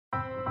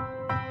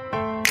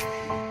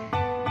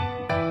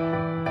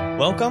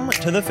Welcome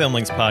to the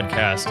Filmlings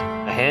Podcast,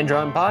 a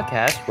hand-drawn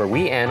podcast where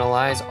we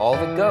analyze all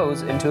that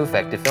goes into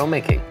effective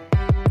filmmaking.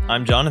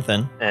 I'm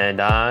Jonathan.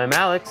 And I'm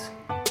Alex.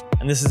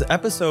 And this is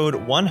episode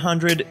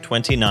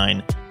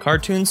 129,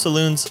 Cartoon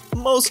Saloon's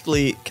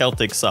mostly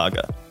Celtic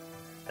Saga.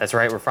 That's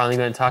right, we're finally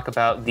going to talk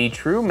about the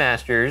true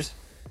masters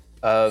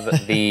of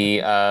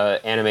the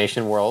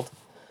animation world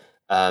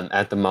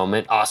at the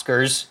moment,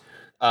 Oscars,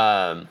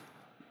 that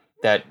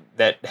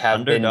have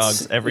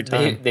underdogs every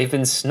time. They've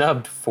been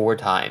snubbed 4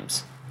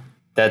 times.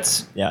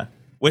 That's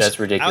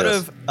ridiculous. Out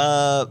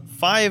of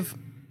 5,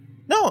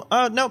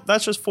 no,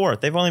 that's just 4.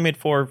 They've only made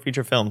 4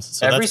 feature films,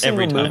 so every that's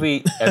single every time.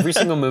 movie. Every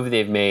single movie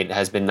they've made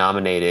has been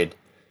nominated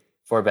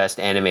for Best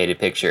Animated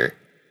Picture,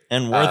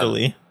 and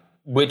worthily.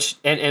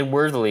 And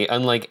worthily,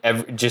 unlike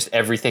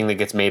everything that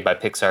gets made by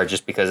Pixar,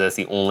 just because that's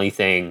the only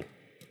thing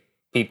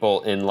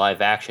people in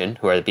live action,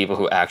 who are the people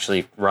who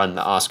actually run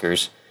the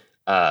Oscars,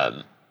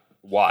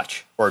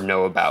 watch or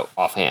know about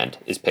offhand,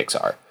 is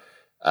Pixar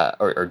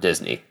or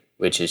Disney,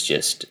 which is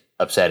just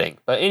upsetting.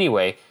 But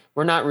anyway,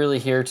 we're not really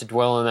here to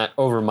dwell on that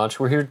over much.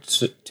 We're here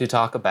to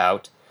talk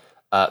about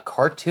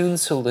Cartoon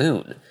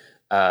Saloon,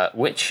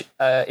 which,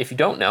 if you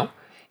don't know,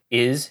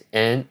 is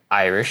an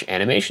Irish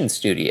animation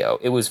studio.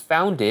 It was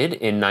founded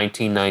in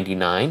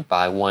 1999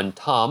 by one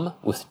Tom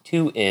with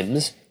 2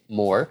 M's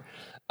more.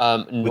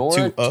 With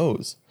 2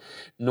 O's.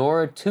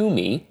 Nora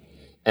Toomey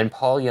and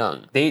Paul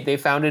Young. They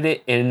founded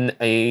it in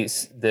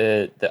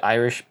the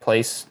Irish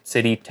place,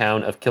 city,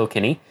 town of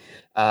Kilkenny,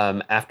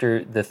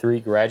 after the 3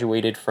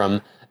 graduated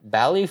from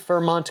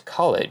Ballyfermont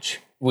College,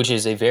 which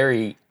is a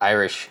very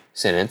Irish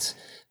sentence.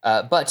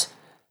 But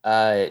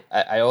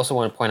I also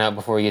want to point out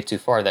before we get too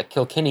far that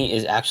Kilkenny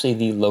is actually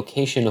the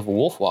location of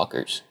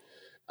Wolfwalkers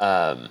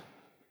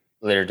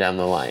later down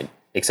the line.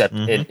 Except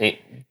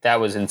that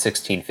was in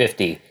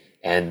 1650,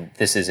 and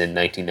this is in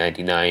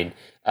 1999.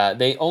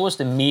 They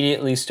almost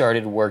immediately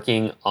started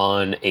working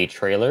on a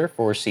trailer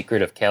for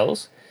Secret of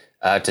Kells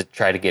to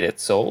try to get it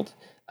sold.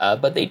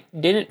 But they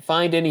didn't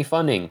find any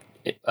funding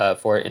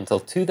for it until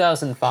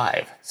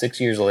 2005,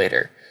 6 years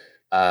later.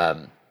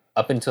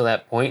 Up until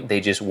that point, they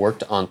just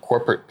worked on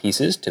corporate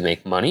pieces to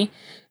make money.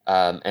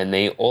 And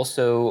they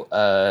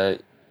also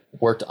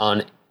worked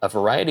on a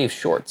variety of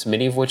shorts,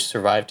 many of which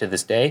survive to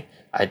this day.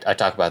 I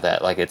talk about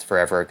that like it's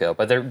forever ago,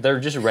 but they're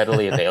just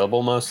readily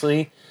available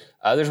mostly.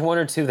 There's 1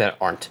 or 2 that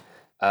aren't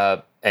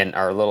and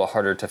are a little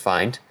harder to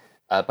find.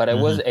 But I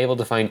was able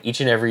to find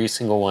each and every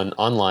single one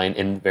online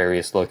in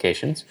various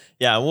locations.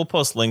 Yeah, we'll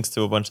post links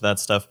to a bunch of that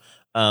stuff.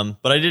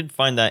 But I did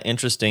find that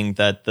interesting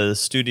that the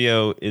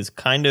studio is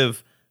kind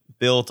of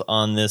built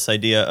on this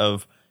idea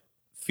of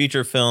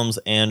feature films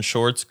and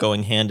shorts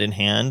going hand in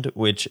hand,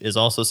 which is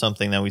also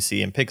something that we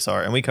see in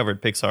Pixar. And we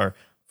covered Pixar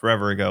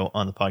forever ago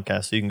on the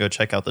podcast, so you can go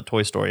check out the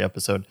Toy Story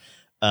episode.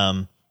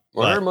 One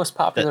of our most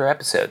popular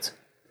episodes.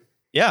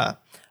 Yeah.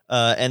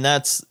 And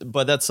that's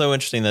so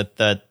interesting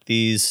that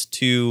these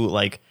 2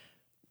 like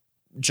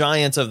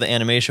giants of the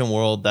animation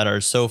world that are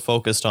so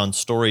focused on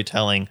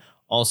storytelling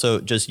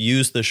also just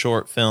use the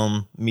short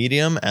film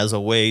medium as a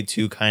way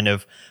to kind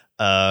of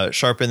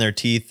sharpen their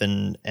teeth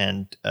and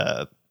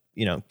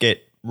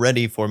get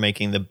ready for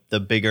making the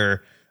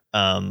bigger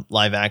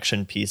live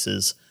action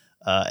pieces.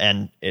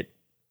 And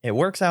it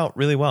works out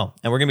really well.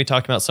 And we're going to be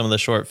talking about some of the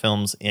short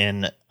films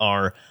in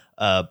our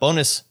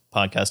bonus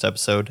podcast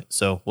episode,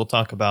 so we'll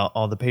talk about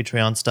all the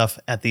Patreon stuff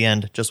at the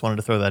end. Just wanted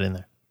to throw that in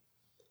there.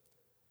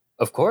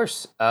 Of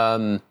course.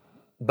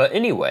 But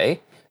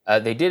anyway,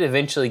 they did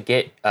eventually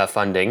get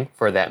funding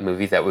for that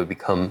movie that would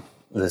become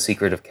The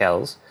Secret of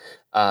Kells.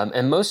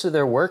 And most of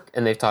their work,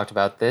 and they've talked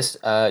about this,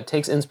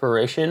 takes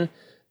inspiration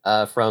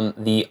from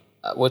the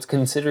what's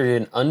considered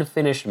an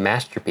unfinished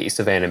masterpiece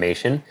of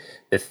animation,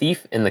 The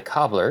Thief and the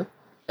Cobbler,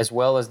 as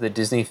well as the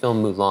Disney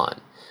film Mulan.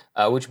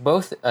 Which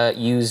both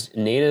used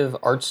native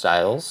art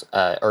styles,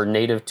 or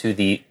native to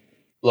the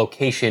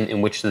location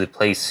in which the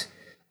place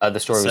the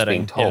story was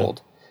being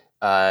told,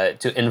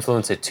 to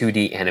influence a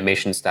 2D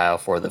animation style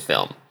for the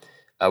film,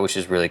 which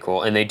is really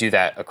cool. And they do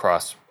that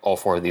across all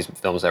 4 of these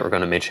films that we're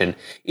going to mention,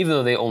 even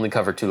though they only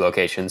cover 2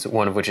 locations,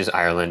 one of which is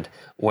Ireland,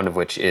 one of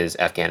which is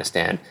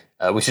Afghanistan,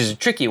 which is a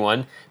tricky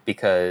one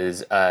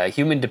because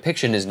human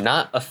depiction is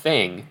not a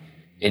thing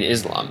in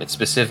Islam. It's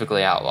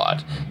specifically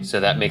outlawed,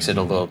 so that makes it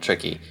a little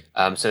tricky.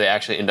 So they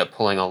actually end up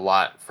pulling a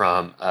lot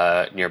from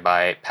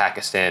nearby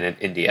Pakistan and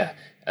India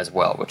as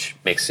well, which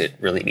makes it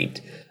really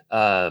neat.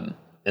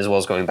 As well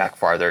as going back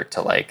farther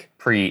to like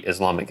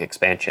pre-Islamic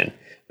expansion,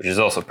 which is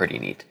also pretty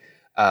neat.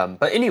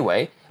 But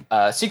anyway,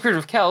 Secret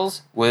of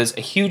Kells was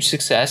a huge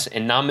success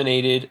and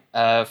nominated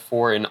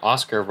for an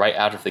Oscar right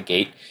out of the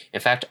gate. In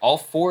fact, all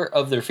 4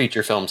 of their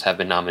feature films have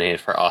been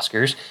nominated for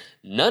Oscars.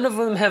 None of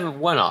them have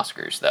won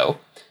Oscars, though.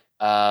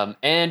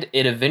 And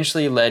it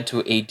eventually led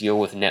to a deal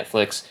with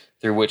Netflix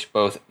through which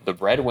both The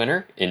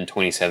Breadwinner in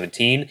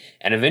 2017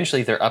 and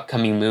eventually their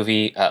upcoming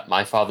movie,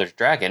 My Father's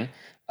Dragon,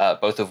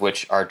 both of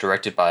which are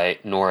directed by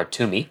Nora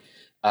Toomey,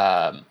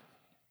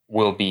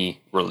 will be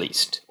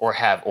released or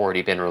have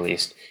already been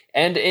released.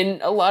 And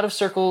in a lot of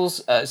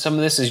circles, some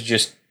of this is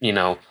just,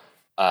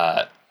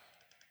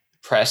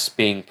 press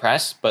being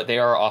press, but they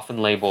are often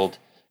labeled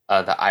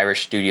the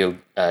Irish Studio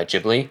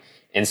Ghibli,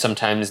 and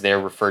sometimes they're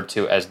referred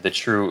to as the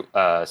true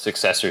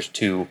successors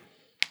to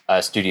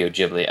Studio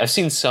Ghibli. I've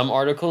seen some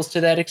articles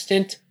to that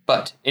extent,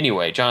 but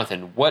anyway,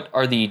 Jonathan, what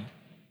are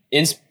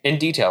in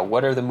detail,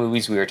 what are the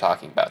movies we are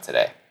talking about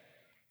today?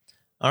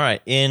 All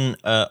right, in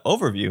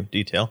overview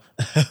detail,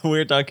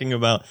 we're talking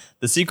about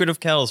The Secret of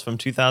Kells from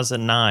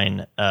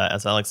 2009.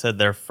 As Alex said,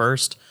 their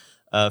first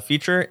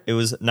feature. It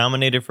was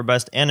nominated for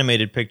Best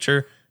Animated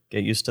Picture.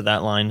 Get used to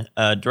that line.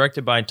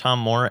 Directed by Tom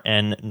Moore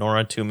and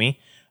Nora Toomey.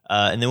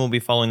 And then we'll be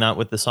following that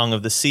with The Song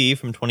of the Sea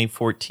from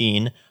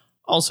 2014,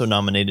 also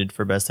nominated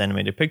for Best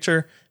Animated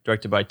Picture,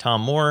 directed by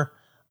Tom Moore.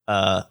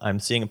 I'm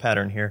seeing a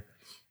pattern here.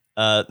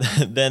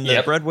 Then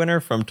The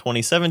Breadwinner from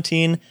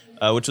 2017,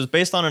 which was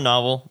based on a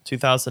novel,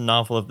 2000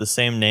 novel of the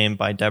same name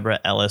by Deborah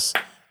Ellis.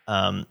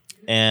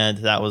 And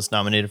that was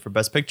nominated for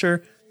Best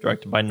Picture,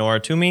 directed by Nora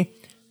Toomey.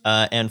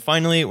 And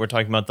finally, we're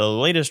talking about the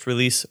latest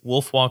release,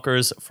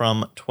 Wolfwalkers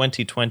from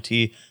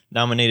 2020,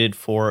 nominated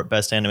for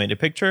Best Animated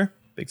Picture.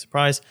 Big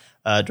surprise.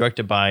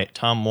 Directed by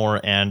Tom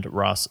Moore and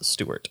Ross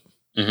Stewart.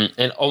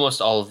 Mm-hmm. And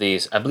almost all of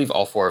these, I believe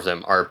all four of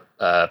them are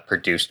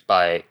produced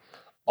by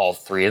all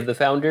three of the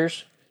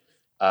founders.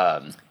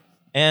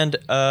 And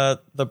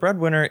The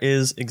Breadwinner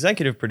is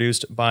executive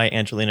produced by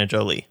Angelina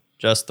Jolie.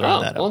 Just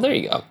throwing that out. Well, there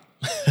you go.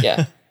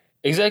 Yeah.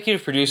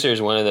 Executive producer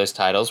is one of those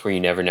titles where you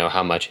never know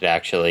how much it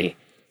actually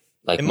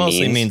it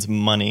mostly means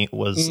money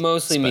was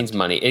mostly spent. Means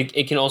money.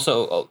 It can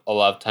also a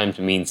lot of times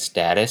mean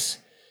status.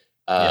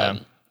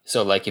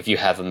 So like if you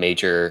have a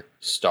major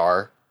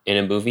star in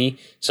a movie,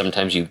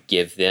 sometimes you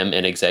give them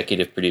an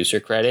executive producer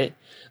credit.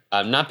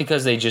 Not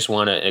because they just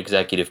want an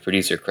executive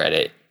producer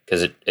credit,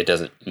 because it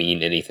doesn't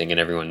mean anything and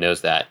everyone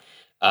knows that.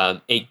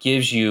 It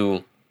gives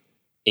you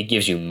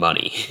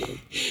money.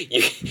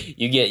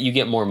 you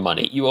get more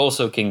money. You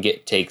also can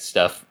take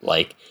stuff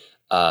like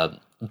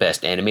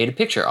Best Animated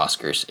Picture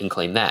Oscars and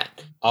claim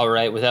that. All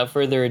right, without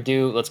further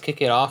ado, let's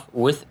kick it off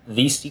with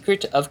The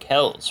Secret of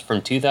Kells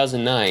from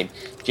 2009.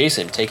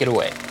 Jason, take it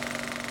away.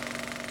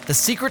 The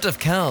Secret of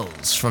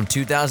Kells from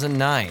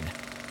 2009.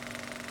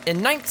 In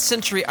 9th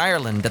century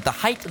Ireland, at the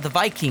height of the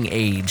Viking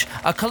Age,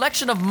 a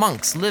collection of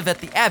monks live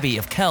at the Abbey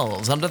of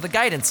Kells under the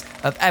guidance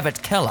of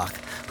Abbot Kellach,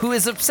 who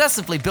is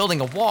obsessively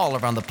building a wall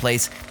around the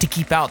place to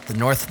keep out the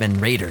Northmen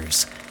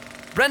raiders.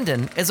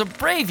 Brendan is a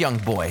brave young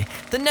boy,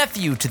 the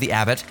nephew to the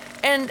abbot,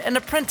 and an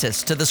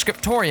apprentice to the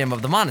scriptorium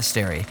of the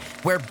monastery,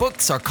 where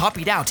books are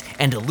copied out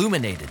and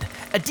illuminated,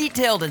 a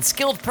detailed and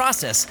skilled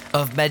process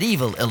of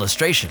medieval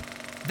illustration.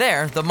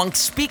 There, the monks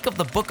speak of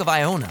the Book of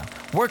Iona,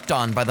 worked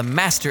on by the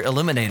master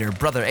illuminator,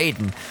 Brother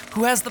Aidan,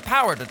 who has the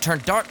power to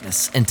turn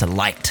darkness into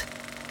light.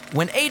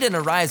 When Aidan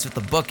arrives with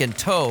the book in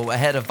tow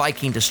ahead of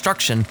Viking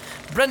destruction,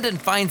 Brendan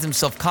finds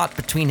himself caught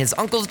between his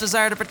uncle's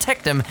desire to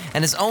protect him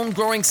and his own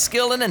growing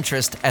skill and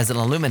interest as an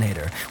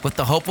illuminator, with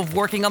the hope of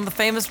working on the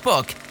famous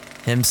book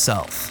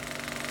himself.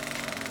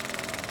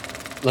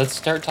 Let's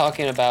start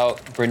talking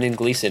about Brendan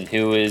Gleeson,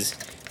 who is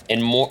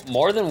in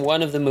more than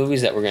one of the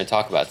movies that we're going to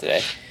talk about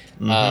today.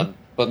 Mm-hmm.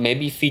 But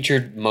maybe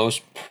featured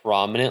most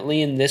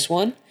prominently in this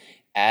one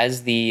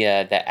as the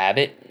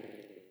abbot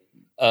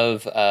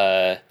of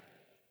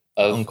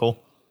uncle.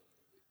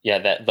 Yeah,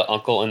 the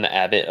uncle and the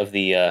abbot of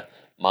the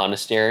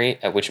monastery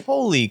at which.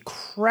 Holy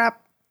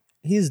crap!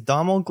 He's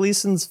Domhnall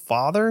Gleeson's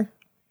father.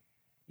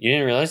 You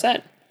didn't realize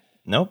that?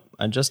 Nope,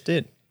 I just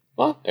did.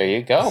 Well, there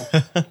you go.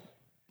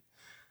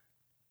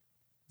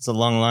 It's a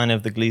long line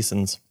of the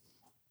Gleesons.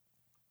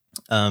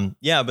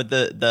 Yeah, but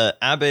the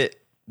abbot,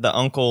 the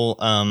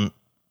uncle,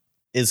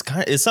 is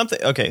something.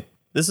 Okay,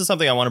 this is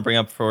something I want to bring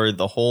up for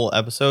the whole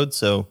episode,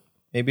 so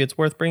maybe it's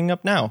worth bringing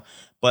up now.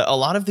 But a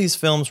lot of these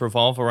films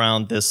revolve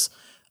around this,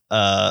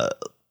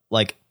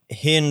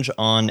 hinge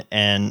on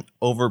an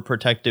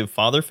overprotective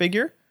father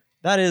figure.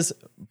 That is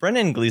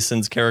Brendan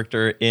Gleeson's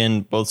character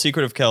in both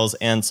Secret of Kells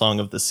and Song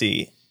of the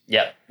Sea.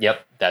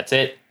 Yep. That's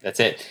it.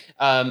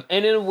 And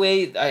in a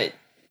way,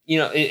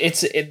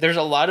 there's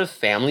a lot of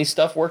family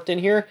stuff worked in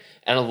here,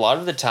 and a lot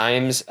of the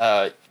times,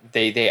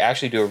 they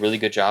actually do a really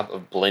good job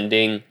of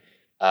blending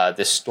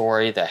this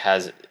story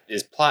that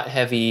is plot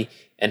heavy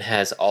and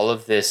has all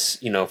of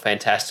this,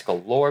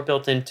 fantastical lore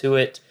built into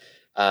it.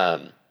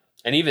 And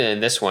even in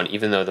this one,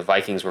 even though the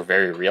Vikings were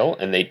very real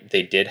and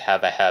they did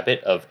have a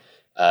habit of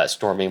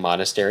storming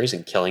monasteries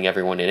and killing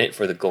everyone in it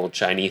for the gold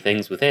shiny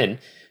things within,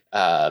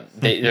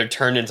 they're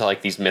turned into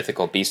like these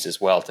mythical beasts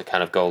as well to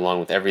kind of go along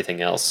with everything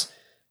else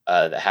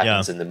that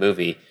happens in the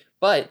movie.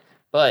 But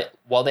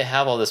while they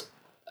have all this,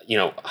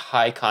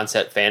 high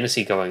concept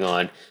fantasy going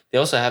on, they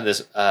also have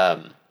this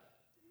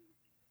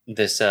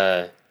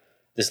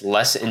this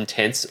less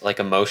intense, like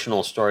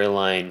emotional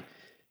storyline,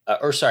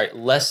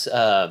 less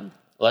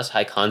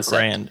high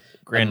concept,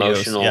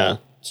 grandiose, emotional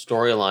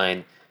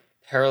storyline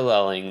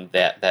paralleling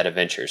that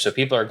adventure. So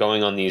people are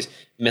going on these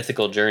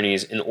mythical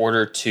journeys in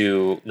order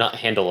to not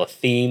handle a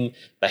theme,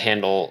 but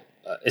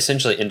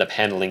essentially end up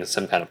handling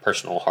some kind of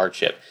personal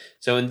hardship.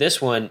 So in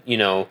this one,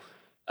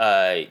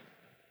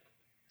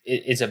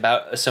 it's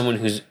about someone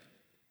who's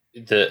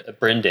the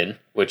Brendan,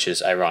 which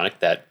is ironic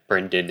that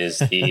Brendan is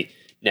the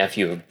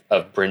nephew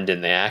of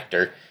Brendan the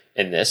actor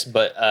in this,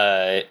 but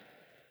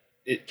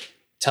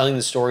telling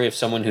the story of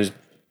someone who's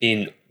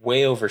been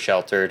way over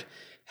sheltered,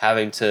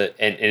 having to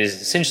and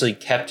is essentially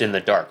kept in the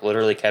dark,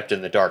 literally kept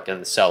in the dark in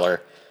the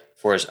cellar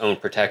for his own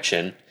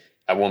protection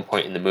at one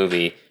point in the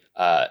movie,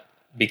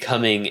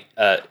 becoming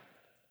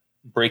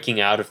breaking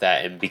out of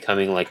that and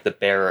becoming like the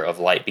bearer of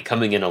light,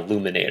 becoming an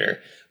illuminator,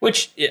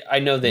 which I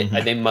know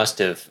that they must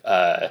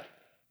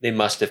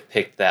have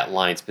picked that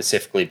line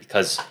specifically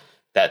because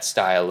that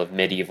style of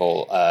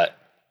medieval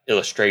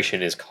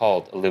illustration is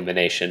called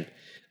illumination,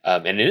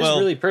 and it is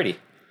really pretty.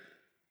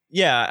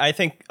 Yeah, I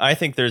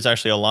think there's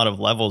actually a lot of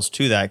levels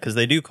to that, because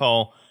they do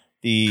call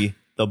the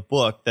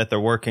book that they're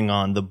working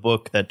on the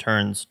book that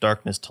turns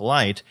darkness to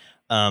light.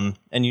 And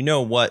you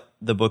know what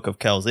the Book of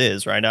Kells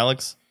is, right,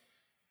 Alex?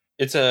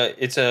 It's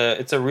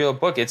a real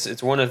book.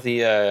 It's one of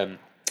the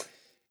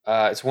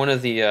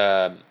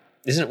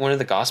isn't it one of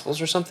the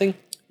Gospels or something?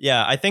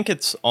 Yeah, I think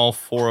it's all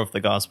 4 of the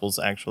Gospels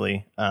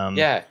actually.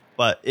 Yeah,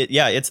 but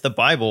it's the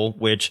Bible,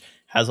 which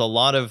has a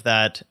lot of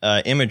that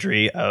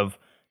imagery of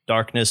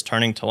darkness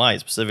turning to light.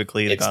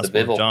 Specifically, the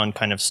Gospel of John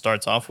kind of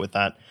starts off with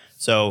that.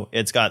 So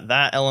it's got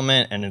that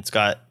element, and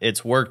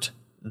it's worked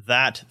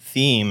that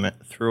theme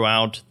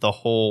throughout the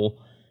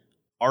whole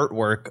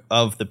artwork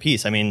of the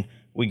piece. I mean,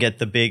 we get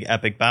the big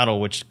epic battle,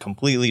 which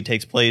completely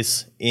takes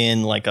place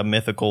in like a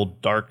mythical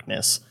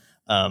darkness,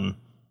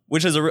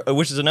 which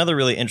is another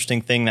really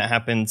interesting thing that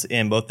happens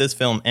in both this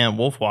film and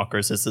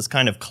Wolfwalkers. Is this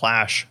kind of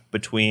clash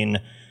between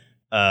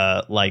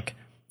like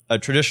a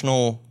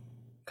traditional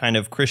kind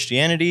of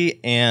Christianity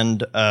and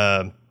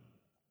the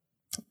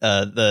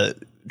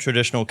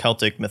traditional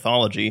Celtic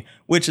mythology,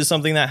 which is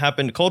something that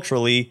happened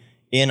culturally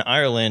in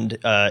Ireland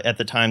at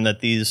the time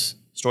that these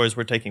stories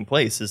were taking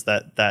place. Is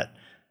that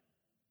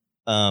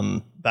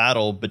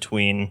battle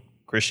between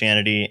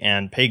Christianity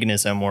and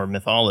paganism or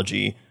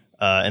mythology,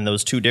 and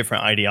those two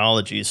different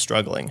ideologies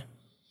struggling.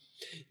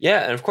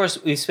 Yeah, and of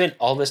course we spent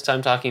all this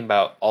time talking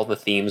about all the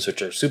themes,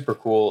 which are super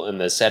cool, and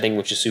the setting,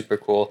 which is super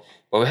cool,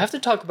 but we have to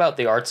talk about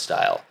the art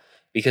style,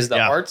 because the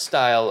art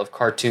style of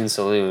Cartoon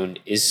Saloon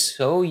is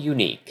so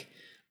unique.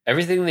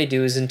 Everything they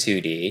do is in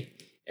 2D,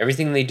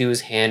 everything they do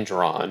is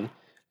hand-drawn,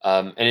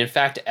 and in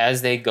fact,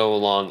 as they go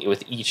along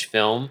with each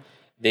film,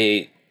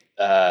 they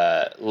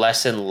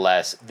less and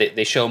less,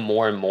 they show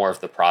more and more of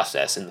the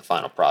process in the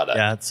final product.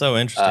 Yeah, it's so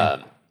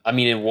interesting. I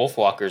mean, in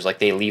Wolfwalkers, like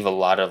they leave a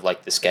lot of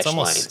like the sketch lines. It's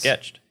almost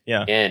sketched,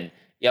 yeah. And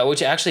yeah,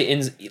 which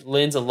actually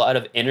lends a lot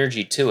of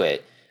energy to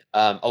it.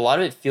 A lot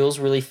of it feels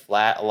really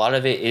flat. A lot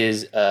of it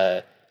is,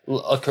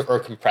 or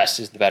compressed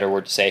is the better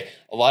word to say.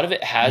 A lot of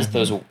it has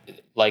those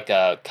like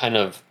kind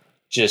of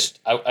just,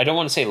 I don't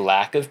want to say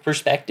lack of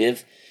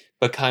perspective,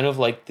 but kind of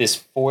like this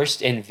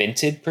forced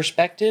invented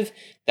perspective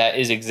that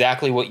is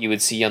exactly what you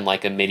would see on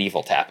like a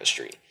medieval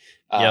tapestry.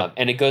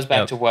 And it goes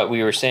back to what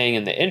we were saying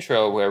in the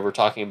intro, where we're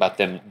talking about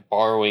them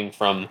borrowing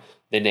from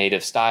the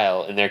native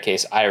style, in their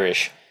case,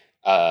 Irish,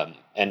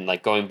 and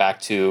like going back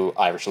to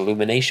Irish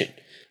illumination,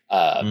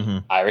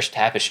 Irish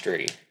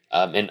tapestry,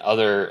 and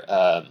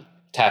other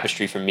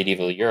tapestry from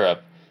medieval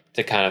Europe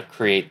to kind of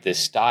create this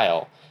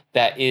style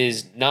that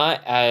is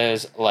not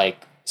as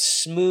like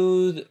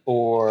smooth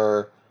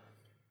or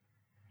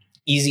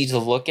easy to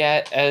look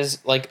at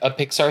as like a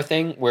Pixar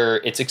thing, where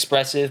it's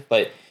expressive,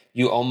 but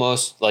you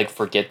almost like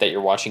forget that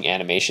you're watching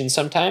animation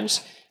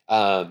sometimes.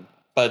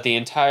 But the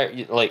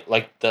entire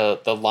like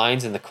the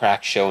lines and the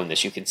cracks show in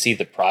this, you can see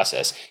the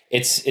process.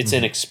 It's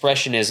an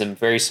expressionism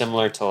very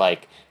similar to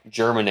like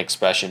German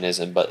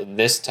expressionism, but in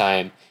this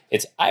time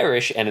it's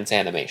Irish and it's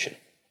animation.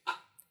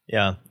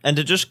 Yeah, and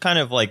to just kind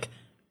of like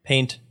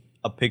paint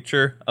a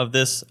picture of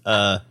this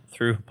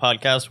through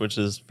podcast, which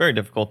is very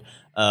difficult,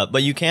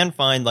 but you can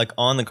find like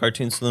on the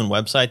Cartoon Saloon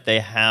website, they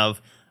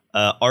have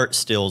art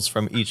stills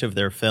from each of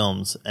their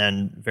films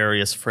and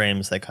various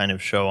frames that kind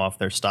of show off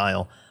their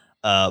style.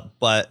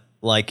 But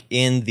like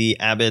in the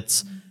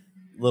abbot's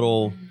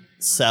little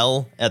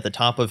cell at the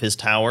top of his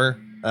tower,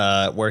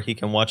 where he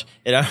can watch,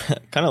 it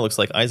kind of looks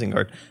like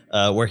Isengard,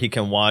 where he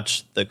can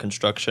watch the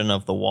construction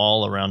of the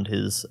wall around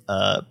his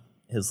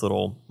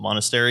little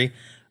monastery.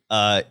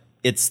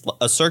 It's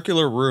a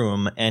circular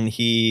room, and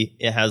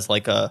it has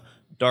like a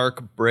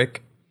dark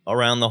brick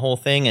around the whole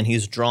thing, and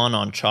he's drawn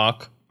on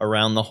chalk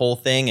around the whole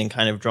thing and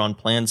kind of drawn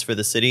plans for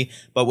the city.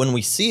 But when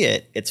we see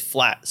it, it's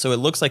flat. So it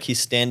looks like he's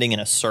standing in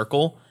a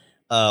circle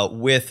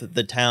with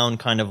the town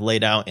kind of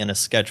laid out in a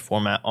sketch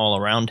format all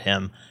around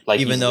him. Like,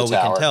 even though we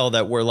can tell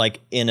that we're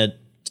like in a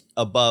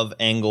above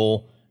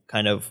angle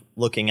kind of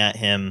looking at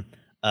him.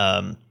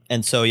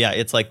 And so, yeah,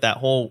 it's like that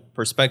whole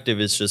perspective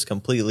is just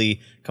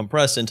completely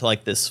compressed into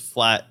like this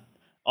flat,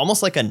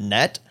 almost like a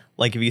net.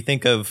 Like if you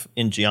think of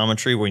in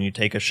geometry, when you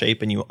take a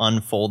shape and you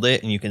unfold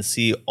it and you can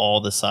see all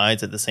the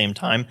sides at the same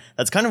time,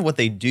 that's kind of what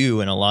they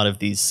do in a lot of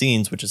these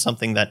scenes, which is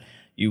something that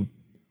you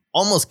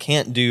almost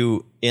can't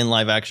do in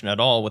live action at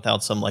all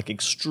without some like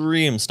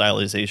extreme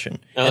stylization.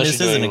 Unless and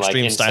this is an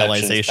extreme like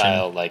stylization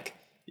style, like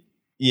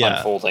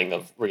unfolding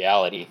of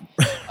reality.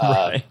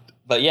 Right.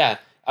 But yeah,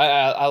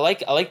 I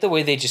like the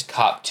way they just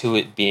cop to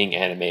it being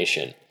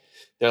animation.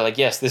 They're like,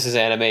 yes, this is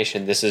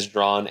animation, this is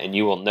drawn, and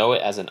you will know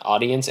it as an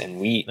audience, and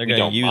we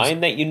don't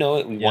mind that you know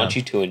it. We want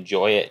you to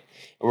enjoy it.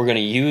 And we're going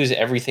to use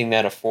everything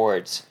that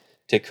affords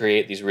to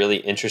create these really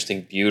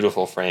interesting,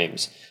 beautiful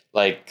frames.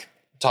 Like,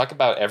 talk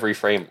about every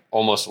frame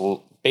almost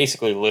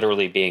basically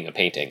literally being a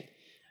painting.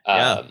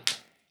 Yeah.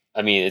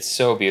 I mean, it's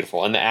so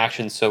beautiful, and the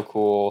action's so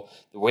cool.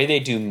 The way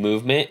they do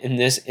movement in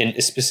this, and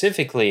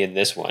specifically in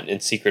this one, in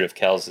Secret of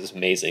Kells, is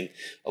amazing.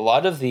 A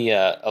lot of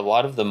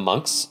the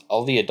monks,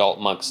 all the adult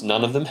monks,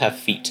 none of them have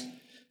feet.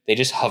 They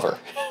just hover.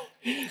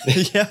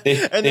 They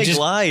just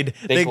glide.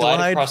 They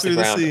glide across through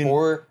the ground, scene.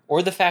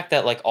 or the fact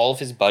that like all of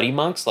his buddy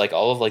monks, like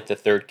all of like the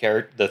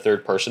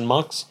third person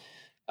monks,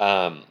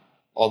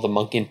 all the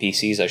monk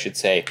NPCs, I should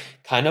say,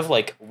 kind of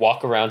like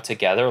walk around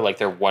together like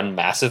they're one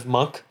massive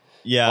monk.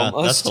 Yeah,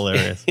 almost, that's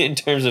hilarious. In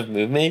terms of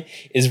movement,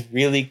 is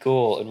really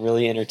cool and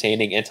really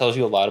entertaining, and tells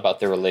you a lot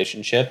about their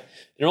relationship.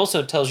 It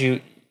also tells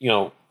you,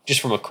 just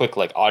from a quick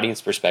like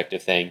audience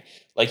perspective thing,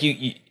 like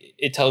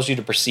it tells you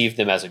to perceive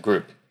them as a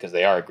group, because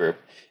they are a group.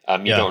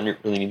 You don't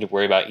really need to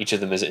worry about each of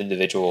them as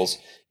individuals.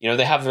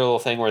 They have their little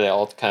thing where they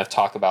all kind of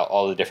talk about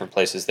all the different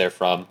places they're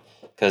from,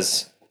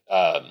 because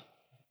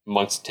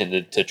monks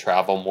tended to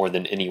travel more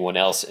than anyone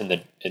else in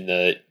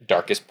the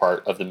darkest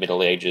part of the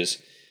Middle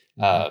Ages,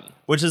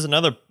 which is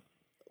another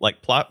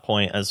like plot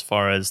point as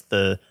far as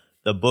the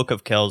Book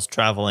of Kells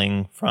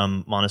traveling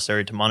from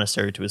monastery to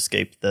monastery to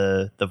escape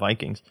the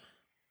Vikings.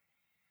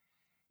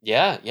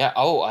 Yeah.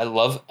 Oh, I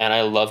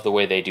love the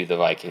way they do the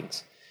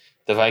Vikings.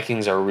 The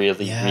Vikings are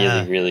really,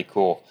 really, really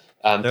cool.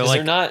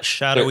 They're not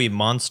shadowy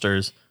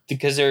monsters,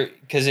 because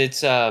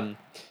it's a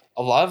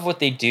lot of what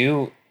they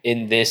do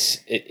in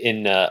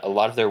a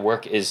lot of their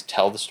work is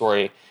tell the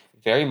story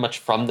very much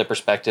from the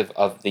perspective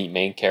of the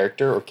main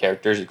character or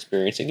characters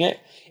experiencing it.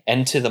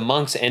 And to the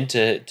monks and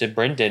to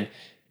Brendan,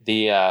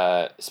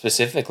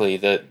 specifically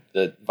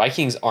the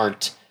Vikings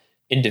aren't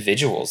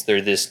individuals.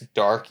 They're this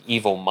dark,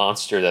 evil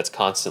monster that's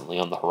constantly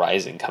on the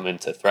horizon, coming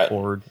to threaten.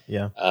 Forward,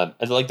 yeah.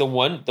 And like the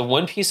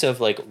one piece of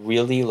like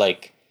really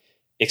like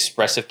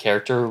expressive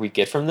character we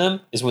get from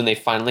them is when they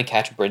finally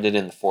catch Brendan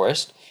in the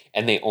forest,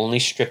 and they only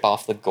strip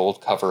off the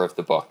gold cover of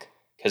the book,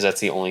 because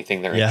that's the only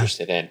thing they're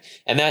interested in.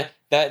 And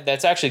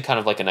that's actually kind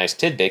of like a nice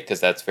tidbit,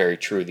 because that's very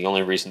true. The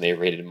only reason they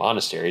raided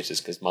monasteries is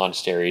because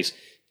monasteries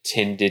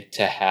tended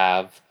to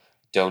have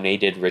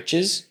donated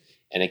riches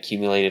and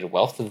accumulated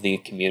wealth of the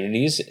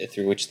communities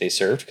through which they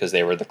served, because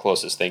they were the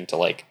closest thing to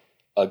like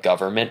a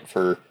government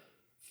for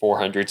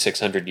 400,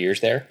 600 years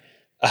there,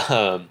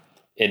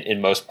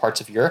 in most parts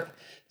of Europe.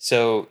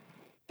 So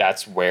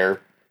that's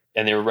where,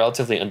 and they were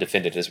relatively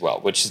undefended as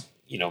well, which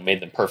made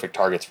them perfect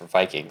targets for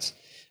Vikings.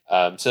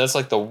 So that's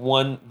like the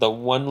one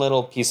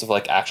little piece of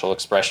like actual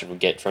expression we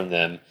get from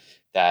them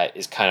that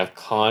is kind of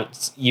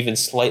even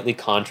slightly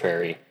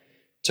contrary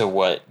to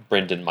what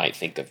Brendan might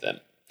think of them,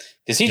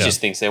 because he just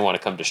thinks they want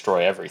to come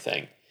destroy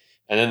everything,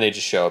 and then they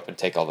just show up and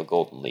take all the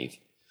gold and leave.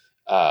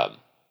 But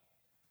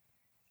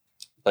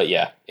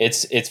yeah,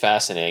 it's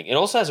fascinating. It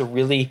also has a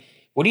really.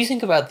 What do you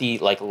think about the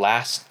like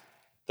last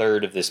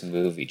third of this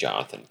movie,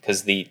 Jonathan?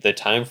 Because the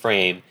time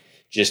frame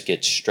just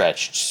gets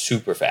stretched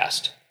super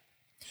fast.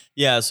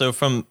 Yeah, so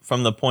from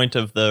the point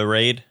of the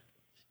raid?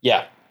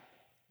 Yeah.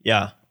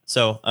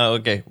 So,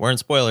 okay, we're in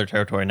spoiler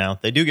territory now.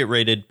 They do get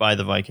raided by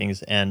the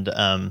Vikings, and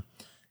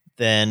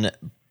then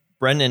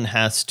Brendan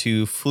has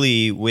to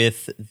flee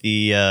with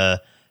the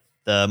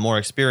more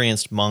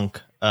experienced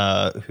monk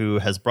who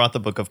has brought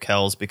the Book of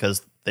Kells,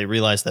 because they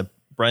realize that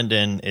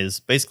Brendan is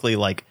basically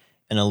like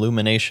an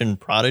illumination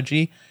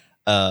prodigy.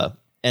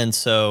 And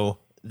so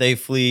they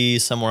flee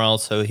somewhere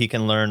else so he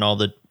can learn all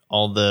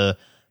the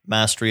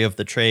mastery of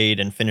the trade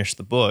and finish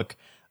the book.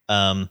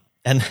 And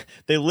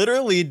they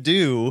literally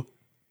do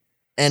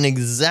an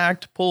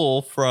exact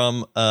pull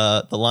from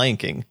The Lion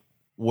King,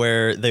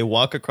 where they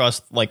walk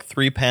across like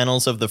 3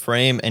 panels of the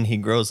frame and he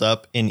grows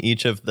up in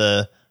each of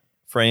the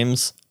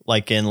frames,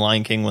 like in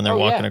Lion King when they're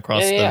walking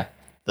across the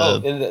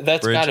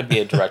that's got to be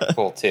a direct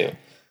pull too.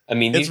 I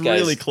mean, these guys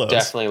really close.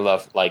 Definitely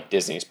love like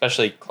Disney,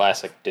 especially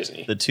classic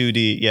Disney. The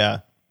 2D, yeah.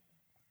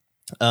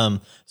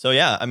 So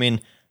yeah, I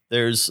mean,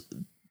 there is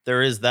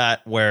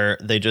that where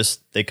they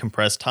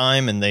compress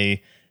time and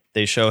they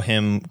show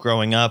him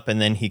growing up,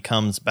 and then he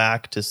comes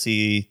back to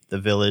see the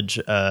village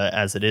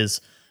as it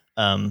is,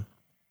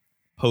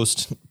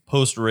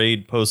 post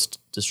raid, post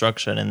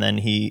destruction, and then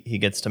he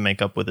gets to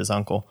make up with his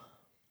uncle.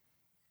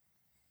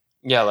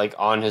 Yeah, like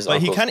on his.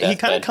 But he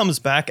kind of comes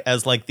back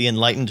as like the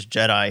enlightened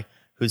Jedi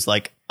who's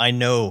like, I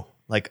know,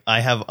 like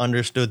I have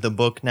understood the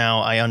book now.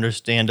 I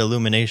understand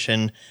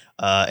illumination,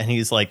 and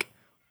he's like,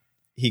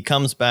 he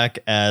comes back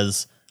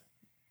as,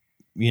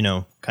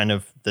 kind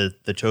of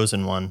the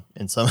chosen one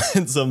in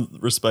some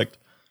respect.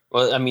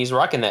 Well, I mean, he's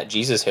rocking that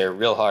Jesus hair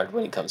real hard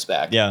when he comes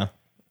back. Yeah,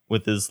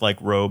 with his like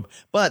robe.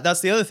 But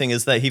that's the other thing,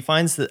 is that he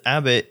finds the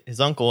abbot, his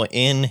uncle,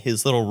 in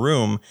his little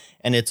room,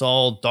 and it's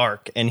all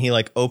dark, and he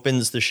like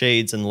opens the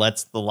shades and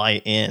lets the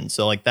light in.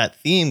 So like that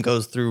theme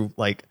goes through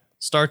like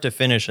start to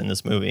finish in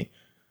this movie.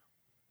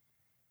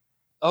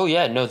 Oh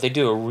yeah, no, they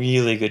do a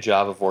really good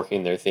job of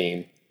working their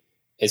theme.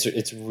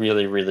 It's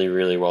really, really,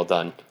 really well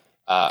done.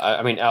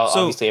 I mean,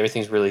 obviously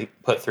everything's really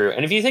put through.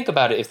 And if you think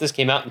about it, if this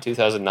came out in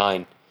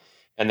 2009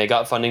 and they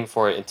got funding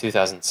for it in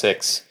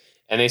 2006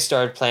 and they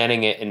started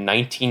planning it in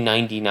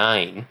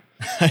 1999,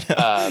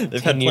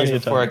 10 years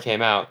before it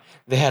came out,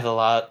 they had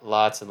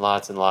lots and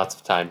lots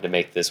of time to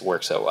make this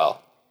work so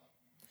well.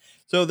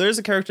 So there's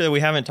a character that we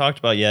haven't talked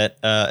about yet,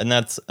 and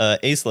that's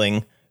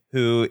Aisling,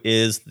 who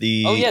is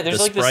the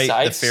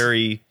sprite, the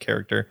fairy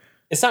character.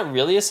 It's not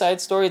really a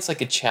side story. It's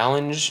like a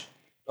challenge,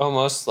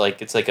 almost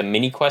like it's like a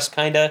mini quest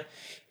kind of.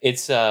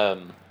 It's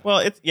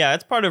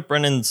it's part of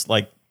Brennan's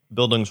like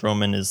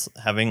Bildungsroman is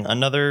having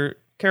another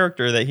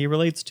character that he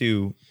relates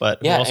to, but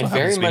who also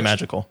happens to be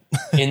magical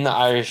in the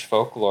Irish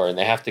folklore, and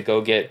they have to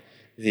go get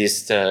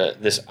this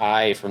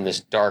eye from this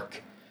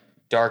dark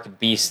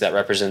beast that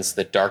represents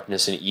the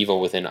darkness and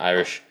evil within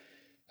Irish.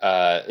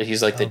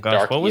 He's like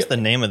dark. What was the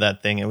name of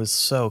that thing? It was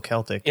so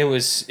Celtic. It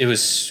was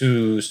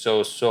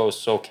so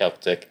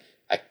Celtic.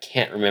 I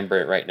can't remember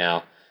it right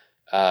now.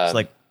 It's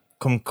like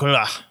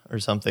Cumcula or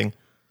something.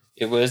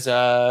 It was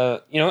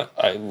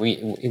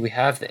we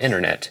have the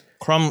internet.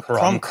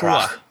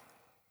 Crumcrach.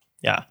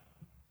 Yeah.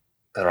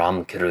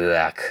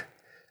 Crumcrach.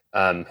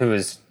 Who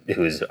is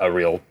a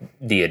real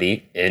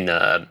deity in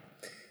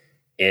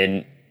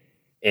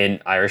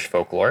Irish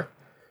folklore.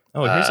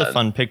 Oh, here's a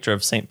fun picture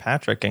of St.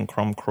 Patrick and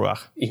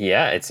Crumcrach.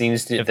 Yeah, it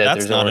seems that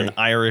that's not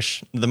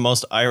the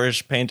most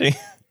Irish painting.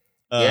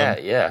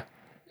 Yeah.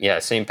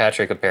 St.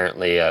 Patrick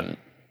apparently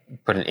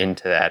put an end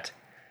to that.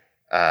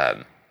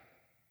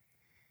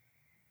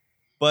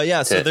 But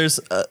yeah, so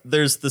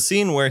there's the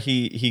scene where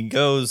he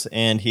goes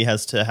and he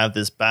has to have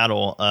this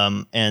battle.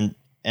 And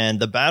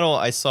the battle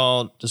I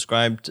saw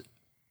described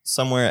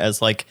somewhere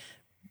as like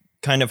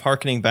kind of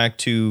hearkening back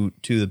to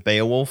the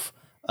Beowulf.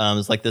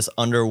 It's like this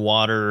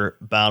underwater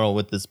battle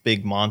with this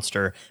big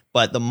monster,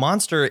 but the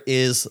monster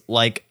is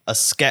like a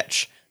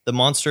sketch. The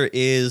monster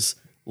is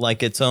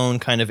like its own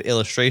kind of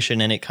illustration,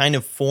 and it kind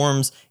of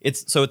forms.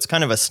 It's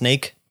kind of a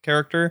snake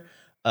character,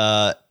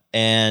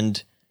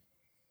 and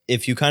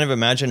if you kind of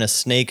imagine a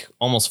snake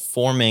almost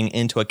forming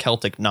into a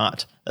Celtic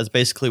knot, that's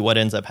basically what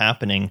ends up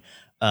happening.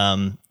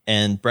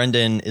 And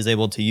Brendan is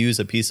able to use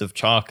a piece of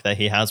chalk that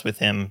he has with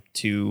him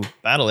to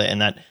battle it.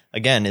 And that,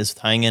 again, is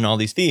tying in all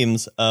these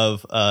themes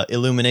of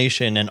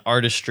illumination and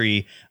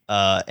artistry,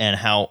 and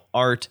how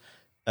art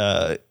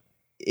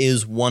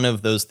is one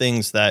of those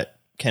things that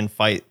can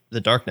fight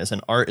the darkness.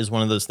 And art is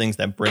one of those things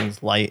that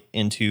brings light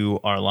into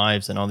our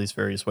lives in all these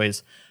various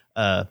ways.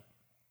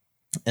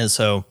 And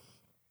so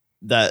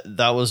that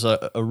was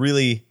a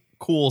really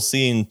cool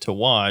scene to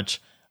watch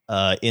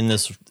in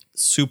this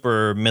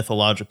super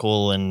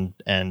mythological and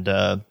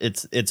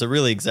it's a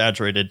really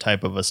exaggerated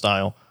type of a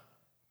style.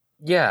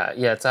 Yeah,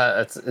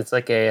 it's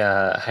like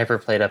a hyper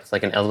played up. It's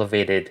like an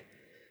elevated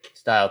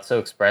style. It's so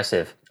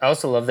expressive. I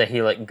also love that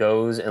he like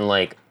goes and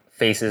like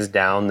faces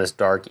down this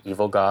dark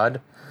evil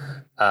god,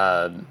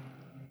 and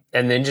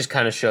then just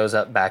kind of shows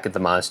up back at the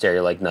monastery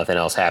like nothing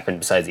else happened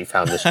besides he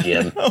found this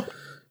gem.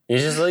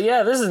 He's just like,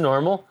 yeah, this is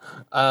normal.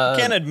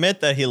 Can't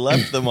admit that he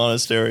left the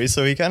monastery,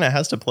 so he kind of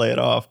has to play it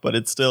off, but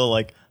it's still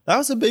like, that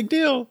was a big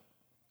deal.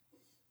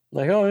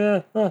 Like,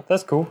 oh yeah,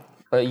 that's cool.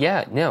 But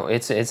yeah, no,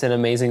 it's an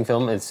amazing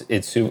film.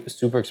 It's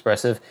super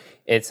expressive.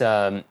 It's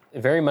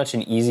very much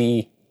an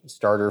easy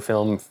starter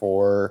film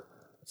for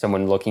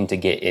someone looking to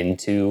get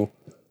into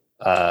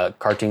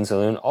Cartoon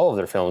Saloon. All of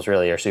their films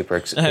really are super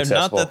accessible.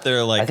 Not that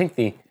they're like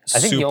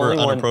super the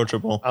only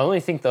unapproachable. I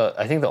think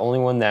the only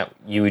one that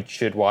you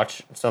should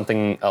watch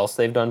something else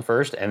they've done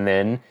first and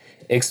then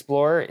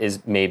explore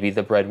is maybe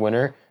The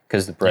Breadwinner.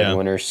 Because The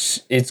Breadwinner,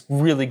 it's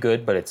really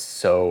good, but it's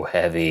so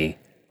heavy.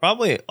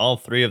 Probably all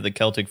three of the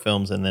Celtic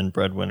films and then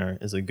Breadwinner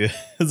is a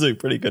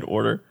pretty good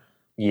order.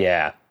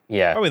 Yeah.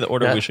 Probably the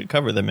order we should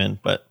cover them in,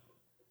 but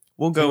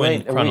we'll go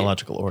in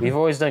chronological order. We've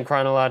always done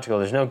chronological.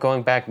 There's no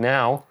going back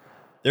now.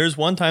 There's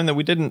one time that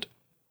we didn't.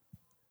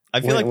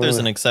 I feel like there's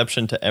an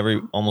exception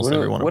to almost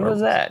every one of our. When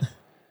was that?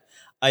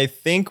 I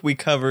think we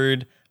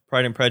covered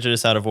Pride and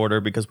Prejudice out of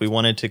order because we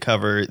wanted to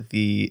cover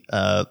the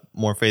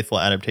more faithful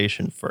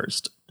adaptation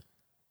first.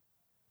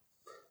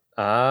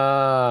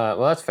 Well,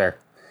 that's fair.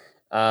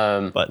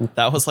 But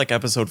that was like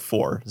episode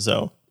 4,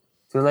 so.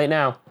 Too late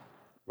now.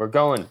 We're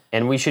going.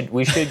 And we should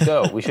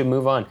go. We should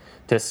move on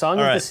to Song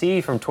of the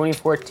Sea from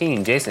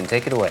 2014. Jason,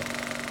 take it away.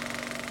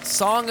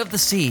 Song of the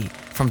Sea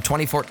from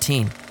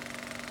 2014.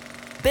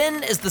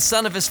 Ben is the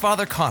son of his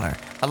father Connor,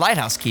 a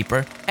lighthouse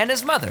keeper, and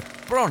his mother,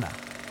 Brona.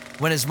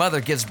 When his mother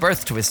gives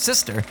birth to his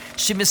sister,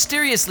 she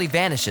mysteriously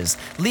vanishes,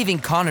 leaving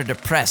Connor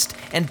depressed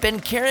and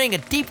Ben carrying a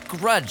deep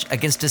grudge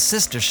against his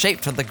sister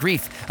shaped from the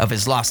grief of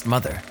his lost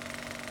mother.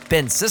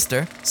 Ben's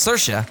sister,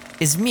 Saoirse,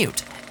 is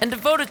mute and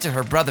devoted to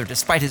her brother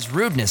despite his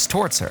rudeness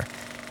towards her.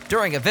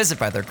 During a visit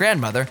by their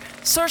grandmother,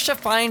 Saoirse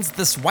finds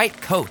this white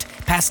coat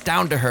passed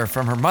down to her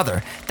from her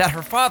mother that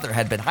her father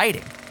had been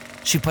hiding.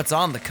 She puts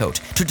on the coat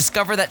to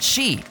discover that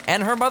she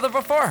and her mother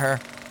before her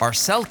are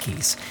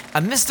Selkies,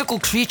 a mystical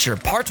creature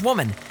part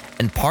woman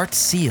and part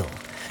seal.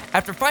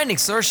 After finding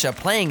Saoirse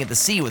playing in the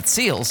sea with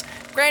seals,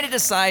 Granny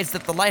decides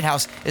that the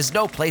lighthouse is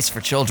no place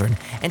for children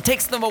and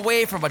takes them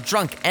away from a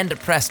drunk and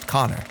depressed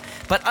Connor.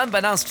 But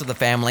unbeknownst to the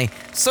family,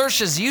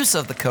 Saoirse's use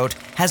of the coat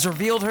has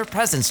revealed her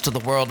presence to the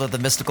world of the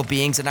mystical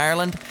beings in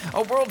Ireland,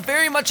 a world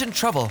very much in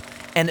trouble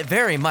and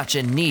very much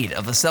in need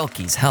of the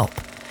Selkies' help.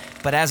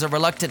 But as a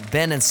reluctant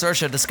Ben and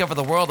Saoirse discover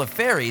the world of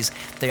fairies,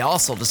 they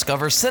also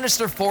discover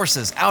sinister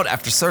forces out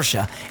after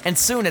Saoirse, and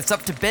soon it's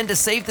up to Ben to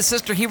save the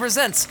sister he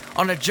resents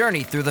on a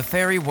journey through the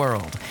fairy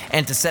world,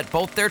 and to set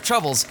both their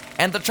troubles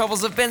and the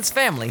troubles of Ben's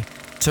family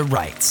to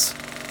rights.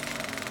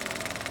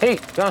 Hey,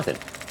 Jonathan,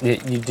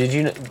 did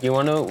you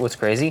want to know what's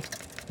crazy?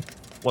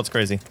 What's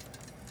crazy?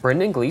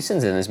 Brendan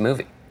Gleeson's in this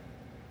movie.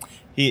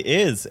 He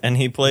is, and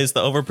he plays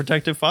the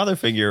overprotective father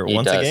figure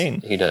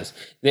again. He does.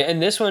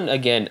 And this one,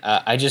 again,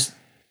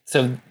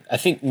 So I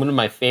think one of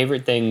my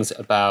favorite things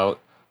about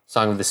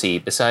Song of the Sea,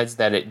 besides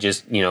that it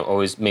just,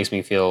 always makes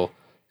me feel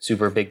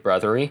super big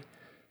brothery.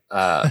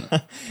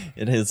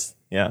 It is,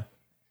 yeah.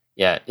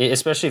 Yeah,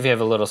 especially if you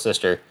have a little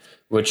sister,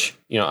 which,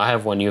 I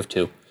have one, you have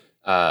two.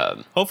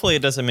 Hopefully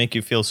it doesn't make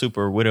you feel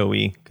super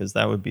widowy, because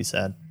that would be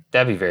sad.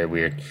 That'd be very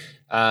weird.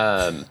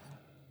 But,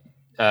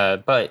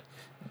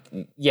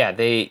 yeah,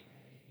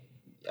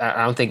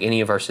 I don't think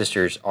any of our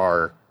sisters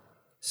are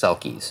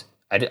Selkies.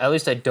 At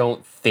least I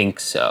don't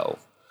think so.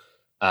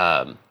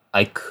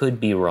 I could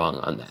be wrong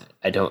on that.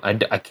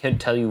 I can't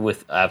tell you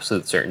with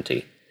absolute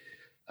certainty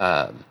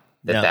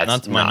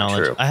that's not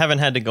true. I haven't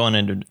had to go on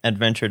an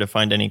adventure to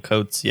find any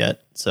coats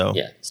yet, so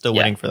still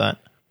waiting for that.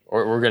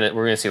 We're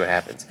gonna see what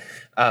happens.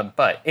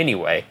 But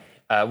anyway,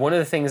 one of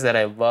the things that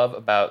I love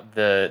about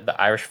the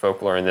Irish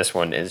folklore in this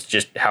one is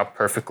just how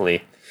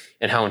perfectly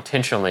and how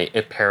intentionally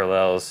it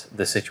parallels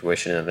the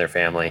situation of their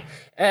family,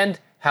 and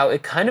how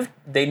it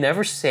they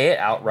never say it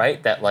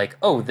outright that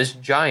this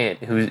giant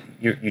who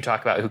you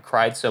talk about who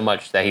cried so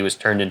much that he was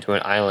turned into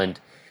an island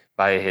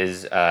by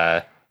his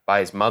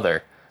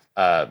mother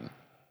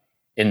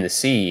in the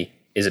sea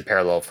is a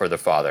parallel for the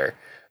father.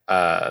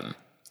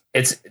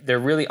 They're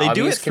really they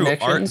obvious do it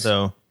connections. Through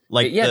art,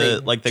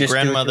 though. The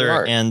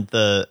grandmother and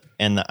the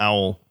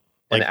owl.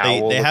 They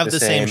have the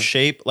same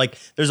shape.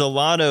 There's a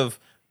lot of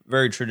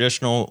very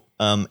traditional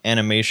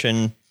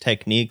animation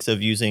techniques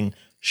of using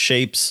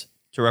shapes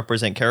to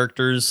represent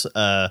characters.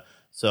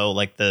 So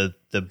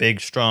the big,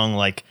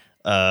 strong,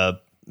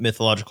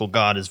 mythological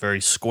god is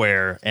very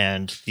square,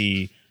 and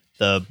the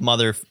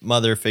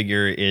mother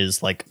figure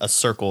is like a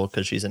circle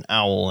because she's an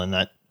owl, and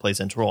that plays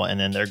into role. And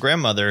then their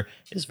grandmother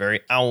is very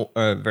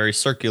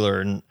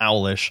circular and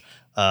owlish.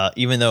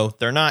 Even though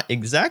they're not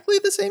exactly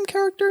the same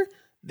character,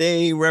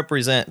 they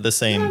represent the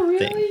same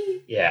thing.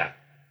 Yeah.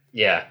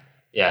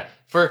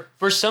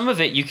 For some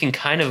of it, you can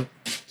kind of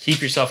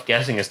keep yourself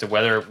guessing as to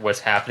whether what's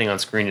happening on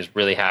screen is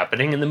really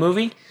happening in the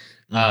movie.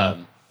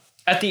 Mm-hmm.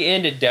 At the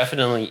end, it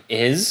definitely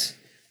is.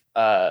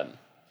 I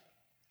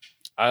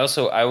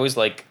always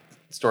like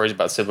stories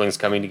about siblings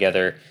coming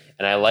together,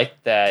 and I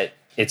like that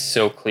it's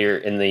so clear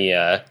in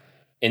the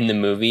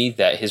movie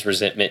that his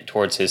resentment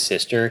towards his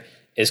sister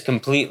is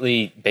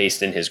completely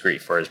based in his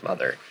grief for his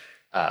mother.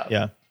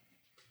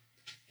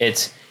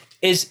 It's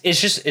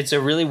a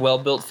really well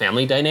built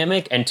family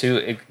dynamic, and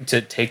to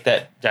take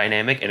that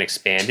dynamic and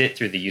expand it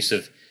through the use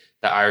of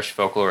the Irish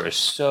folklore is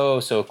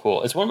so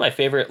cool. It's one of my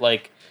favorite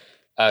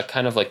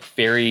kind of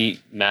fairy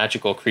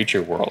magical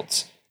creature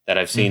worlds that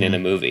I've seen in a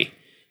movie.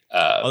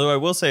 Although I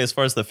will say, as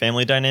far as the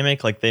family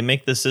dynamic, they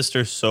make the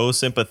sister so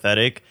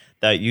sympathetic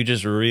that you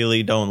just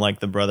really don't like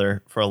the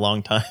brother for a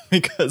long time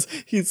because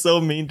he's so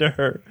mean to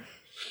her.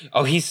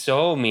 Oh, he's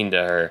so mean to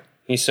her.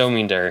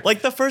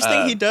 The first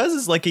thing he does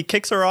is he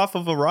kicks her off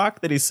of a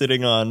rock that he's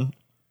sitting on.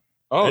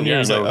 Oh, and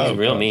he's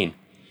real mean.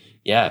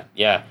 Yeah.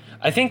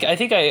 I think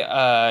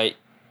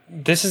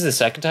this is the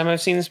second time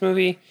I've seen this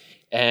movie,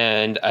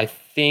 and I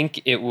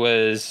think it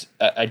was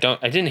I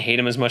didn't hate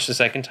him as much the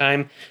second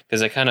time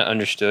because I kind of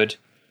understood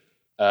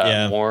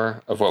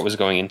more of what was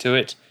going into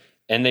it,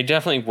 and they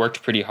definitely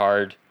worked pretty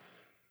hard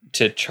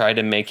to try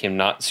to make him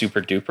not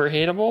super duper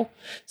hateable.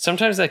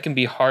 Sometimes that can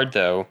be hard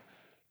though.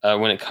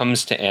 When it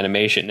comes to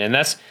animation, and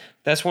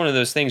that's one of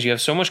those things. You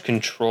have so much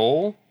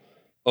control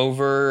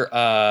over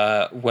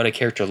what a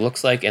character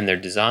looks like and their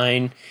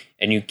design,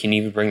 and you can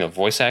even bring the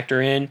voice actor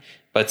in.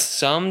 But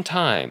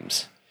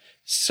sometimes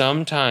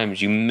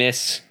you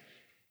miss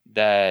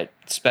that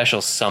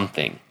special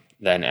something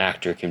that an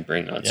actor can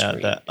bring on screen.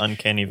 Yeah, that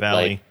uncanny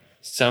valley.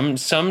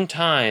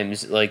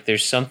 Sometimes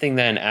there's something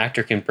that an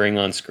actor can bring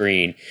on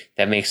screen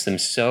that makes them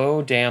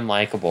so damn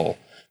likable.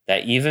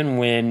 That even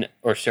when,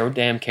 or so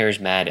damn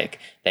charismatic,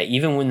 that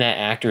even when that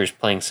actor is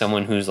playing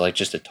someone who's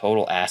just a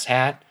total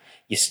asshat,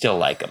 you still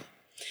like them.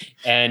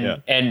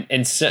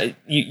 And so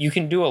you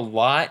can do a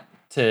lot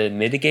to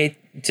mitigate,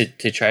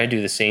 to try to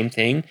do the same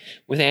thing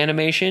with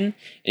animation,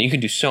 and you can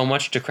do so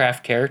much to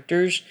craft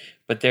characters,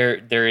 but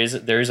there is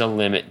a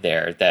limit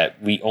there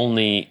that we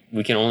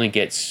can only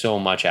get so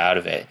much out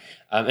of it.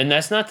 And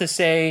that's not to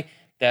say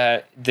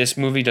that this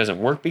movie doesn't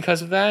work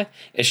because of that.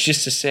 It's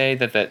just to say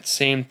that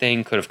same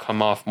thing could have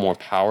come off more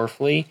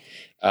powerfully,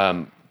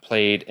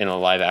 played in a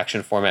live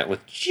action format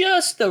with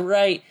just the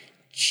right,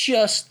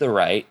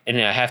 and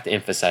I have to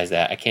emphasize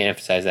that. I can't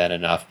emphasize that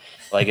enough.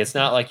 Like, it's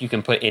not like you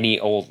can put any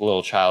old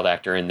little child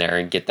actor in there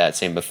and get that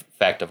same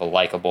effect of a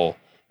likable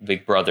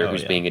big brother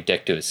who's being a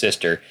dick to his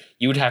sister.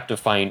 You would have to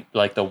find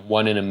like the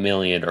 1 in a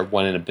million or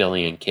 1 in a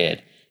billion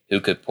kid who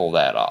could pull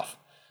that off.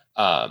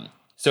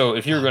 So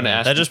if you were going to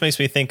ask, that just makes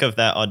me think of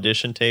that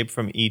audition tape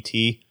from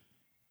E.T.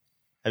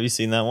 Have you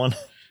seen that one?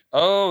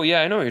 Oh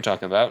yeah, I know what you're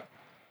talking about.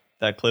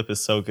 That clip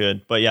is so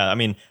good. But yeah, I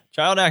mean,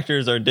 child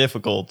actors are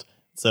difficult,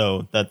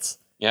 so it's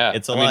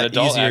a lot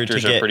easier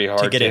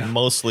to get it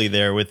mostly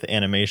there with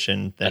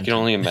animation. I can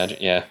only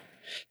imagine.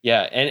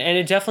 Yeah, and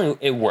it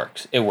definitely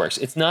works. It works.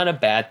 It's not a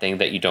bad thing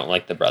that you don't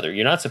like the brother.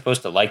 You're not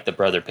supposed to like the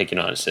brother picking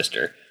on his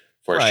sister,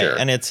 for sure.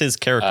 And it's his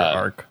character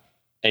arc.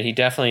 And he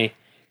definitely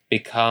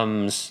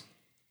becomes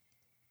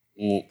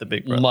the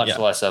big brother, much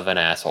less of an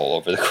asshole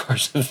over the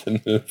course of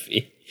the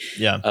movie.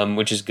 Yeah.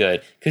 Which is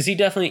good. Because he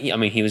definitely, I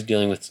mean, he was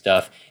dealing with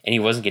stuff and he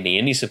wasn't getting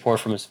any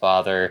support from his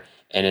father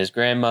and his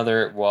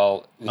grandmother.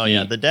 Well,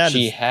 the dad.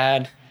 She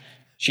had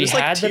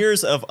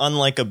tears of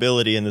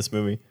unlikability in this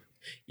movie.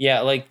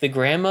 Yeah, like the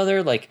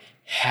grandmother, like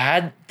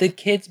had the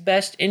kid's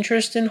best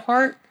interest in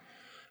heart,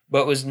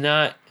 but was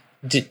not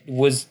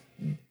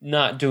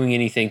doing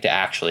anything to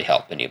actually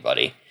help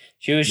anybody.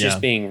 She was just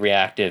being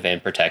reactive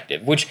and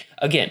protective, which,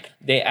 again,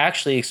 they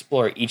actually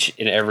explore each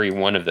and every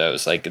one of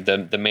those. Like,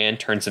 the man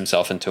turns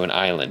himself into an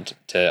island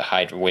to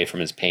hide away from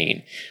his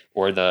pain,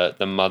 or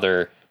the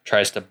mother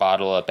tries to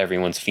bottle up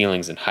everyone's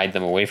feelings and hide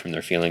them away from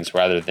their feelings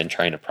rather than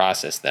trying to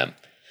process them.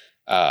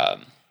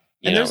 And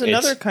there's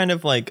another kind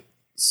of, like,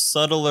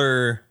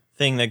 subtler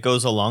thing that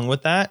goes along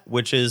with that,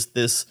 which is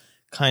this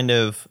kind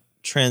of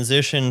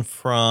transition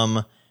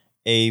from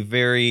a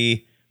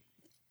very,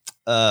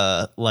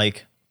 I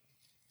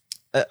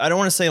don't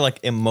want to say like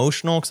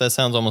emotional because that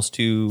sounds almost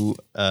too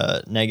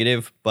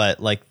negative, but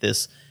like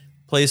this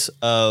place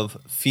of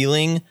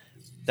feeling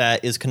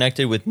that is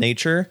connected with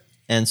nature.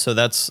 And so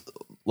that's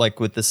like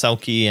with the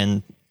Selkie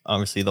and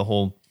obviously the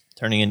whole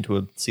turning into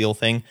a seal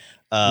thing.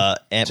 But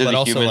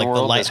also like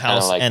the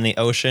lighthouse and the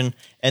ocean.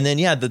 And then,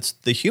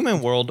 the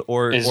human world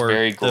is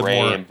very gray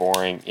and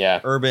boring.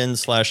 Yeah.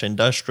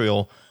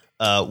 Urban/industrial,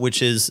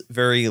 which is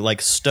very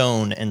like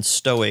stone and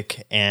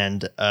stoic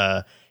and,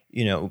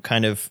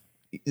 kind of,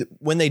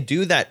 when they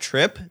do that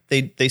trip,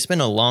 they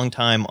spend a long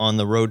time on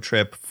the road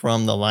trip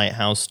from the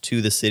lighthouse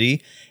to the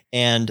city,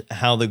 and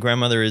how the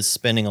grandmother is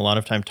spending a lot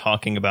of time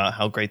talking about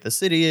how great the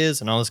city is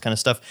and all this kind of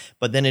stuff.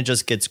 But then it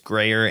just gets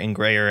grayer and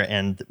grayer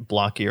and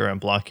blockier and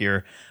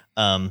blockier.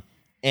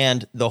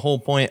 And the whole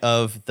point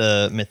of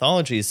the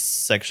mythology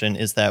section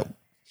is that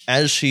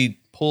as she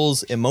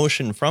pulls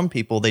emotion from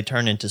people, they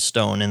turn into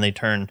stone and they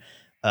turn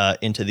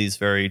into these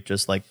very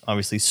just like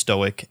obviously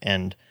stoic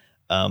and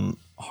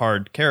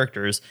hard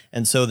characters.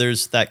 And so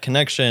there's that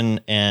connection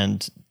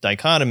and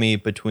dichotomy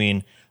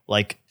between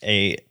like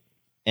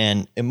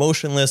an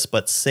emotionless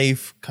but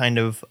safe kind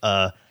of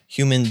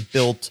human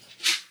built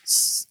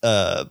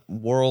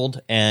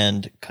world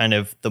and kind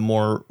of the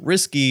more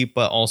risky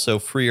but also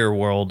freer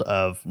world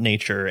of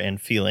nature and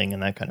feeling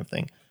and that kind of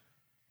thing.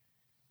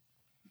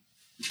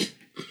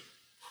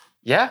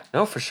 Yeah,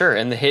 no, for sure.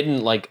 And the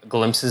hidden like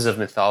glimpses of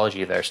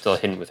mythology that are still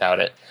hidden without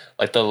it.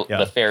 Like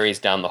the fairies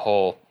down the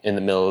hole in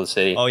the middle of the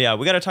city. Oh yeah,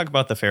 we got to talk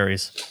about the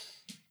fairies.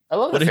 I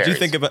love the fairies. What did you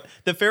think about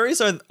the fairies?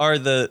 Are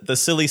the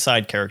silly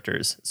side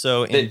characters.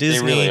 So in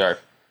Disney, they really are.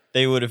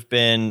 They would have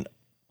been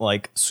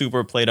like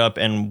super played up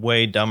and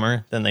way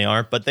dumber than they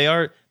are. But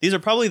these are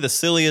probably the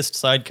silliest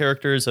side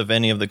characters of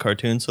any of the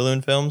cartoon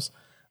Saloon films.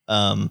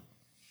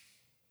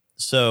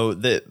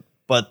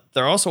 But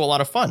they're also a lot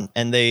of fun,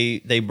 and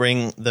they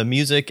bring the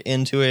music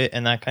into it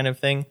and that kind of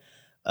thing.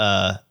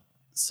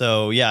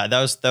 So yeah,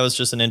 that was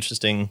just an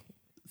interesting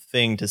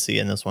thing to see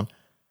in this one.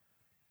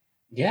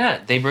 Yeah,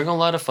 they bring a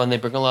lot of fun. They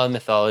bring a lot of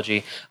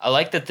mythology. I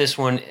like that this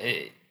one,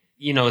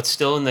 it's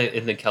still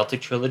in the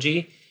Celtic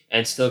trilogy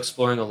and still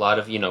exploring a lot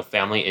of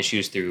family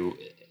issues through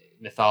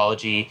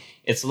mythology.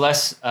 It's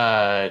less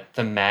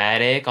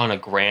thematic on a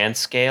grand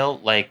scale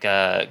like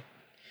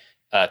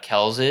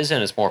Kells is,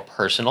 and it's more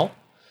personal.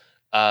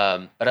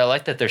 But I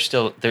like that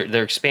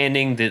they're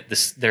expanding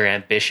their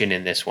ambition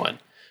in this one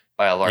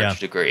by a large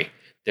degree.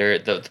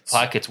 The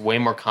plot gets way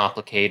more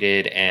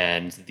complicated,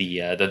 and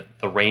the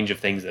range of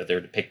things that they're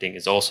depicting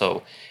is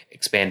also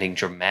expanding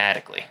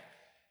dramatically.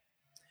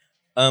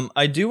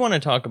 I do want to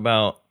talk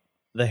about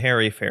the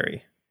Hairy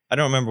Fairy. I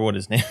don't remember what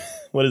his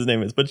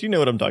name is, but you know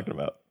what I'm talking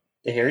about.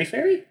 The Hairy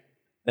Fairy?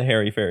 The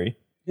Hairy Fairy.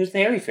 Who's the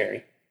Hairy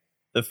Fairy?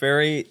 The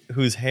fairy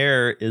whose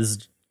hair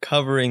is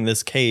covering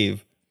this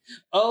cave.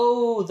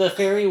 Oh, the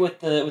fairy with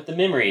the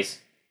memories.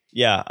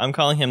 Yeah, I'm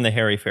calling him the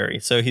Hairy Fairy.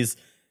 So he's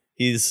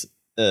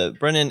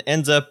Brennan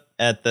ends up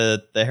at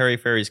the Hairy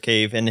Fairy's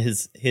cave, and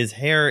his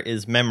hair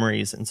is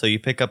memories, and so you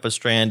pick up a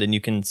strand and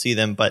you can see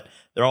them, but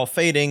they're all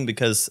fading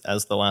because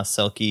as the last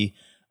Selkie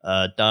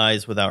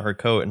dies without her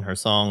coat and her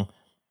song,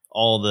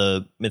 all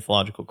the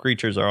mythological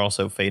creatures are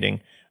also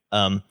fading.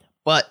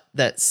 But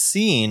that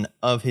scene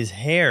of his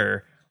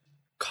hair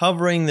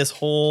covering this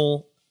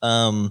whole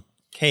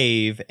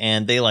cave,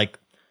 and they like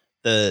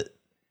the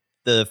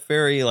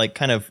fairy like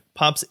kind of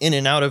pops in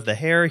and out of the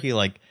hair. He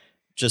like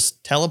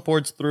just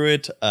teleports through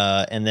it,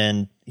 and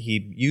then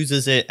he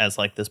uses it as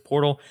like this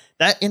portal.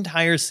 That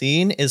entire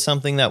scene is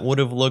something that would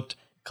have looked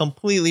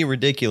completely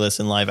ridiculous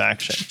in live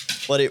action,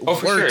 but it works,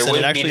 sure. and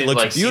it actually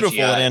looks like beautiful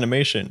CGI. In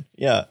animation.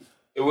 Yeah,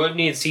 it would have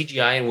needed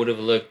CGI and would have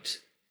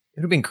looked. It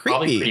would have been creepy.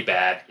 Probably pretty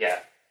bad. Yeah.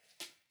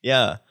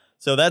 Yeah.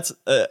 So that's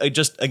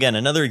just, again,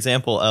 another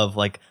example of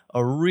like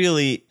a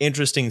really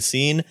interesting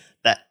scene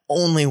that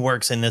only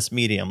works in this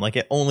medium. Like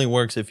it only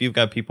works if you've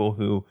got people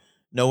who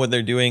know what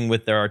they're doing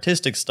with their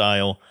artistic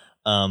style,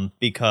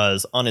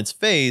 because on its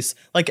face,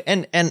 like,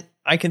 and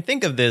I can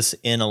think of this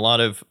in a lot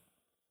of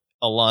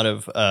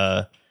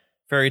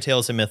fairy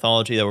tales and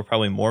mythology that we're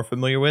probably more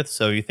familiar with.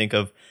 So you think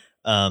of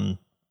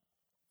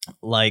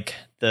like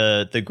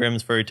the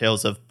Grimm's fairy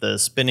tales of the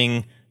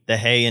spinning the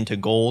hay into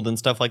gold and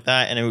stuff like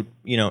that. And it would,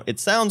 it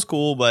sounds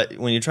cool, but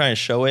when you try and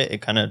show it,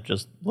 it kind of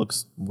just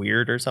looks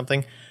weird or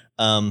something.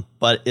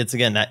 But it's,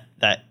 again,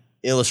 that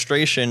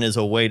illustration is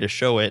a way to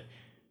show it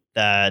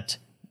that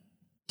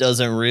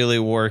doesn't really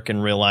work in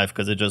real life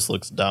because it just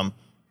looks dumb.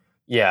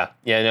 Yeah.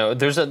 No,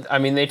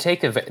 they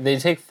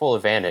take full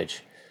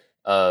advantage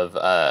of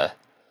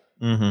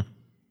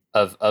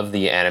of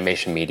the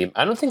animation medium.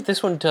 I don't think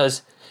this one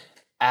does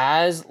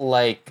as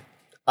like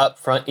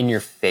upfront in your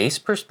face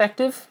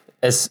perspective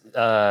as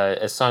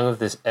Song of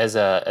this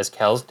as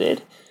Kells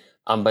did,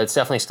 but it's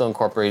definitely still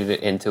incorporated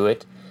into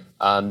it.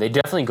 They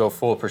definitely go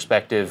full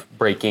perspective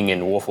breaking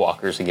in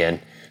Wolfwalkers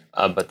again,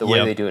 but the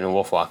way they do it in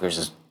Wolfwalkers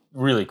is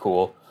really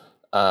cool.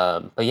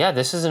 But yeah,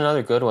 this is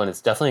another good one.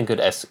 It's definitely a good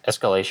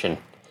escalation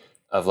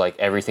of like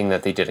everything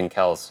that they did in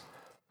Kells,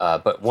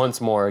 but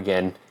once more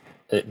again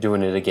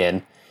doing it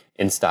again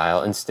in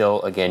style, and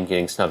still again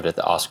getting snubbed at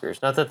the Oscars.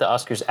 Not that the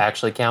Oscars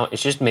actually count. It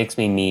just makes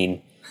me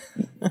mean.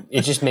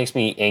 It just makes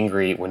me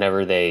angry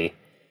whenever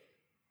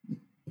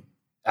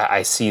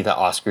I see the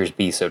Oscars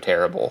be so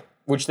terrible,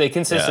 which they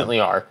consistently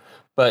are.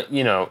 But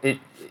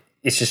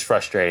it's just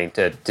frustrating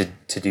to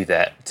do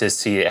that, to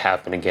see it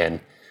happen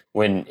again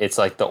when it's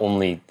like the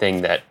only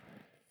thing that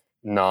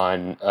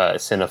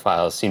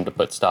cinephiles seem to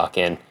put stock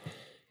in.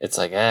 It's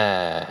like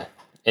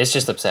it's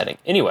just upsetting.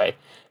 Anyway,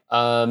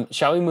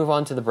 shall we move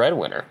on to the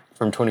Breadwinner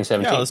from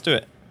 2017? Yeah, let's do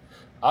it.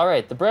 All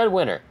right, the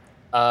Breadwinner.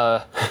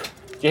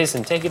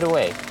 Jason, take it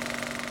away.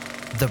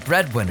 The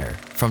Breadwinner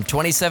from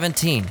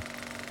 2017.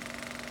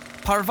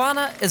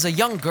 Parvana is a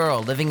young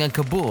girl living in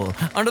Kabul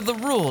under the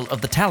rule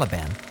of the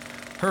Taliban.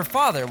 Her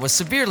father was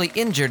severely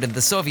injured in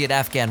the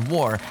Soviet-Afghan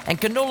War and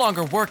could no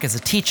longer work as a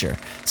teacher,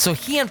 so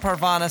he and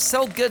Parvana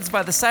sell goods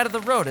by the side of the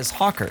road as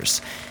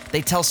hawkers.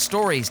 They tell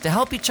stories to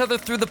help each other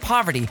through the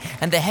poverty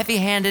and the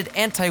heavy-handed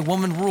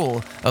anti-woman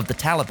rule of the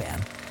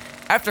Taliban.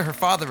 After her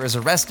father is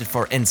arrested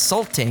for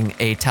insulting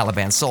a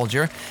Taliban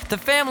soldier, the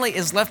family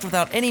is left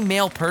without any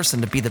male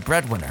person to be the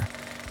breadwinner.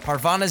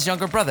 Parvana's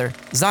younger brother,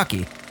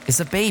 Zaki, is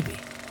a baby.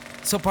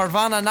 So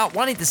Parvana, not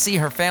wanting to see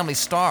her family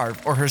starve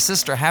or her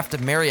sister have to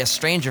marry a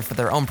stranger for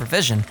their own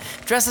provision,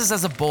 dresses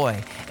as a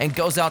boy and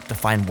goes out to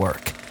find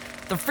work.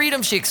 The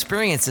freedom she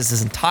experiences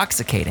is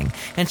intoxicating,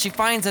 and she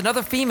finds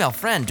another female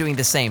friend doing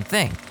the same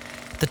thing.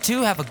 The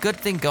two have a good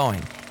thing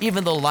going,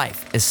 even though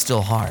life is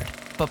still hard.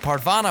 But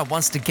Parvana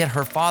wants to get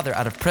her father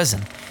out of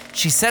prison.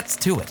 She sets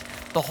to it,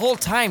 the whole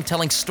time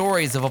telling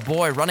stories of a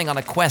boy running on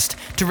a quest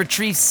to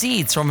retrieve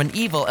seeds from an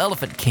evil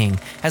elephant king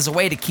as a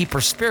way to keep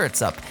her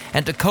spirits up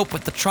and to cope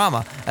with the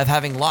trauma of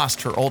having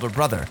lost her older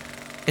brother.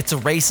 It's a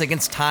race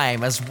against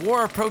time as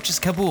war approaches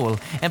Kabul,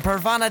 and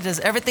Parvana does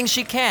everything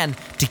she can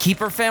to keep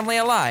her family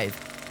alive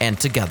and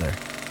together.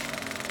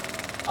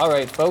 All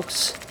right,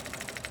 folks,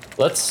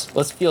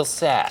 let's feel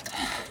sad,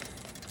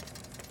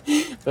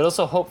 but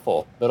also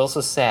hopeful, but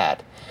also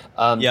sad.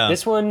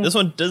 This one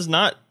does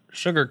not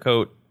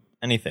sugarcoat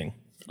anything.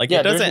 Like,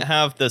 it doesn't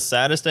have the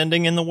saddest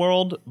ending in the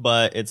world,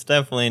 but it's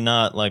definitely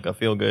not like a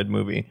feel-good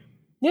movie.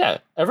 Yeah,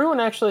 everyone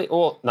actually,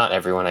 well, not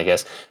everyone, I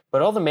guess,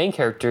 but all the main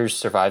characters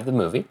survive the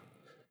movie.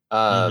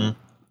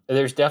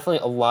 There's definitely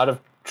a lot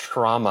of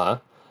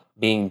trauma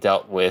being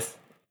dealt with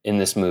in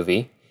this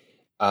movie,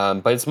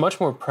 but it's much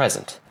more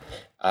present.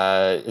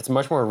 It's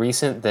much more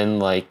recent than,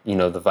 like,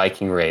 the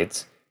Viking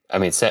raids. I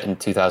mean, set in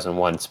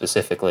 2001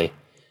 specifically.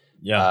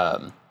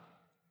 Yeah.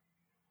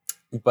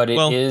 But it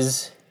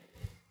was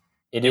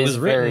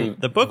written.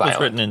 The book violent.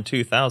 was written in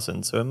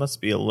 2000, so it must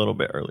be a little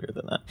bit earlier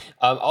than that.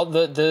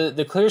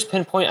 The clearest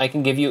pinpoint I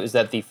can give you is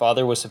that the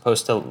father was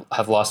supposed to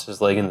have lost his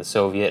leg in the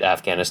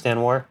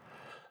Soviet-Afghanistan War.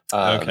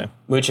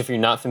 Which, if you're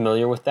not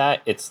familiar with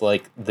that, it's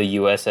like the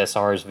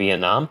USSR's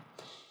Vietnam,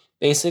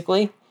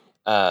 basically.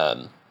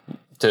 To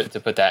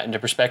put that into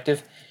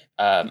perspective.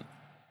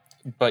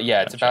 But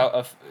yeah, it's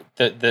about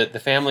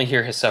the family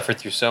here has suffered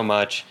through so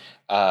much,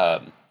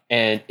 and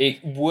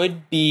it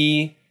would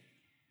be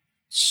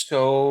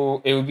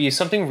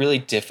something really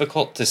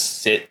difficult to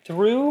sit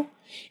through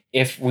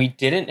if we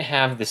didn't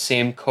have the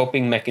same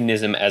coping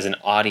mechanism as an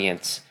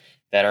audience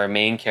that our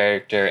main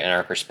character and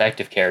our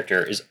perspective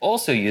character is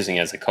also using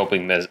as a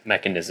coping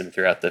mechanism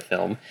throughout the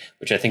film,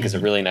 which I think is a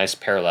really nice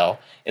parallel.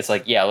 It's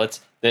like, yeah,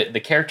 the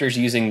character's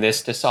using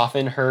this to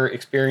soften her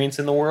experience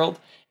in the world,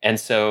 and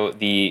so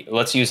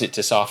let's use it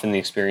to soften the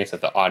experience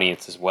of the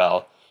audience as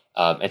well,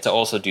 and to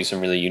also do some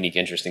really unique,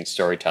 interesting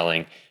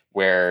storytelling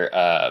where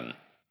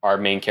our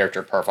main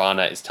character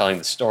Parvana is telling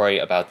the story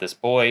about this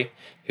boy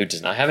who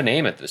does not have a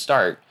name at the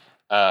start,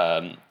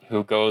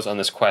 who goes on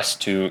this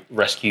quest to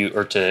rescue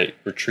or to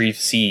retrieve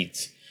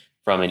seeds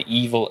from an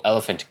evil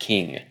elephant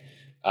king.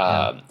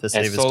 To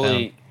save and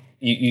slowly, his town.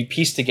 you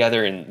piece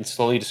together and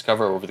slowly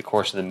discover over the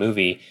course of the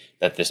movie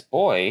that this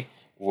boy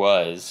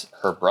was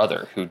her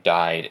brother who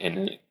died in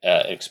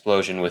an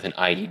explosion with an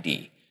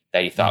IED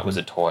that he thought was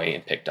a toy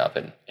and picked up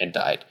and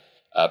died.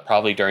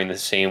 Probably during the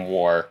same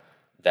war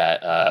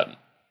that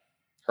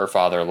her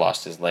father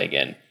lost his leg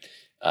in.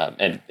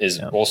 And is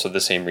also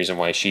the same reason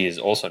why she is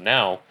also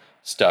now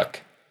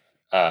stuck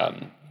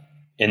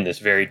in this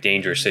very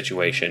dangerous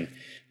situation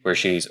where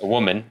she's a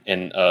woman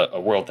in a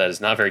world that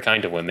is not very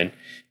kind to women,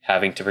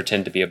 having to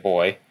pretend to be a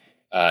boy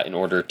in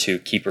order to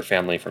keep her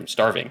family from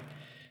starving.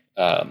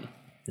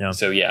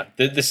 So yeah,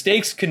 the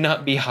stakes could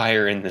not be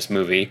higher in this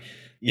movie.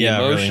 The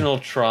emotional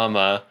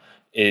trauma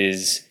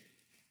is,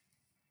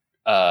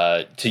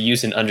 to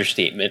use an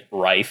understatement,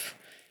 rife.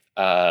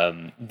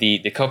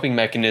 The coping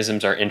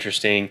mechanisms are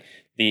interesting.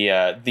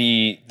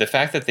 The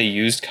fact that they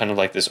used kind of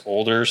like this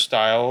older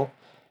style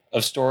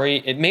of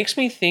story, it makes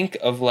me think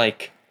of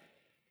like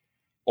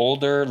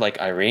older, like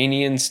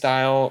Iranian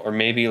style, or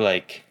maybe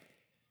like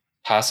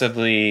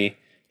possibly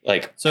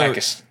like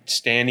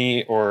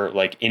Pakistani or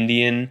like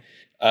Indian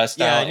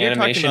style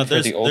animation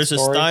for the old story. There's a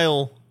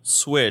style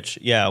switch.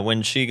 Yeah,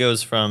 when she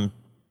goes from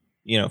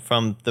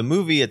the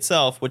movie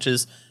itself, which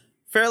is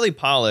fairly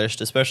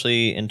polished,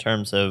 especially in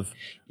terms of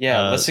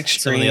less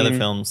extreme. Some of the other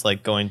films,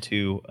 like going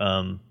to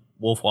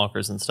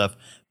Wolfwalkers and stuff.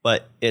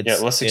 But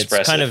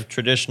it's kind of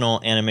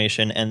traditional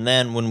animation. And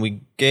then when we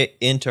get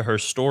into her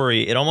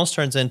story, it almost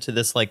turns into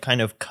this like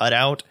kind of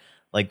cutout,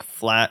 like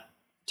flat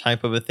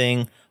type of a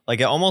thing. Like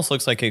it almost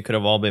looks like it could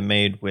have all been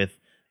made with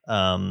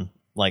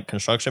like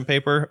construction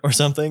paper or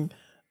something,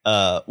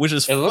 which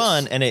is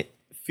fun. And it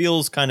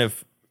feels kind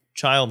of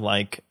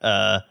childlike,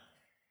 but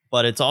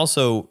it's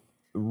also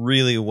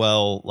really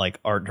well like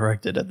art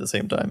directed at the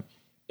same time.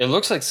 It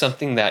looks like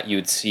something that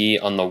you'd see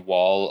on the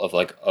wall of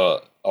like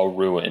a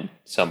ruin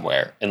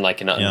somewhere in like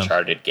an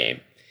Uncharted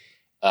game,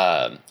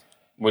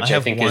 which I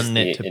think is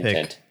the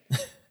intent.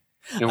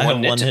 I have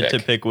one nit to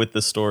pick with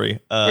the story.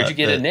 Where'd you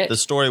get a nit? The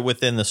story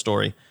within the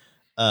story.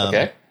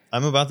 Okay.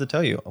 I'm about to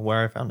tell you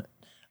where I found it.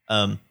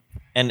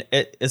 And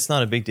it's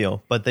not a big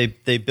deal, but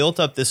they built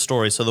up this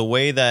story. So the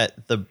way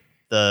that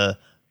the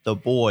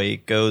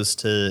boy goes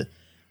to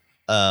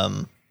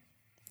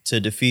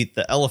defeat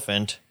the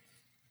elephant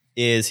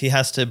is he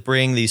has to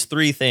bring these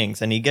three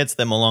things, and he gets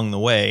them along the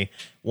way.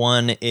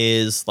 One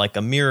is like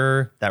a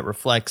mirror that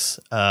reflects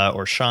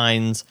or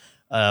shines.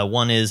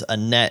 One is a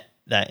net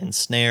that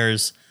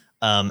ensnares.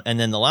 And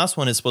then the last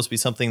one is supposed to be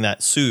something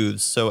that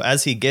soothes. So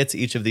as he gets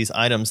each of these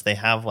items, they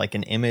have like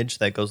an image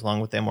that goes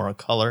along with them or a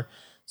color.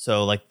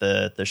 So like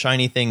the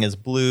shiny thing is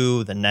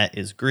blue, the net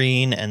is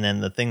green, and then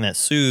the thing that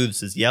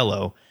soothes is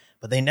yellow.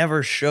 But they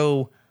never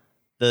show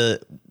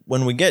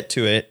when we get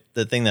to it,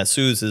 the thing that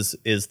soothes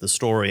is the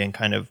story and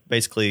kind of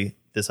basically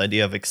this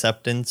idea of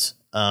acceptance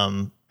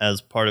as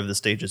part of the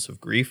stages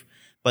of grief.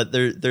 But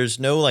there's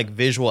no like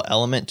visual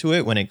element to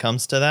it when it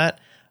comes to that.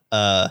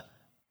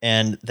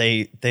 And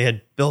they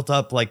had built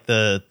up like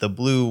the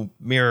blue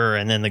mirror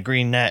and then the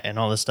green net and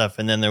all this stuff,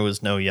 and then there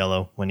was no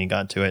yellow when he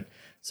got to it.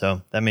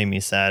 So that made me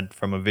sad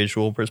from a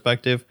visual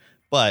perspective,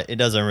 but it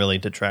doesn't really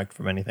detract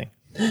from anything.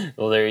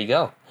 Well, there you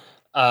go.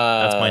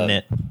 That's my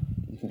nit.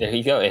 There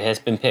you go. It has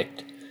been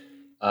picked.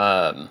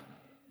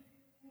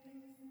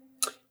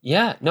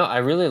 Yeah, no, I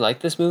really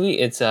like this movie.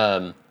 It's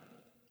very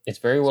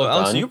well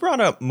done. Alex, you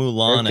brought up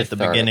Mulan at the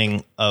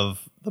beginning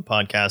of the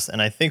podcast,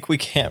 and I think we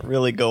can't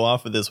really go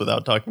off of this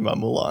without talking about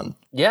Mulan.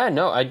 Yeah,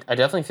 no, I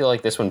definitely feel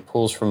like this one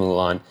pulls from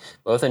Mulan,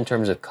 both in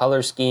terms of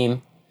color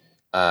scheme,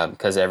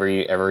 because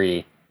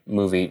every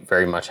movie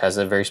very much has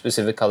a very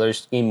specific color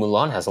scheme.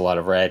 Mulan has a lot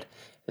of red.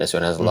 This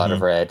one has a lot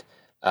of red.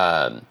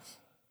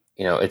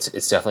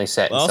 It's definitely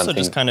set in also something.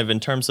 Just kind of in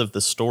terms of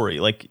the story,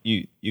 like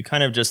you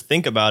kind of just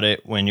think about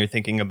it when you're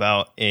thinking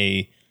about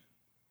a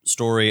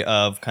story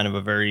of kind of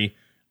a very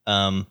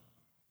I'm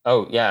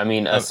going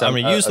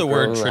to use the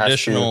word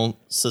traditional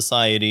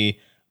society,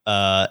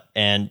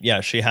 and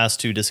she has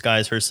to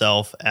disguise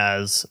herself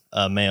as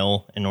a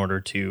male in order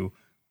to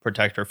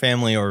protect her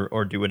family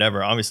or do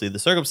whatever. Obviously, the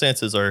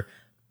circumstances are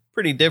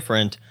pretty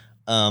different,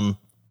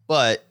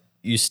 but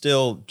you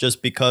still,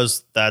 just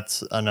because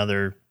that's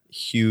another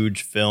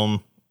huge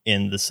film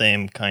in the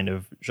same kind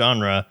of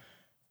genre,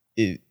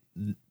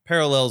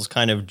 parallels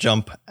kind of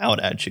jump out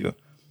at you.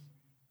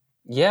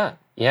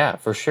 Yeah,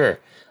 for sure.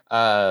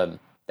 That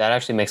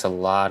actually makes a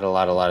lot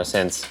of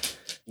sense.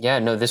 Yeah,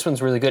 no, this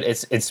one's really good.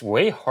 It's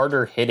way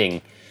harder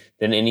hitting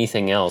than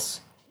anything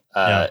else.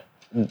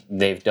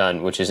 they've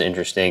done, which is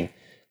interesting.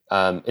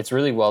 It's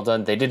really well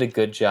done. They did a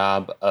good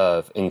job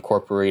of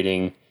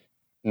incorporating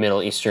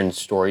Middle Eastern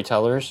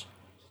storytellers,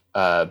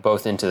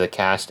 both into the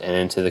cast and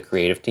into the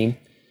creative team.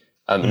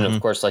 And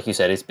of course, like you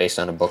said, it's based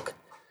on a book.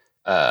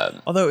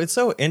 Although it's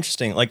so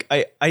interesting, like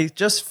I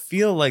just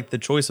feel like the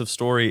choice of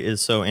story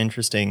is so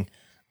interesting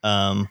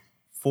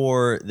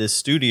for this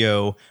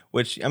studio,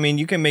 which, I mean,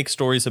 you can make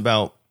stories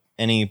about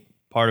any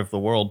part of the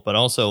world, but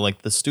also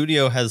like the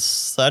studio has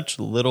such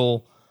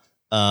little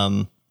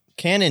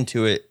canon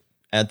to it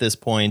at this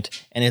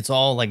point, and it's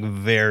all like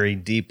very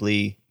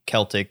deeply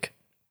Celtic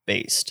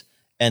based.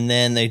 And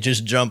then they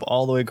just jump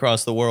all the way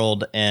across the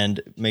world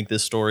and make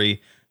this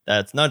story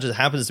that's not just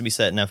happens to be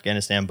set in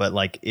Afghanistan, but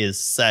like is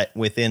set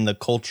within the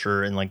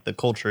culture, and like the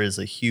culture is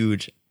a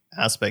huge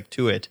aspect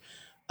to it.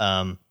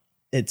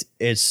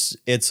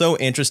 It's so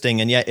interesting,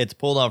 and yet it's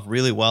pulled off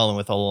really well and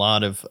with a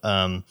lot of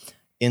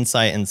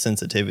insight and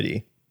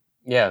sensitivity.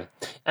 Yeah,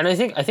 and I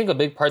think a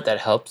big part that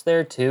helps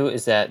there too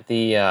is that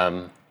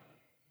the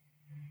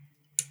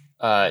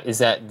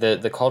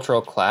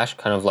cultural clash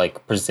kind of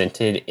like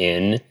presented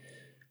in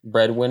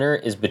Breadwinner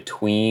is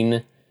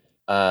between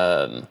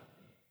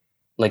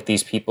like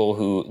these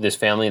people this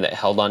family that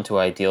held on to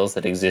ideals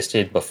that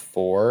existed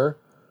before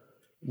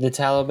the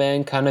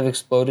Taliban kind of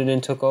exploded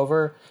and took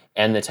over,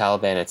 and the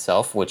Taliban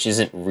itself, which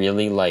isn't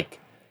really like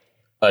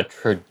a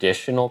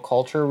traditional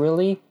culture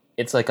really.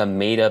 It's like a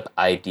made up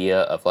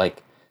idea of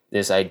like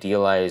this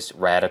idealized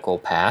radical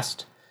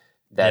past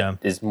that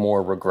is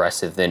more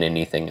regressive than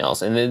anything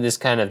else. And then this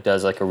kind of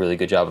does like a really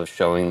good job of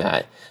showing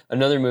that.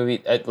 Another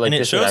movie like and it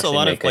this shows a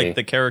lot of like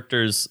the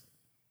characters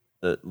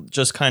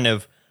just kind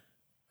of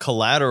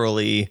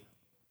collaterally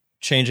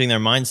changing their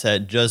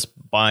mindset just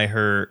by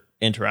her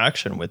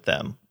interaction with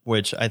them,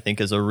 which I think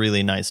is a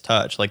really nice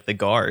touch. Like the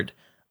guard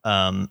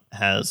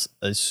has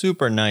a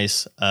super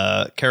nice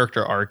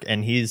character arc,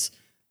 and he's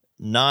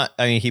not,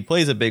 I mean, he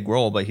plays a big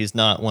role, but he's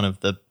not one of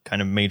the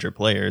kind of major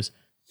players.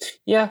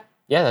 Yeah,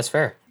 that's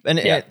fair. And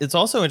it's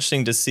also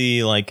interesting to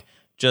see like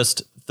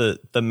just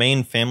the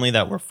main family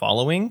that we're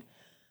following,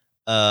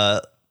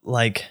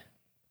 like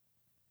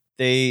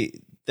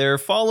they're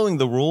following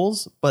the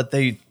rules, but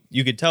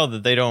you could tell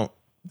that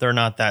they're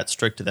not that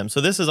strict to them.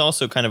 So this is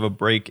also kind of a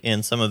break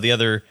in some of the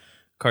other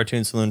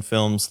Cartoon Saloon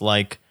films,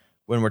 like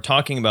when we're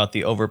talking about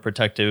the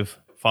overprotective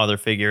father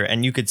figure,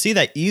 and you could see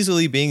that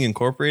easily being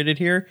incorporated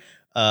here,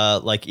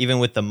 like even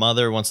with the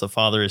mother once the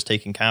father is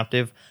taken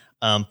captive,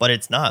 but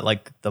it's not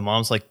like the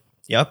mom's like,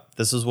 yep,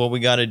 this is what we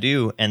got to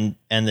do, and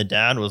the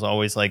dad was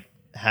always like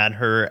had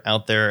her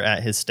out there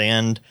at his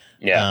stand.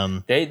 Yeah,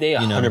 they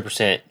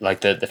 100%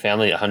 like the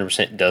family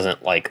 100%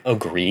 doesn't like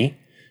agree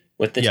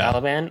with the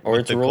Taliban or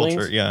its rulings.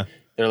 Culture, yeah,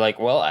 they're like,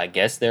 well, I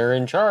guess they're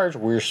in charge.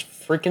 We're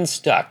freaking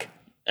stuck,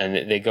 and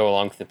they go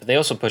along with it. But they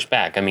also push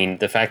back. I mean,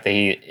 the fact that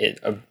he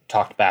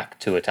talked back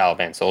to a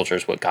Taliban soldier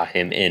is what got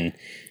him in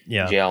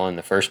jail in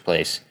the first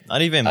place.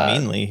 Not even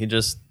meanly. He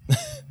just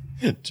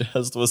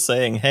just was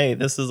saying, "Hey,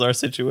 this is our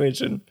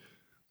situation."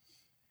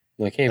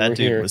 Like, hey, that dude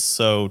here. Was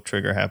so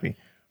trigger happy.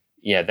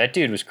 Yeah, that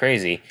dude was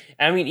crazy.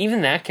 I mean,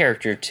 even that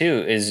character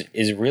too is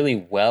really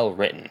well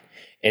written.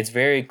 It's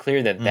very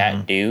clear that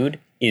that dude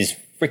is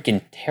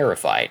freaking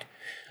terrified,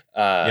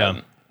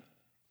 and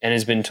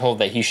has been told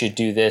that he should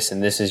do this,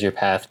 and this is your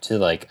path to,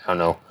 like, I don't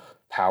know,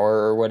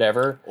 power or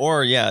whatever.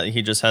 Or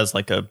he just has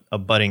like a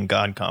budding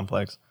god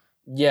complex.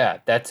 Yeah,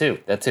 that too.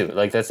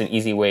 Like, that's an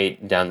easy way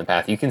down the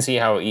path. You can see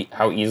how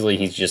easily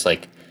he's just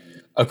like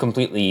a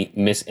completely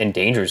and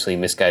dangerously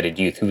misguided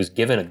youth who was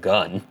given a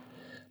gun.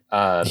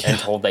 And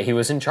told that he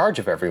was in charge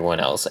of everyone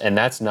else. And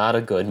that's not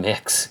a good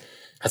mix.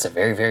 That's a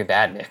very, very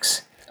bad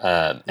mix,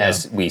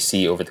 as we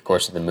see over the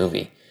course of the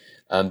movie.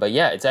 But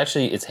yeah,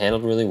 it's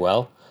handled really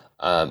well.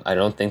 I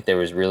don't think there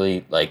was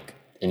really like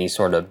any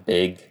sort of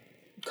big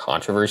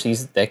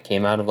controversies that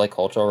came out of like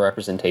cultural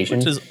representation.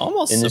 Which is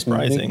almost in this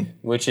surprising. Movie,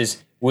 which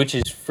is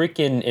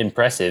freaking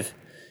impressive.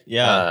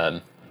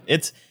 Yeah.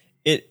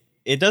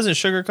 It doesn't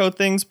sugarcoat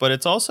things, but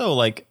it's also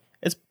like,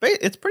 it's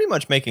pretty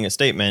much making a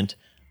statement,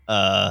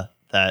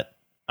 that,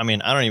 I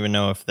mean, I don't even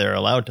know if they're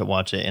allowed to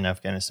watch it in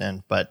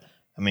Afghanistan, but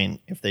I mean,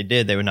 if they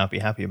did, they would not be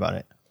happy about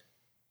it.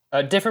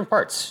 Different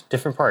parts.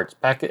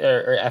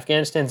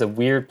 Afghanistan's a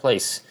weird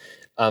place,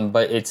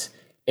 but it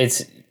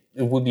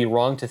would be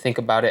wrong to think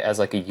about it as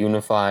like a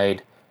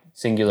unified,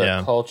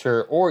 singular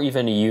culture or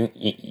even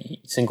a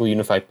single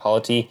unified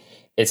polity.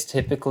 It's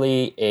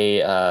typically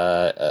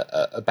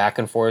a back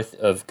and forth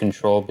of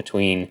control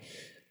between.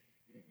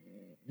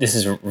 This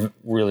is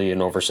really an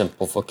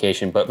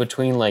oversimplification, but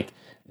between like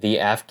the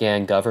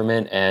Afghan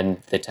government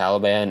and the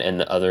Taliban and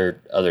the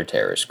other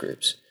terrorist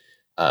groups.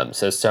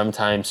 So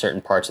sometimes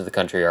certain parts of the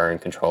country are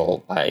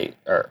controlled by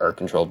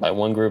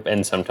one group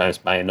and sometimes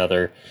by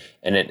another,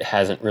 and it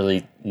hasn't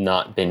really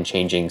not been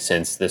changing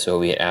since the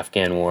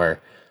Soviet-Afghan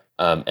War,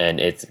 and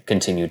it's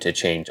continued to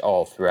change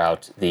all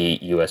throughout the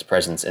U.S.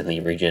 presence in the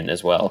region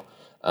as well.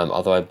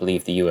 Although I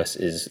believe the U.S.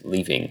 is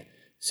leaving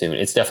soon.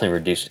 It's definitely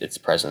reduced its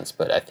presence,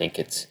 but I think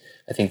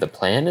the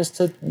plan is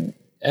to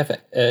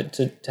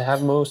to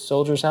have most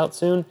soldiers out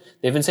soon.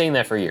 They've been saying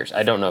that for years.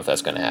 I don't know if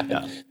that's going to happen.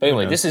 Yeah. But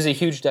anyway, this is a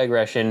huge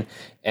digression,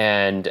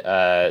 and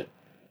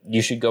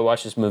you should go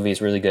watch this movie.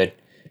 It's really good.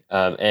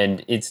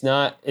 And it's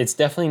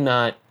definitely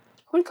not,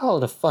 I wouldn't call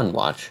it a fun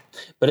watch,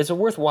 but it's a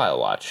worthwhile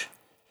watch.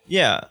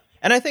 Yeah.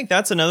 And I think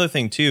that's another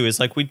thing too, is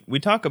like we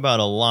talk about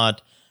a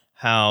lot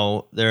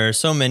how there are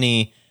so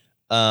many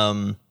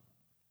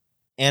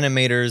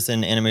animators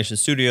and animation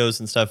studios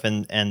and stuff,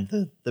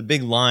 and the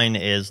big line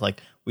is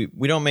like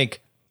we don't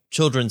make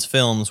children's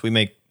films, we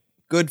make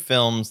good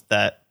films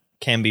that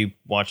can be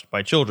watched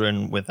by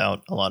children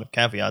without a lot of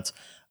caveats.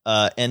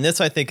 And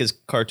this, I think, is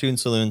Cartoon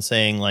Saloon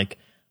saying like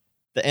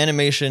the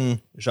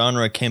animation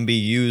genre can be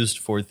used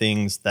for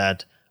things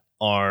that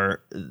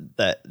are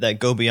that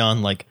go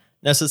beyond like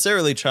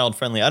necessarily child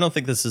friendly. I don't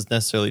think this is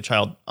necessarily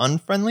child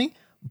unfriendly,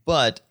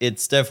 but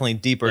it's definitely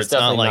deeper. It's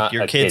not like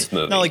your kids.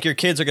 Not like your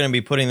kids are going to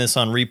be putting this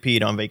on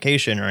repeat on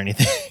vacation or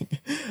anything.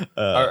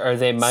 Or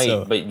they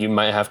might, but you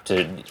might have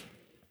to.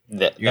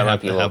 You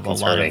have to have a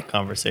lot of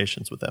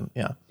conversations with them.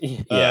 Yeah.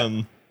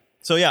 Yeah.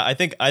 So yeah, I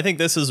think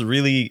this is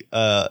really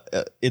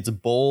it's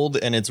bold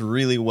and it's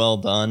really well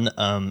done.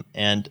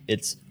 And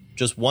it's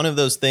just one of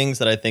those things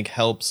that I think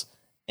helps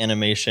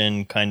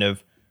animation kind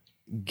of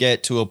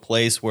get to a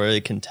place where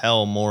it can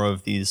tell more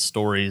of these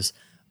stories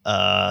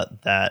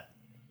that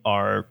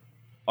are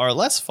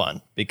less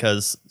fun,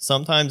 because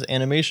sometimes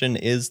animation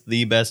is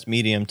the best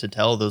medium to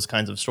tell those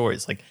kinds of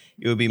stories. Like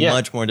it would be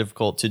much more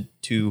difficult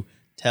to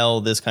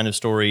tell this kind of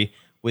story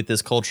with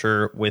this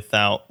culture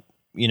without,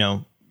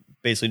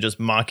 basically just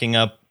mocking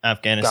up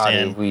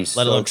Afghanistan,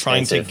 let alone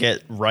trying to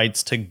get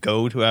rights to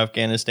go to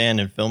Afghanistan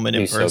and film it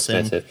in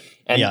person. So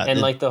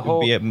and like the whole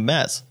would be a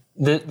mess.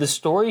 The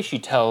story she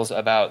tells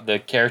about the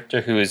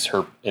character who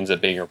ends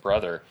up being her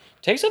brother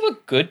takes up a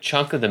good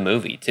chunk of the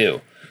movie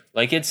too.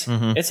 Like it's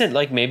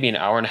like maybe an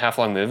hour and a half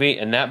long movie,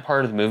 and that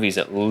part of the movie is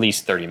at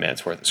least 30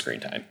 minutes worth of screen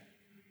time.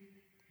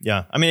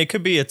 Yeah, I mean it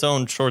could be its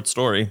own short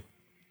story.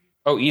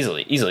 Oh,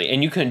 easily,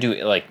 and you couldn't do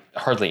like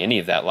hardly any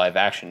of that live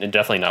action, and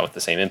definitely not with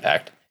the same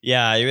impact.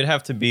 Yeah, it would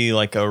have to be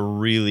like a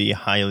really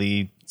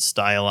highly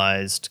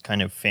stylized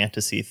kind of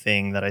fantasy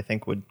thing that I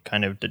think would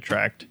kind of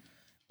detract.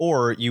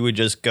 Or you would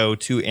just go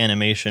to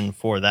animation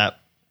for that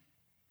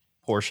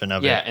portion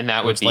of it. Yeah, and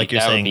that would be, like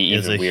you're saying,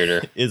 even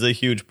weirder. Is a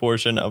huge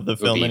portion of the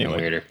film anyway.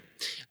 Weirder.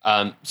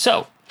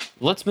 So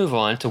let's move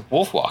on to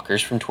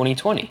Wolfwalkers from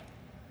 2020.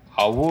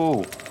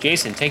 Woo.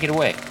 Jason, take it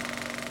away.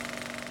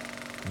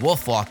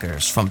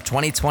 Wolfwalkers from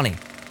 2020.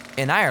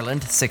 In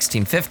Ireland,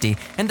 1650,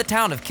 in the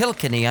town of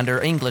Kilkenny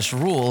under English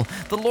rule,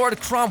 the Lord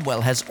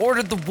Cromwell has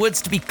ordered the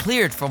woods to be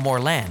cleared for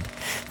more land.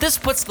 This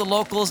puts the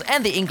locals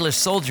and the English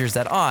soldiers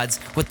at odds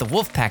with the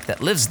wolf pack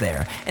that lives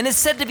there, and is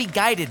said to be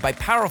guided by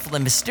powerful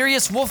and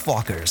mysterious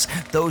wolfwalkers,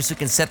 those who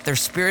can set their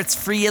spirits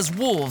free as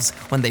wolves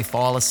when they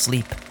fall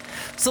asleep.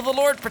 So the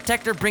Lord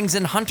Protector brings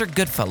in Hunter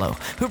Goodfellow,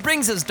 who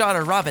brings his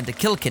daughter Robin to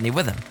Kilkenny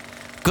with him.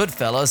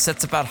 Goodfellow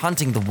sets about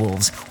hunting the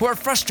wolves, who are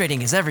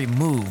frustrating his every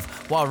move,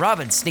 while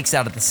Robin sneaks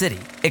out of the city,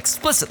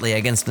 explicitly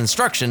against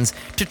instructions,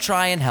 to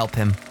try and help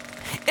him.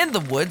 In the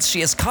woods,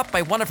 she is caught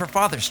by one of her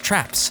father's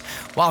traps.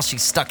 While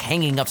she's stuck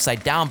hanging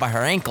upside down by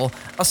her ankle,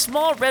 a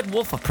small red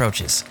wolf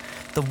approaches.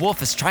 The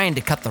wolf is trying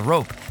to cut the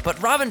rope,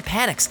 but Robin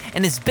panics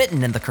and is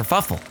bitten in the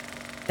kerfuffle.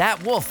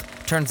 That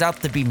wolf turns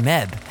out to be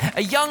Meb,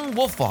 a young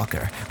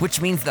wolfwalker,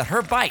 which means that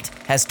her bite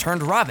has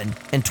turned Robin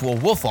into a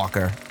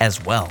wolfwalker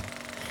as well.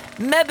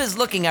 Meb is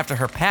looking after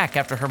her pack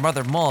after her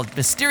mother Maud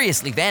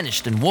mysteriously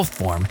vanished in wolf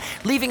form,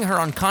 leaving her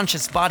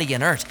unconscious body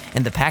inert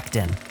in the pack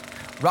den.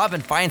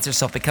 Robin finds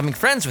herself becoming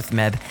friends with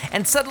Meb,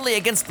 and suddenly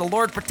against the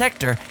Lord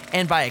Protector,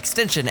 and by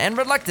extension and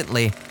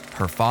reluctantly,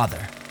 her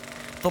father.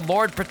 The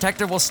Lord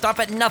Protector will stop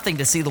at nothing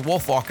to see the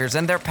Wolfwalkers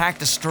and their pack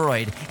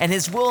destroyed, and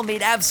his will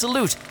made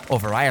absolute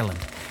over Ireland.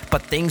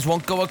 But things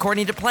won't go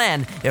according to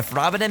plan if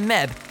Robin and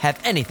Meb have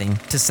anything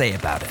to say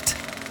about it.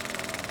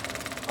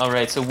 All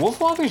right, so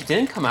Wolfwalkers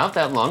didn't come out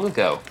that long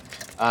ago.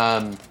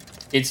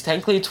 It's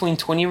technically a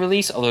 2020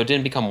 release, although it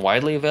didn't become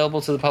widely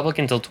available to the public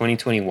until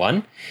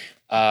 2021.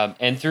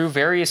 And through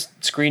various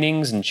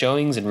screenings and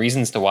showings and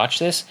reasons to watch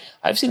this,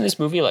 I've seen this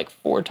movie like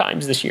 4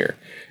 times this year.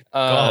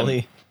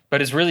 Golly.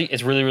 But it's really,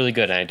 really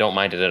good, and I don't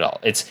mind it at all.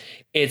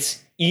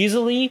 It's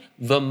easily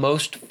the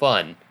most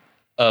fun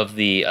of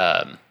the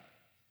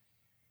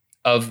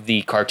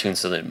Cartoon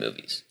Saloon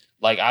movies.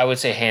 Like, I would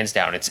say hands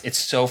down, it's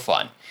so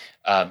fun.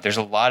 There's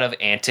a lot of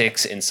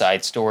antics and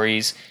side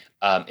stories.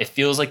 It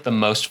feels like the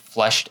most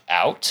fleshed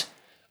out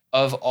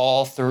of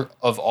all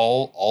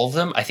of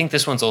them. I think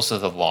this one's also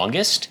the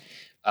longest.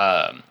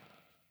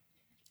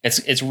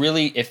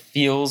 It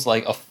feels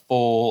like a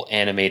full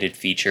animated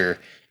feature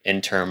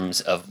in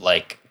terms of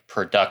like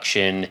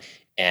production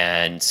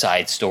and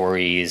side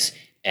stories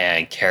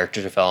and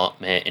character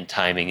development and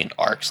timing and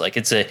arcs. Like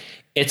it's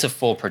a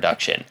full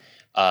production.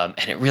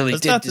 And it really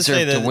did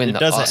deserve to win the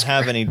Oscar. It doesn't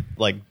have any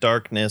like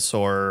darkness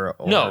or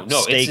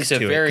stakes to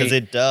it, because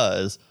it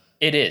does.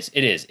 It is.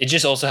 It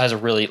just also has a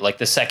really, like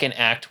the second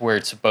act where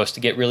it's supposed to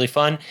get really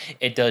fun,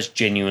 it does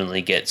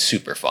genuinely get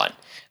super fun.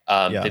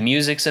 The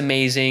music's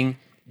amazing.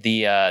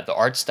 The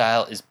art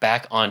style is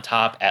back on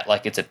top at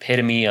like its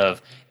epitome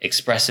of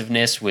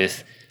expressiveness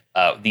with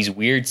these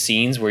weird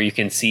scenes where you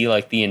can see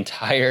like the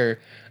entire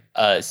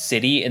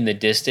city in the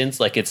distance,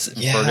 like it's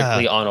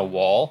vertically on a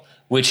wall,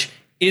 which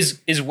is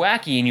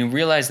wacky, and you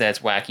realize that's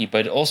wacky,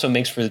 but it also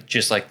makes for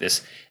just like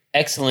this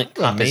excellent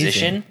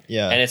composition. Amazing.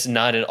 Yeah. And it's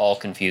not at all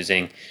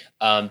confusing.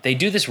 They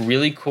do this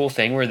really cool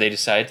thing where they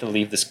decide to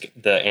leave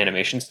the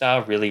animation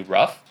style really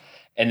rough,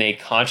 and they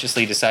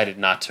consciously decided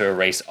not to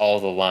erase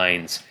all the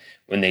lines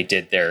when they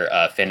did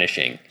their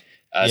finishing.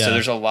 So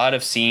there's a lot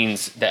of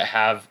scenes that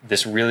have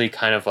this really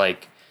kind of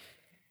like,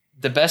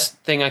 the best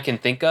thing I can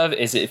think of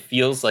is it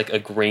feels like a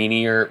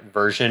grainier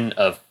version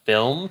of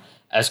film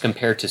as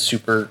compared to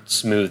super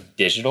smooth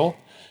digital,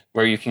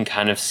 where you can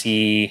kind of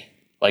see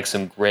like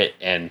some grit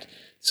and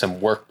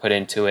some work put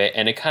into it.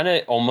 And it kind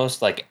of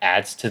almost like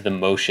adds to the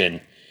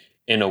motion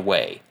in a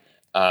way,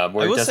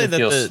 where it doesn't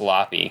feel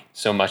sloppy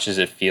so much as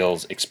it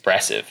feels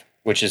expressive,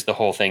 which is the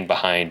whole thing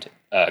behind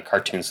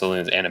Cartoon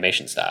Saloon's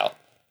animation style.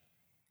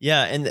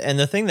 Yeah, and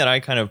the thing that I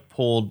kind of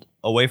pulled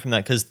away from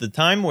that, because the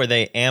time where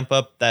they amp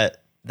up that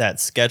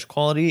sketch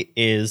quality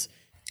is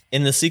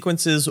in the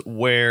sequences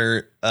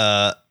where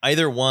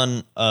either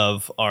one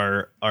of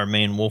our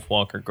main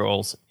Wolfwalker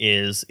girls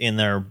is in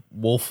their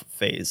wolf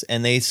phase,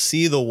 and they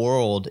see the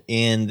world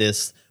in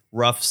this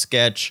rough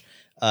sketch.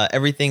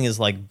 Everything is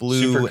like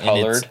blue, super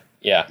colored.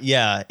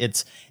 Yeah,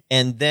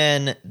 and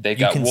then you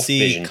can see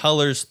vision.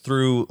 Colors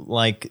through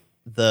like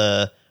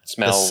the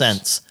Smells. The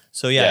scents.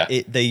 So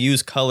they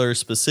use color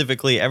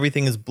specifically.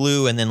 Everything is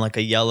blue, and then like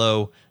a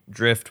yellow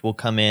drift will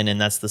come in,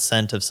 and that's the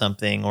scent of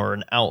something or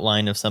an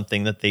outline of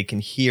something that they can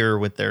hear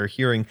with their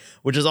hearing,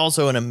 which is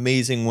also an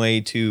amazing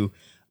way to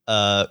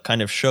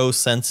kind of show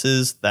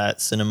senses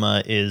that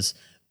cinema is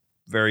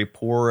very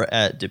poor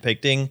at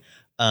depicting.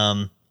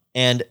 And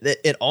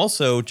it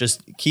also,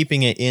 just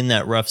keeping it in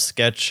that rough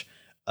sketch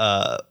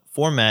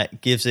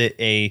format, gives it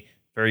a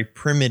very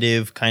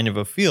primitive kind of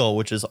a feel,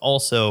 which is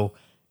also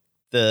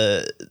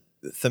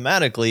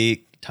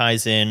thematically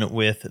ties in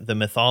with the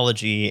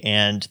mythology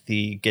and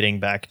the getting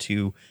back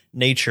to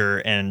nature.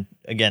 And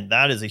again,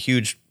 that is a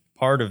huge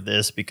part of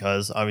this,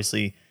 because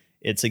obviously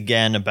it's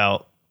again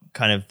about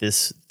kind of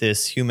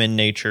this human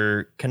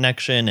nature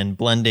connection and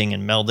blending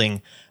and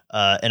melding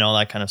and all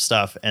that kind of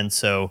stuff. And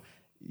so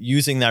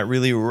using that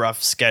really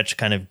rough sketch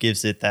kind of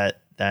gives it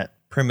that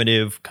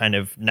primitive kind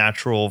of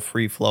natural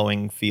free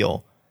flowing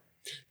feel.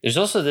 There's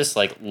also this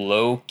like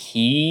low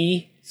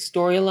key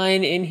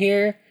storyline in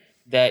here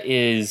that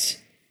is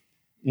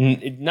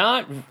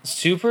not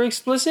super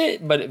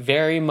explicit, but it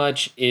very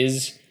much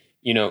is,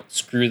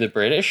 screw the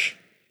British,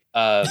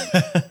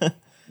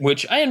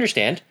 which I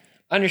understand.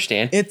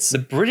 It's the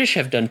British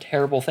have done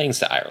terrible things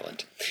to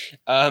Ireland.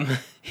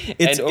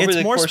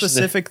 It's more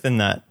specific than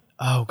that.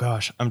 Oh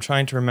gosh, I'm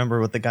trying to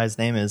remember what the guy's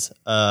name is.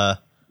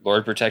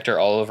 Lord Protector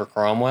Oliver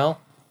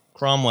Cromwell.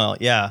 Cromwell,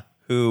 yeah,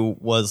 who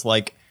was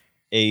like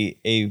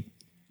a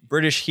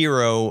British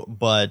hero,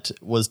 but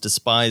was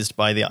despised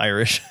by the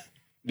Irish.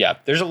 Yeah,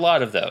 there's a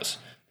lot of those.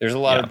 There's a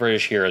lot of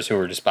British heroes who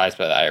were despised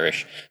by the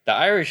Irish. The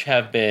Irish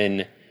have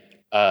been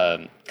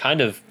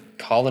kind of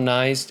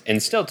colonized,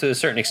 and still to a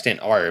certain extent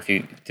are,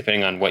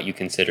 depending on what you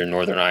consider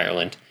Northern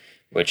Ireland,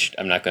 which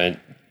I'm not going to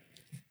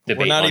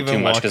debate on too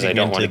much because I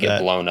don't want to get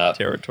blown up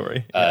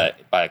territory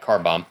by a car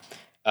bomb.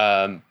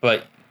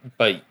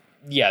 But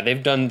yeah,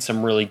 they've done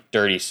some really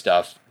dirty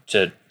stuff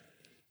to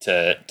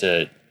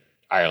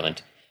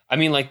Ireland. I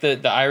mean, like the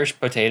Irish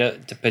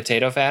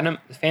potato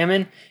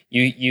famine.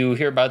 You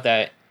hear about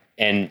that,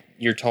 and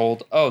you're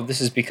told, oh,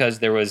 this is because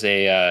there was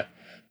a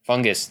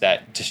fungus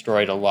that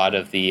destroyed a lot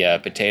of the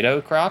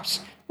potato crops,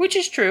 which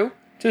is true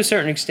to a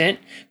certain extent,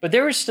 but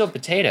there were still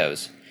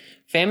potatoes.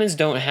 Famines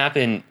don't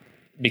happen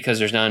because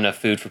there's not enough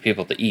food for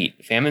people to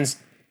eat. Famines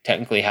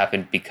technically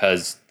happen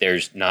because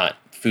there's not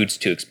food's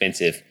too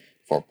expensive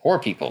for poor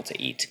people to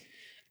eat,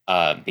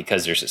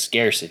 because there's a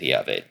scarcity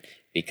of it,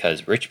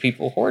 because rich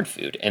people hoard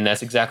food. And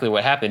that's exactly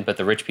what happened, but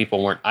the rich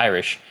people weren't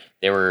Irish.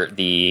 They were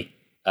the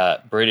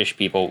British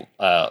people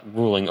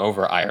ruling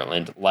over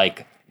Ireland,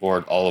 like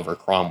Lord Oliver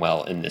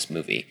Cromwell in this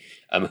movie,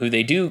 who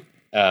they do,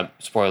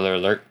 spoiler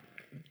alert,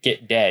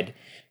 get dead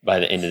by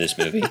the end of this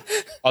movie.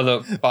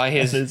 Although by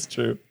his that is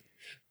true.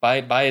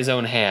 By his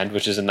own hand,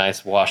 which is a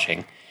nice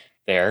washing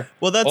there.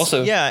 Well, that's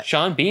also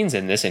Sean Bean's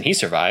in this, and he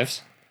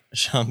survives.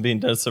 Sean Bean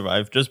does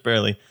survive, just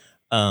barely,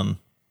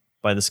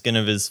 by the skin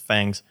of his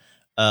fangs.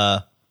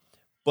 But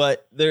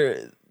that's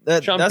the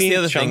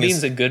other thing. Sean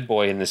Bean's a good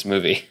boy in this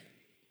movie.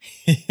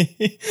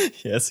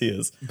 Yes, he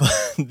is.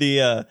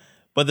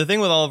 But the thing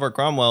with Oliver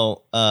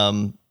Cromwell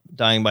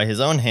dying by his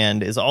own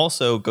hand is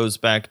also goes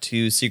back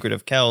to Secret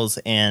of Kells,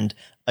 and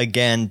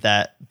again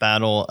that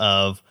battle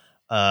of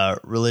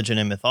religion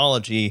and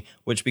mythology,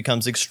 which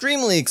becomes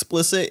extremely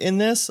explicit in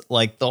this.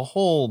 Like the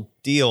whole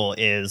deal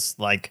is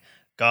like,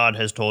 God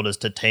has told us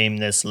to tame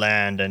this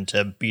land and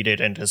to beat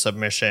it into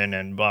submission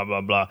and blah,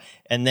 blah, blah.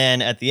 And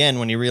then at the end,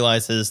 when he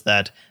realizes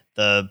that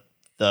the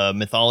the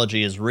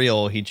mythology is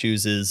real, he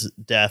chooses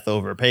death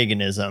over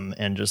paganism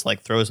and just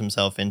like throws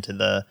himself into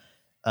the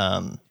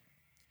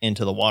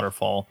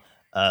waterfall.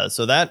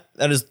 So that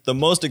is the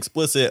most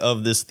explicit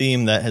of this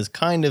theme that has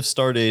kind of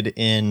started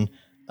in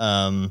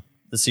The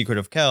Secret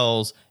of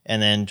Kells,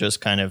 and then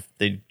just kind of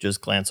they just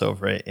glance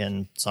over it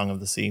in Song of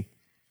the Sea.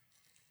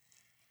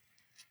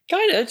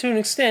 Kind of, to an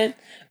extent.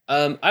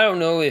 I don't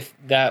know if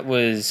that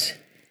was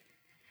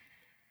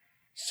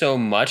so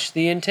much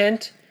the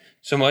intent,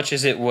 so much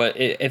as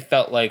it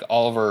felt like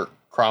Oliver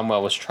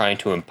Cromwell was trying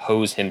to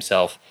impose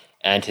himself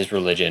and his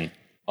religion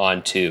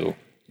onto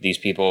these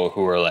people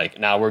who were like,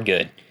 "Nah, we're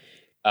good."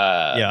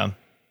 And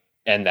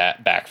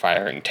that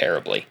backfiring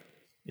terribly.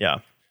 Yeah.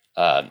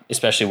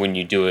 Especially when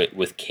you do it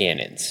with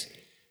cannons.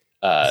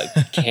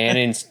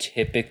 Cannons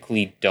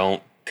typically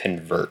don't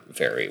convert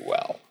very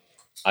well.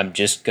 I'm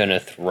just going to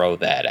throw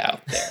that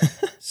out there.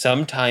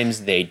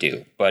 Sometimes they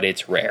do, but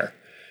it's rare.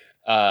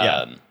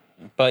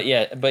 But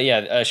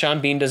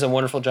Sean Bean does a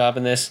wonderful job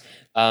in this.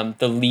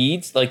 The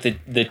leads, like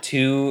the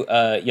two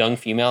young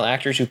female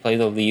actors who play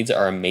the leads,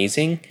 are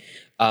amazing.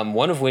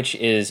 One of which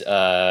is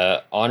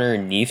Honor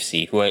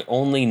Neefsey, who I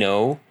only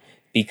know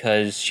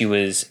because she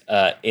was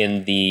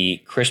in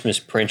the Christmas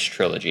Prince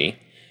trilogy,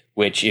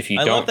 which if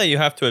you I love that you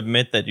have to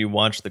admit that you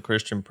watched the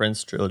Christian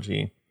Prince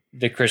trilogy.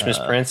 The Christmas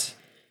Prince?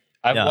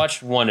 I've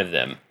watched one of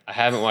them. I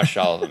haven't watched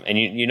all of them. And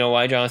you know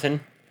why,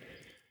 Jonathan?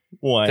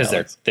 Why?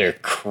 Because they're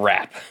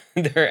crap.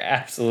 They're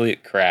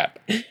absolute crap.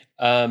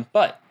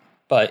 But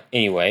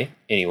anyway,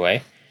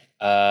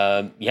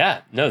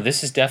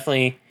 this is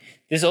definitely...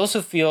 This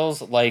also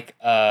feels like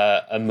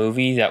a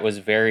movie that was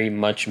very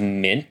much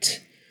meant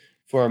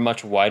for a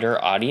much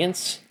wider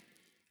audience.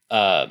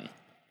 It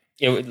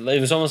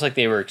was almost like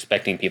they were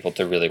expecting people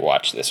to really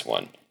watch this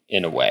one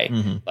in a way.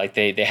 Mm-hmm. Like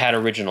they had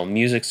original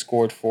music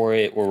scored for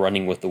it. We're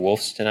Running with the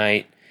Wolves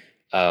Tonight,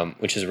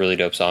 which is a really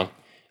dope song.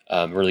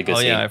 Really good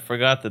scene. Yeah, I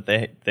forgot that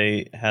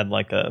they had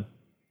like a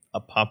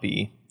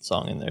poppy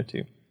song in there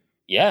too.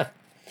 Yeah.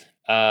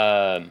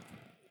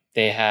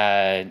 They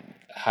had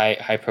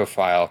high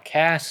profile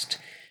cast.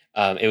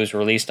 It was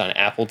released on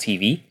Apple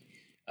TV,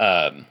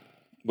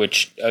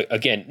 which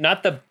again,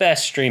 not the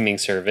best streaming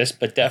service,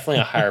 but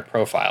definitely a higher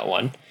profile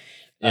one.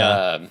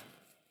 Yeah.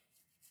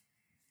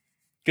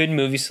 Good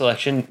movie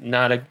selection,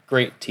 not a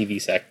great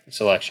TV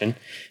selection,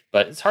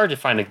 but it's hard to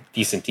find a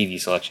decent TV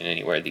selection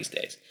anywhere these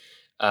days.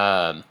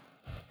 But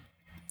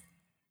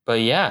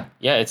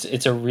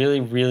it's a really,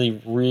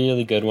 really,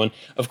 really good one.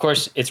 Of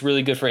course, it's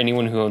really good for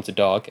anyone who owns a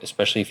dog,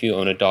 especially if you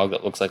own a dog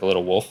that looks like a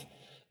little wolf.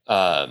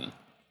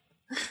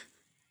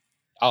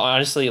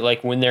 Honestly,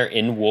 like when they're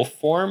in wolf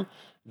form,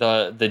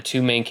 the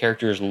two main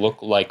characters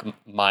look like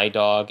my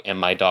dog and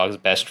my dog's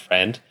best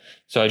friend.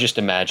 So I just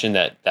imagine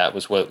that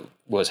was what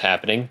was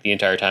happening the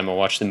entire time I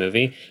watched the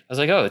movie. I was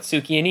like, oh, it's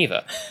Suki and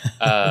Eva.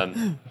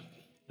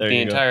 The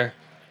entire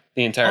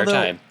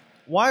time.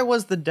 Why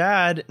was the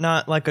dad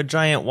not like a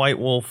giant white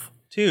wolf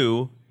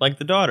too, like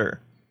the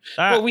daughter?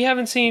 Well, we don't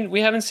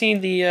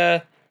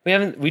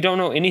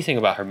know anything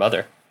about her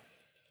mother.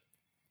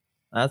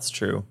 That's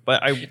true,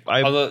 but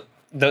although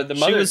the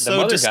mother, she was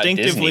so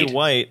distinctively got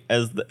white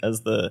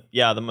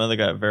the mother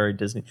got very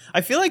Disney. I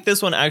feel like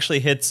this one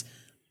actually hits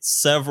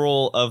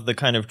several of the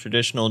kind of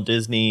traditional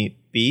Disney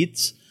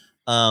beats,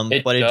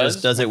 but it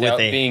just does it with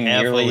a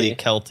heavily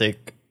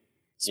Celtic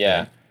spin.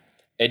 Yeah,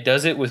 it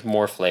does it with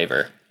more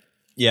flavor.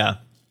 Yeah.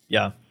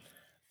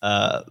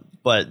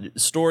 But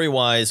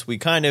story-wise, we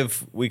kind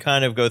of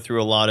go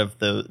through a lot of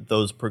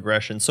those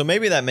progressions. So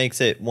maybe that makes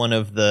it one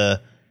of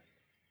the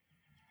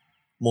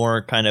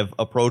more kind of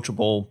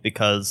approachable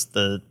because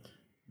the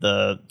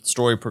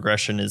story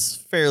progression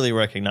is fairly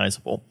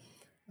recognizable.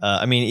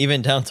 I mean,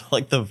 even down to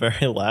like the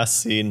very last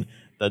scene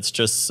that's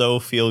just so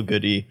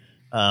feel-goody,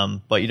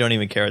 but you don't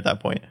even care at that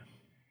point.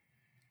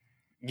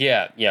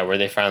 Yeah, where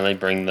they finally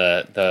bring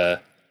the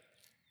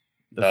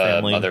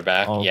family mother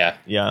back.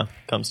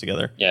 Comes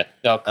together. Yeah,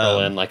 they all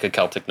curl in like a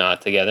Celtic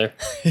knot together.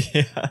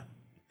 Yeah,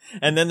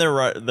 and then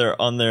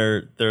they're on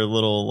their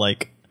little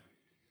like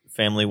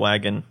family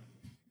wagon.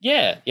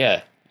 Yeah,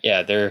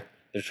 their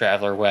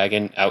traveler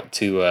wagon out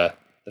to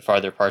the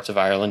farther parts of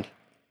Ireland.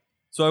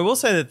 So I will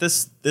say that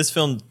this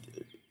film,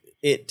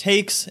 it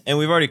takes, and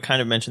we've already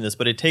kind of mentioned this,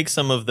 but it takes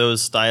some of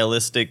those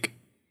stylistic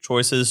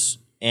choices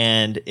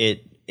and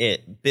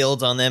it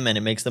builds on them and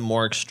it makes them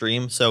more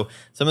extreme. So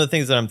some of the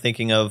things that I'm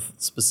thinking of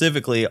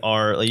specifically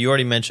are, like you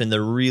already mentioned, the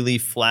really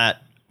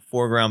flat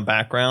foreground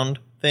background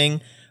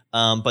thing,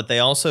 but they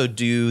also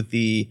do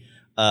the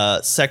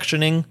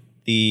sectioning,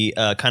 the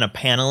kind of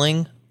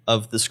paneling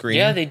of the screen.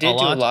 Yeah, they did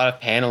do a lot of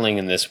paneling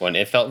in this one.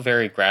 It felt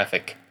very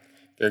graphic.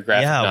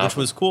 Yeah, which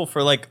was cool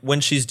for like when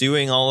she's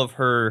doing all of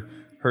her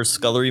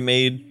scullery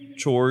maid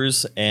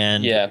chores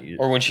and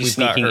or when she's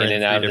sneaking in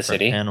and out of the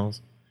city.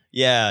 Panels.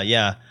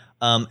 Yeah.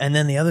 And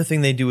then the other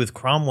thing they do with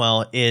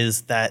Cromwell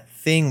is that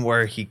thing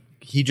where he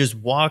just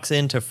walks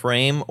into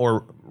frame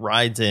or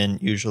rides in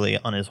usually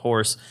on his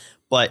horse,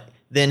 but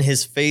then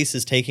his face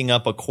is taking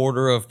up a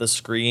quarter of the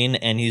screen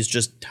and he's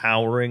just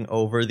towering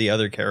over the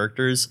other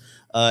characters.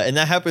 And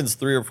that happens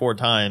 3 or 4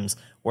 times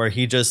where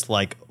he just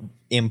like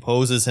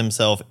imposes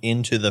himself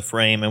into the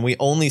frame and we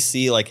only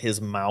see like his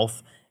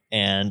mouth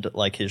and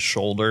like his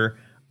shoulder,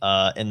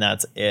 and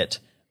that's it.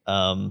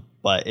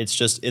 But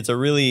it's a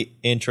really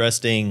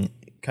interesting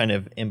kind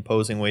of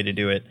imposing way to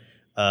do it.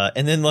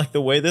 And then like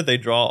the way that they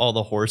draw all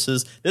the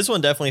horses, this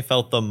one definitely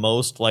felt the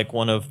most like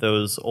one of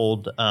those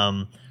old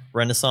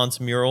Renaissance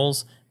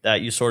murals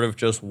that you sort of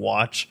just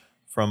watch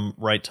from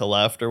right to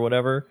left or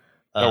whatever.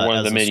 Or one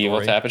of the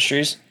medieval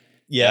tapestries.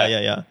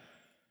 Yeah.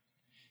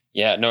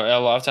 Yeah, no, a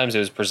lot of times it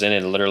was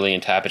presented literally in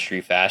tapestry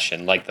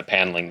fashion, like the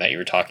paneling that you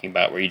were talking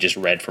about, where you just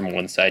read from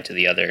one side to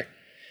the other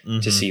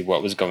to see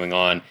what was going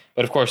on.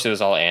 But of course, it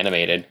was all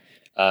animated.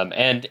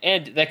 And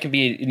that can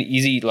be an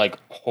easy like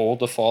hole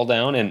to fall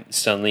down, and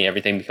suddenly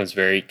everything becomes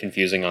very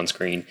confusing on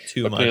screen.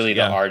 But clearly,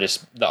 the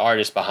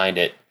artists behind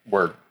it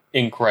were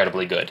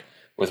incredibly good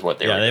with what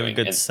they were doing. Yeah, they have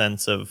a good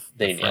sense of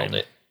they nailed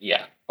it.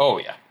 Yeah. Oh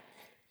yeah.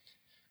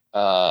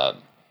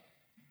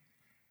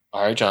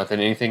 All right, Jonathan.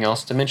 Anything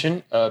else to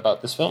mention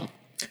about this film?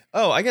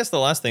 Oh, I guess the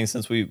last thing,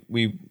 since we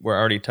were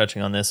already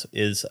touching on this,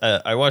 is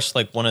I watched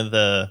like one of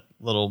the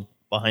little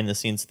behind the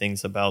scenes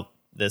things about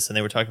this, and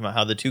they were talking about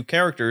how the two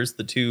characters,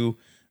 the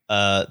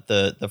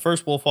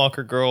first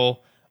Wolfwalker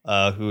girl,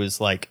 who is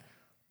like,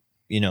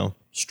 you know,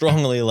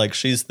 strongly like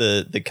she's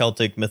the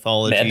Celtic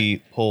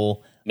mythology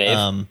pull.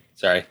 Maeve.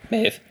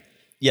 Maeve.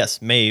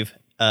 Yes, Maeve.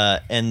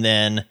 And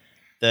then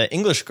the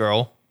English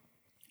girl,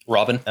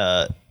 Robin.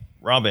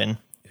 Robin,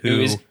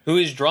 who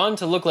is drawn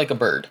to look like a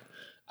bird.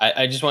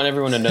 I just want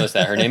everyone to notice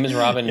that her name is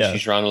Robin, and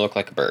she's drawn to look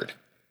like a bird.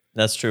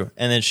 That's true.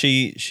 And then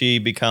she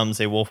becomes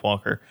a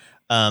Wolfwalker.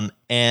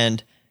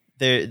 And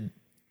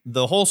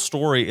the whole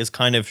story is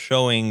kind of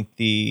showing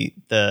the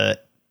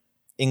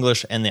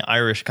English and the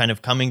Irish kind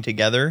of coming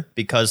together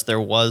because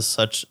there was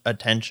such a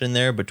tension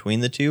there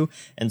between the two.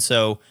 And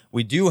so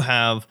we do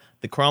have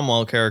the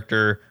Cromwell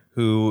character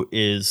who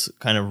is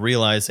kind of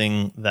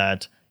realizing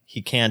that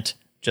he can't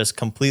just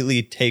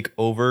completely take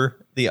over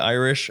the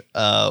Irish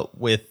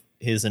with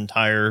his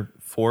entire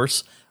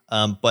force,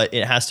 but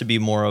it has to be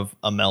more of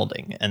a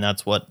melding. And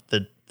that's what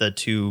the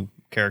two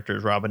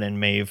characters, Robin and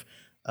Maeve,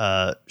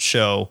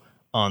 show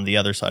on the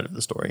other side of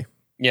the story.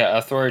 Yeah,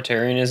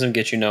 authoritarianism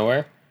gets you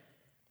nowhere.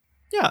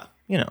 Yeah,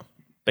 you know,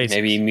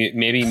 basically.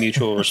 Maybe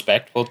mutual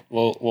respect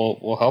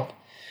will help.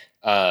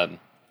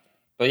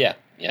 But yeah.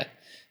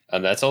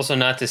 That's also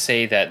not to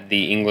say that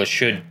the English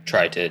should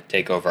try to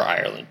take over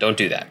Ireland. Don't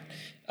do that,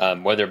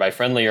 whether by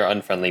friendly or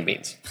unfriendly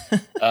means.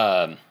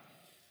 But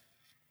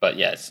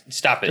yes,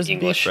 stop it, just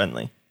English. Be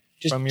friendly.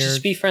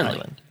 Just be friendly.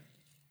 Island.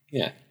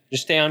 Yeah,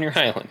 just stay on your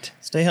island.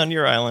 Stay on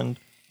your island.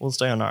 We'll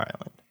stay on our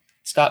island.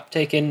 Stop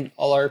taking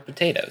all our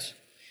potatoes.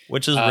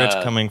 Which is rich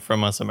coming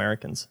from us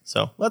Americans.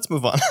 So let's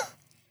move on.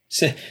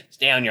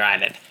 Stay on your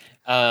island.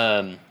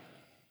 All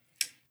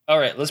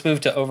right, let's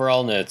move to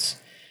overall notes.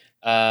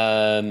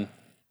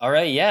 All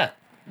right, yeah.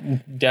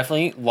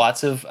 Definitely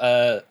lots of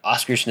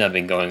Oscar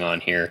snubbing going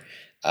on here.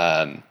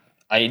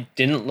 I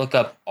didn't look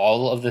up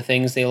all of the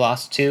things they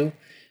lost to.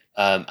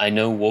 I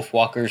know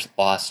Wolfwalkers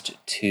lost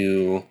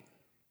to...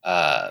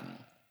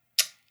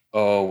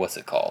 what's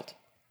it called?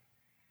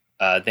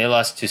 They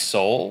lost to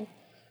Soul.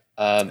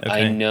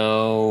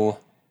 Okay.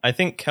 I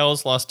think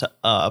Kells lost to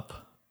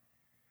Up.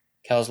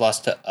 Kells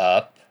lost to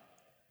Up.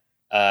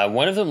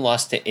 One of them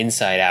lost to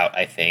Inside Out,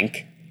 I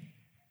think.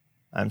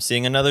 I'm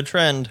seeing another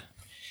trend.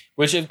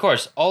 Which, of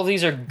course, all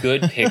these are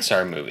good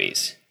Pixar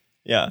movies.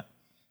 Yeah.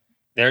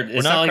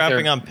 We're not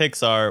crapping on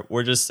Pixar.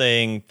 We're just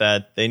saying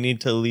that they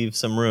need to leave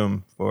some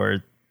room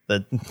for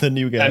the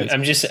new guys.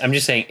 I'm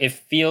just saying it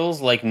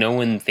feels like no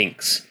one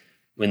thinks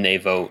when they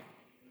vote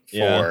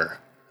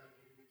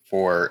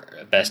for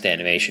best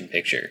animation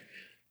picture.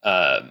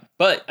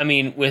 But I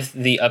mean, with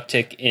the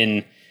uptick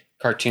in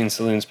Cartoon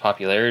Saloon's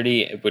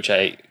popularity, which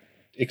I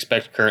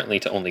expect currently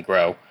to only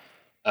grow,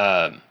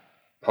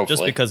 hopefully,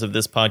 just because of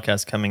this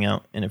podcast coming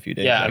out in a few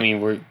days. Yeah, right? I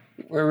mean,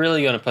 we're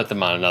really going to put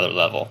them on another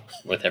level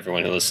with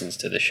everyone who listens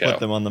to the show. Put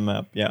them on the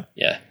map. Yeah.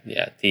 The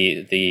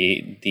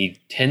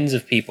tens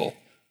of people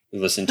who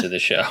listen to the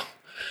show.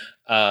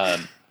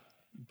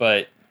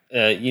 But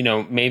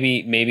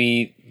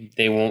maybe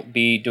they won't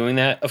be doing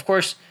that. Of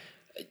course,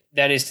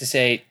 that is to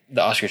say,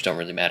 the Oscars don't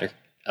really matter.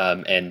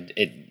 And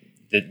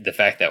the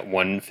fact that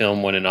one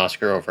film won an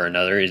Oscar over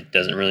another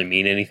doesn't really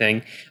mean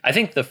anything. I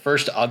think the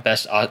first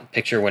best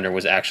picture winner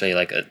was actually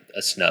like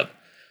a snub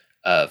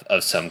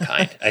of some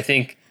kind. I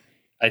think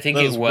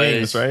it was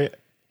Wings, right?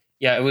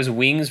 Yeah, it was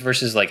Wings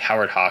versus like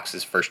Howard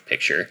Hawks' first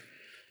picture,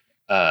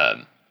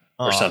 or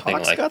something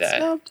Hawks like got that.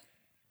 Snubbed?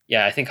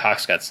 Yeah, I think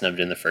Hawks got snubbed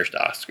in the first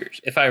Oscars,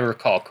 if I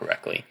recall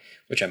correctly,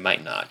 which I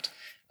might not.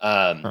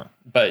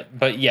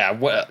 But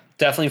yeah,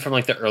 definitely from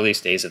like the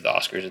earliest days of the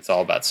Oscars, it's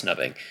all about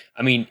snubbing.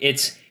 I mean,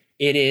 it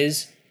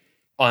is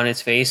on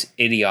its face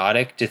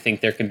idiotic to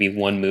think there can be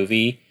one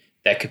movie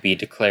that could be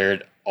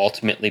declared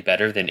ultimately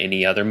better than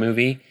any other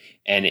movie.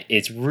 And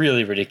it's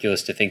really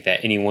ridiculous to think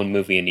that any one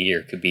movie in a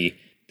year could be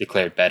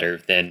declared better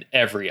than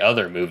every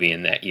other movie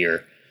in that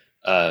year.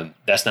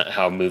 That's not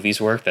how movies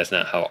work. That's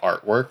not how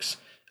art works.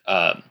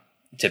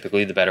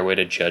 Typically, the better way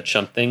to judge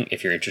something,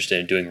 if you're interested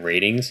in doing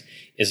ratings,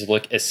 is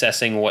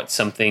assessing what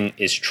something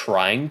is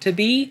trying to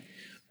be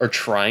or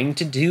trying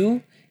to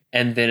do,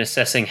 and then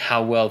assessing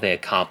how well they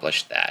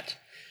accomplished that.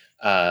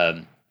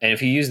 And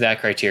if you use that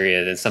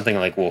criteria, then something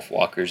like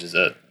Wolfwalkers is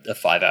a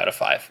 5 out of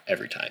 5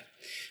 every time.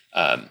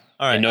 All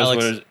right, it knows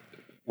Alex,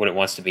 what it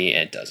wants to be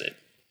and does it.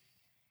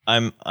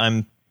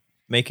 I'm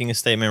making a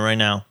statement right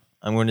now.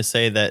 I'm going to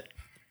say that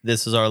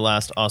this is our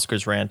last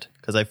Oscars rant,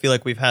 because I feel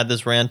like we've had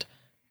this rant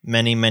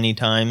many, many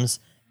times.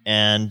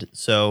 And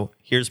so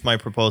here's my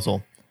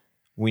proposal.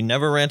 We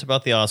never rant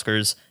about the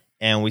Oscars,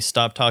 and we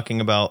stop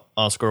talking about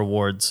Oscar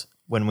awards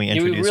when we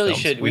introduce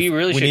films. We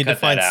really should need cut to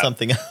find that out.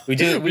 something else. We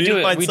do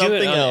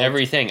it on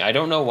everything. I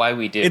don't know why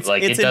we do. It's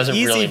it doesn't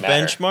an easy really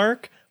matter.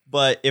 benchmark,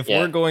 but if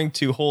we're going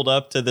to hold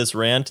up to this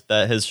rant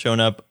that has shown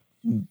up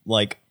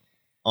like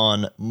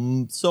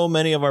on so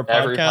many of our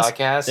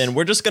podcasts, then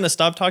we're just going to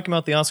stop talking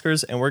about the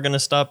Oscars, and we're going to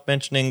stop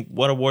mentioning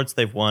what awards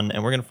they've won,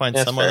 and we're going to find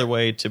some other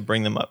way to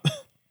bring them up.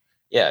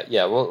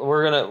 Yeah.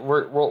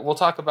 We'll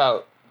talk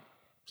about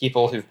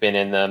people who've been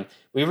in them.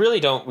 We'll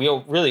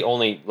really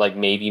only like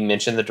maybe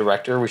mention the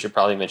director. We should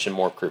probably mention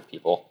more crew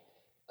people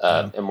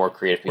and more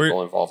creative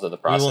people involved in the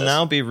process. We will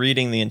now be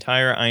reading the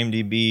entire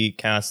IMDb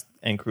cast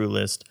and crew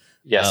list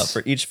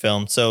for each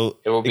film. So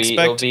it will be a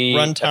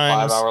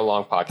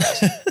 5-hour-long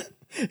podcast.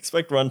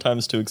 Expect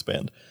runtimes to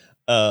expand.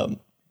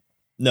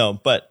 No,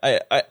 but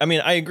I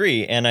mean, I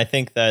agree. And I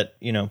think that,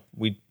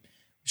 we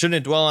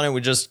shouldn't dwell on it.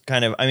 We just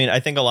I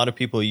think a lot of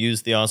people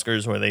use the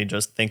Oscars where they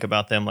just think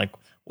about them like,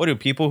 what do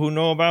people who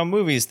know about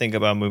movies think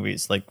about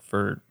movies? Like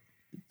for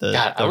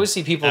I always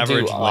see people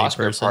do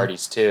Oscar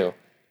parties too.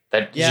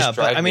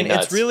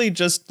 It's really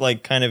just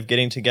like kind of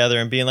getting together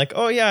and being like,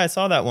 oh yeah, I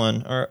saw that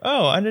one, or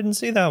oh, I didn't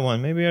see that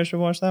one, maybe I should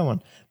watch that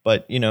one.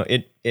 But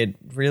it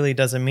really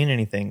doesn't mean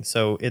anything.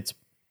 So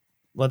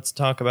let's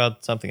talk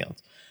about something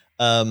else.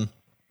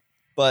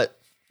 But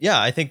yeah,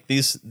 I think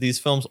these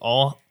films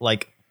all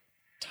like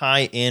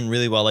tie in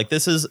really well. Like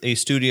this is a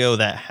studio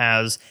that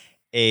has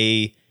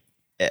an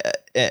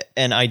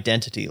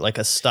identity, like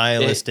a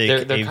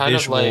stylistic, a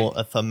visual,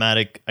 a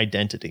thematic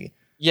identity.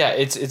 Yeah,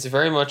 it's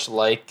very much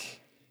like,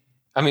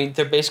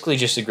 they're basically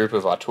just a group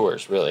of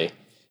auteurs, really.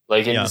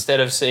 Like instead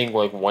of saying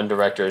like one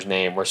director's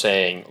name, we're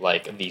saying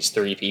like these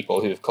 3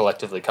 people who've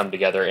collectively come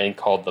together and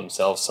called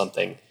themselves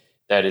something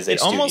that is a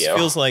studio. It almost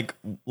feels like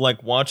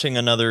watching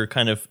another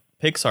kind of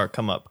Pixar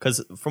come up,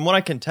 because from what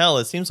I can tell,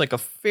 it seems like a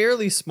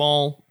fairly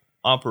small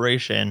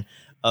operation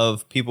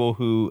of people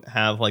who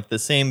have like the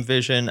same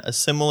vision, a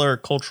similar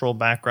cultural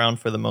background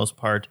for the most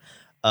part,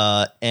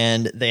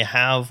 and they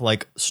have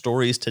like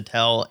stories to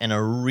tell and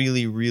a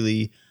really,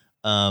 really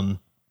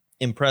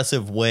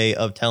impressive way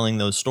of telling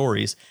those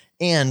stories.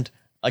 And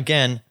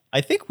again, I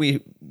think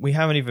we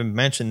haven't even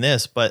mentioned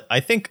this, but I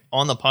think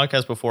on the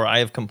podcast before I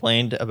have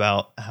complained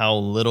about how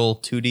little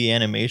 2D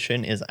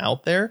animation is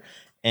out there,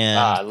 and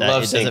that it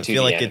doesn't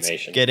feel like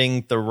it's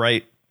getting the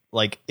right,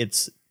 like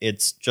it's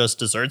just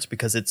desserts,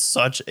 because it's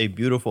such a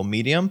beautiful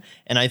medium.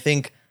 And I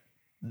think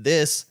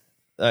this,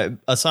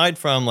 aside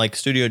from like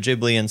Studio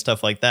Ghibli and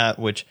stuff like that,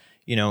 which,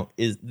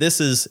 this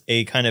is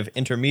a kind of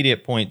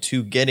intermediate point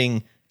to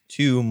getting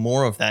to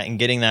more of that and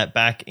getting that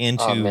back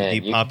into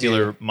the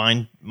popular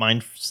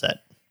mindset.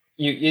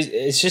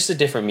 It's just a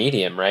different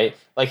medium, right?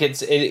 Like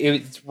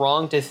it's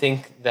wrong to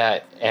think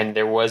that, and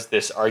there was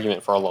this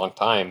argument for a long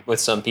time with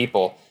some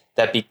people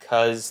that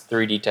because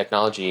 3D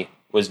technology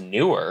was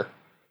newer,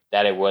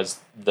 that it was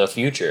the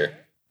future.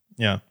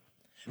 Yeah.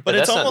 But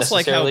it's almost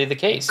like how the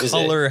case.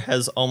 Color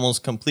has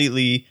almost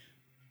completely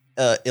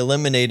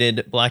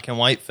eliminated black and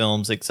white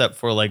films, except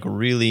for like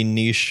really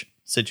niche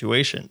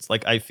situations.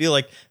 Like I feel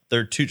like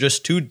they're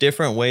two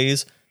different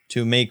ways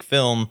to make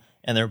film,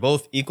 and they're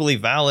both equally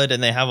valid,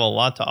 and they have a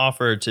lot to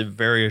offer to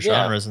various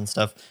genres and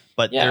stuff,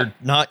 but they're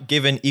not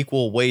given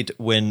equal weight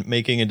when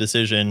making a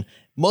decision.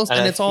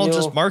 And it's all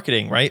just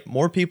marketing, right?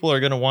 More people are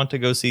going to want to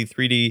go see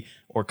 3D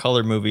or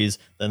color movies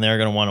than they're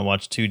going to want to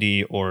watch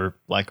 2D or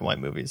black and white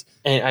movies.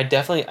 And I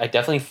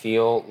definitely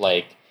feel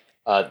like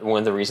one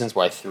of the reasons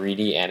why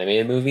 3D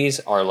animated movies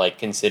are like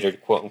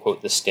considered quote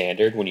unquote the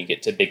standard when you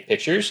get to big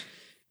pictures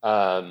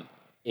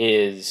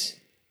is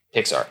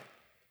Pixar.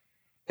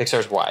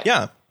 Pixar's why.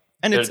 Yeah.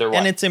 And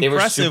it's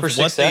impressive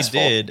what they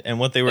did and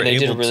what they were able to.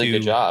 They did a really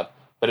good job.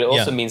 But it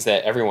also means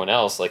that everyone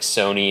else, like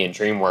Sony and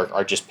DreamWorks,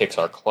 are just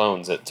Pixar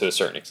clones to a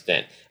certain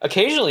extent.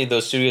 Occasionally,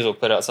 those studios will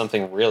put out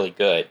something really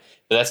good,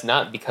 but that's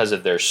not because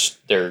of their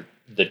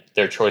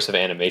choice of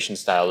animation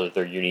style or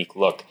their unique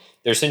look.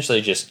 They're essentially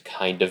just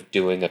kind of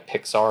doing a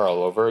Pixar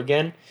all over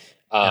again,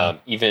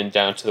 even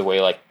down to the way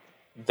like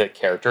the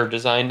character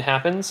design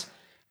happens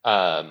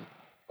or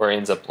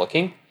ends up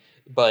looking.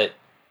 But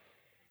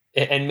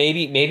and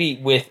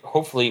maybe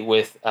hopefully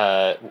with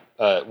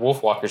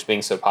Wolfwalkers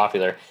being so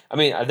popular. I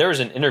mean, there was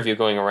an interview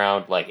going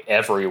around like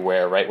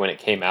everywhere right when it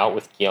came out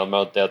with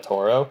Guillermo del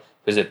Toro,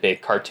 who's a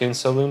big cartoon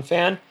Saloon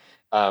fan.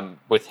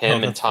 with him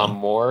and that's Tom fun.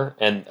 Moore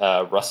and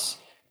Russ.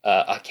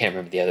 I can't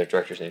remember the other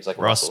director's name. It's like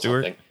Ross Russell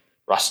Stewart? something.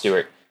 Ross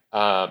Stewart.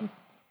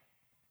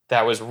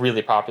 That was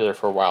really popular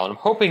for a while, and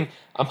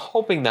I'm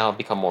hoping now it'll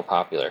become more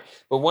popular.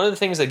 But one of the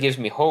things that gives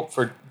me hope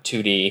for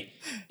 2D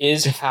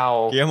is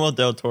how Guillermo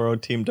del Toro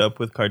teamed up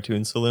with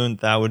Cartoon Saloon.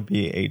 That would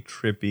be a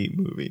trippy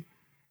movie.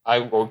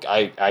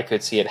 I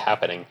could see it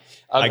happening.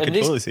 I could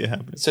totally see it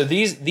happening. So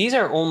these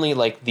are only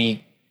like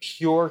the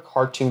pure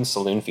Cartoon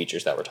Saloon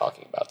features that we're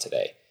talking about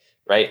today,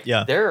 right?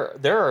 Yeah.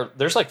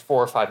 There's like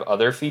 4 or 5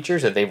 other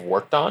features that they've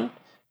worked on,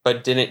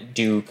 but didn't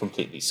do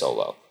completely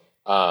solo.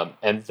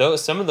 And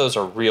some of those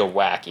are real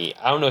wacky.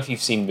 I don't know if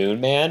you've seen Moon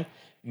Man.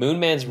 Moon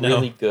Man's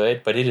really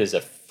good, but it is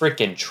a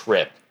freaking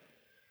trip.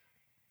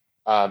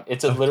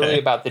 It's literally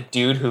about the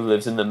dude who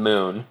lives in the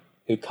moon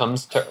who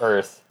comes to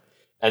Earth,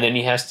 and then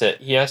he has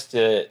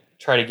to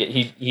try to get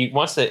he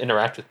wants to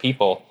interact with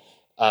people,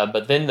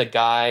 but then the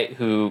guy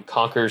who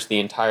conquers the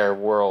entire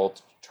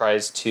world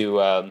tries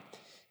to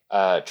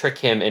trick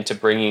him into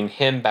bringing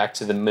him back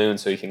to the moon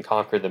so he can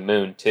conquer the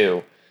moon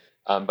too.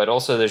 But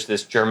also there's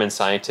this German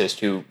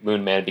scientist who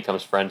Moon Man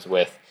becomes friends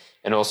with,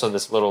 and also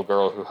this little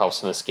girl who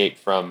helps him escape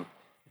from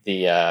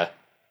the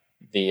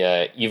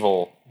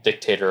evil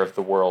dictator of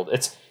the world.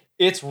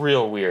 It's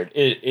real weird.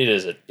 It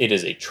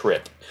is a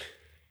trip.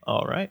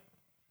 All right.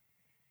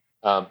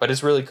 But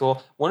it's really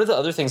cool. One of the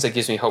other things that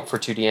gives me hope for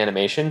 2D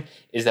animation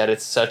is that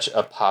it's such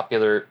a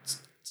popular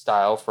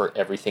style for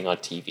everything on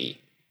TV.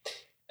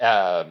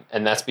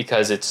 And that's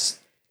because it's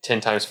 10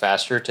 times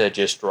faster to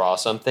just draw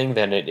something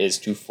than it is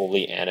to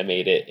fully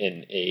animate it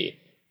in a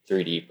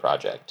 3D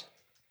project.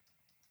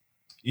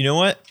 You know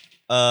what?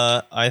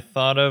 I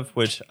thought of,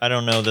 which I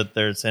don't know that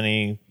there's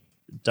any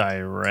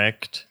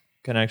direct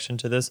connection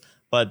to this,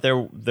 but there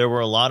were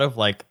a lot of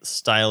like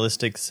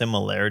stylistic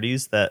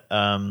similarities that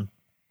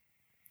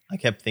I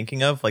kept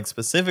thinking of, like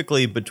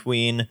specifically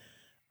between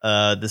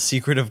The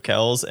Secret of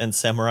Kells and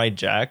Samurai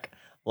Jack.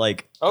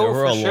 Like there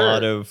were a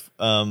lot of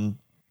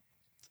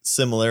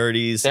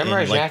similarities.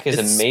 Samurai Jack is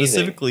amazing.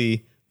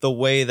 Specifically, the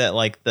way that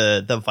like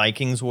the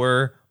Vikings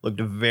looked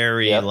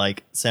very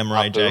like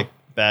Samurai Jack,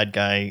 bad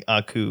guy,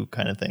 Aku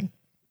kind of thing.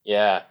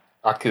 Yeah,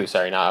 Aku.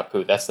 Sorry, not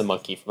Apu. That's the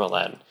monkey from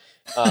Aladdin.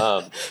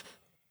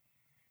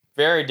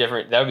 Very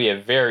different. That would be a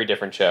very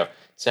different show.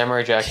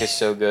 Samurai Jack is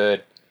so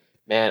good,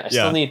 man. I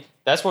still need.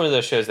 That's one of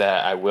those shows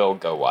that I will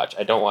go watch.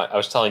 I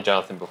was telling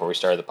Jonathan before we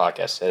started the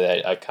podcast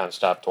that I kind of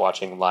stopped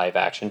watching live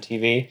action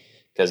TV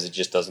because it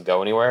just doesn't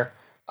go anywhere.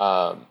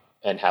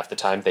 And half the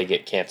time they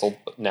get canceled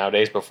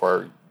nowadays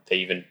before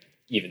they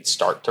even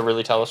start to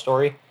really tell a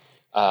story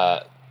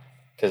because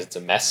it's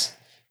a mess.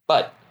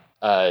 But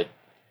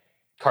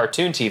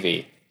cartoon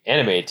TV,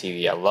 animated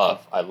TV, I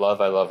love.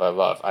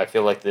 I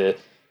feel like the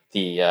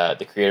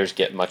creators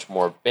get much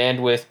more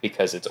bandwidth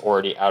because it's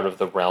already out of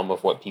the realm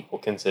of what people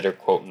consider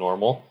quote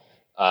normal.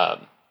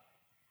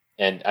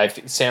 And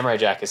Samurai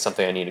Jack is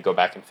something I need to go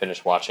back and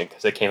finish watching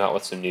because it came out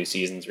with some new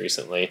seasons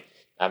recently.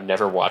 I've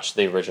never watched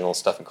the original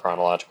stuff in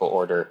chronological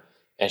order.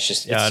 And it's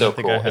just it's so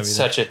cool.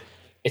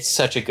 It's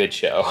such a good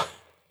show.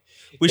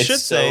 We should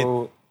say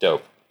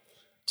dope.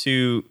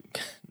 To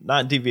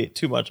not deviate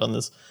too much on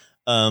this,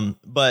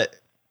 but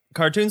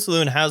Cartoon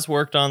Saloon has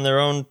worked on their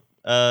own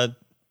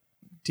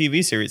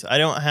TV series. I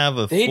don't have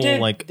a they did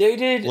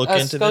look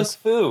into Skunk this.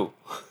 Fu.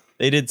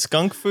 They did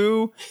Skunk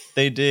Fu.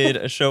 They did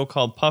a show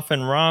called Puff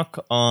and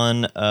Rock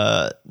on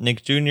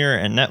Nick Jr.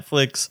 and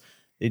Netflix.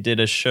 They did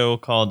a show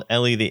called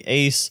Ellie the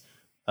Ace.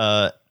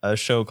 A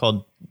show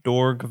called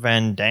Dorg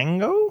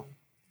Vandango.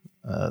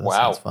 That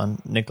sounds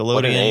fun.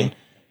 Nickelodeon.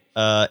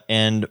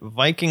 And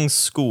Viking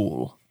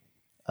School.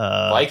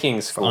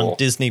 On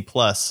Disney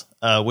Plus,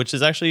 which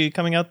is actually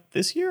coming out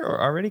this year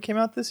or already came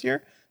out this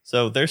year.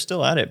 So they're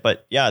still at it.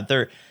 But yeah,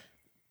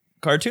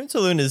 Cartoon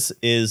Saloon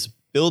is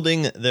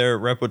building their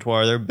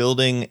repertoire. They're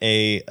building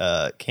a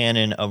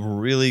canon of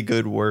really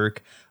good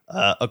work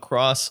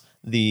across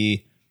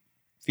the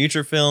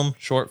feature film,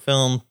 short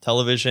film,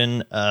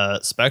 television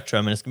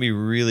spectrum, and it's gonna be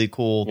really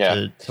cool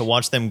to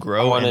watch them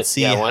grow and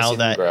see how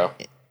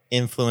that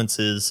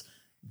influences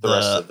the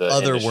rest of the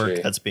other industry.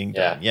 Work that's being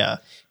done. Yeah.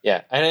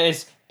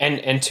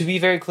 And to be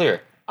very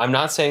clear, I'm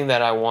not saying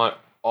that I want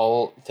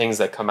all things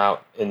that come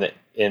out in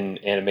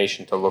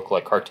animation to look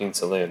like Cartoon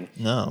Saloon.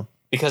 No,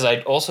 because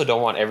I also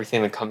don't want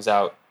everything that comes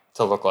out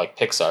to look like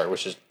Pixar,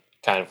 which is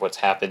kind of what's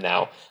happened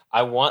now.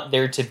 I want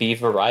there to be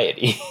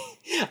variety.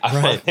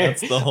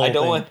 That's the whole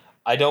thing.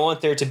 I don't want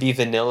there to be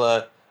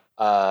vanilla,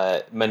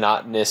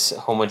 monotonous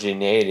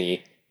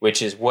homogeneity,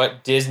 which is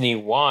what Disney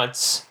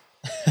wants.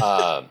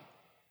 But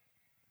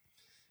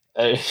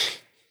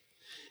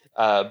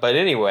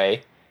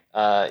anyway,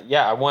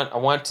 I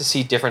want to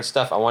see different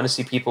stuff. I want to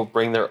see people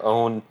bring their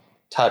own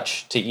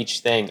touch to each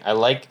thing. I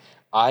like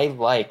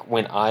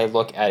when I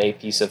look at a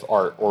piece of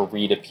art or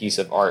read a piece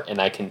of art and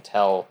I can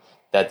tell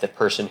that the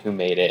person who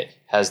made it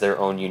has their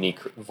own unique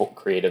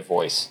creative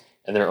voice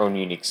and their own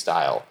unique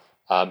style.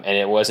 And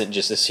it wasn't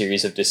just a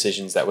series of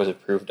decisions that was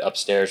approved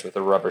upstairs with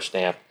a rubber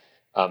stamp,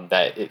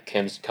 that it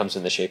comes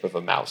in the shape of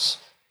a mouse.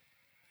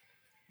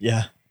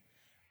 Yeah.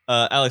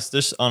 Alex,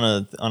 just on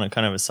a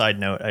kind of a side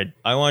note,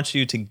 I want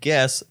you to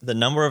guess the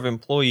number of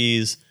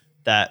employees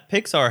that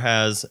Pixar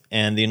has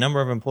and the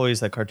number of employees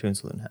that Cartoon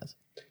Saloon has.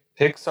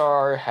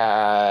 Pixar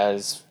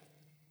has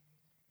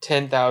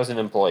 10,000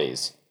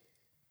 employees.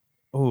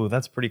 Oh,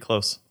 that's pretty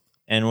close.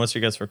 And what's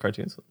your guess for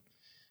Cartoon Saloon?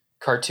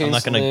 Cartoon I'm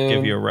not going to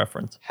give you a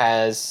reference.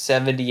 Has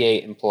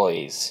 78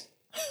 employees.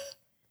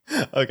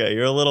 Okay,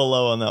 you're a little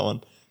low on that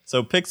one.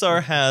 So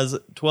Pixar has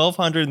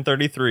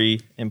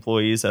 1,233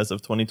 employees as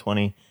of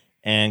 2020,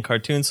 and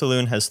Cartoon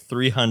Saloon has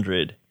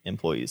 300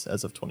 employees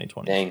as of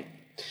 2020. Dang.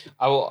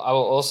 I will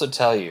also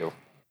tell you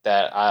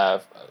that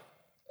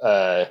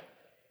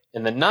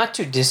in the not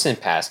too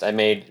distant past, I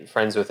made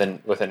friends with an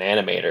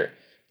animator,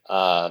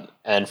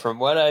 and from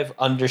what I've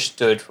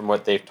understood from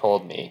what they've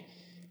told me,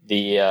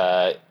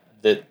 the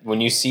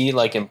when you see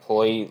like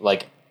employee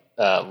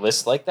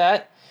lists like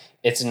that,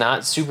 it's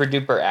not super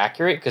duper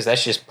accurate because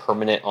that's just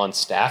permanent on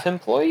staff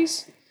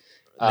employees.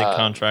 They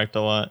contract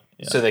a lot,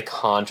 so they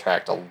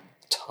contract a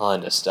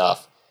ton of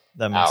stuff.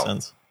 That makes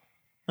sense.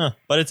 Huh.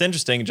 But it's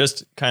interesting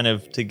just kind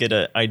of to get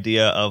an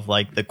idea of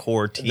like the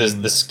core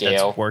team the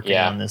scale that's working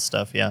on this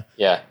stuff. Yeah.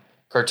 Yeah.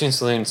 Cartoon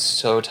Saloon's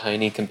so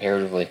tiny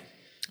comparatively.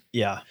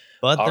 Yeah.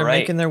 But they're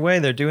making their way.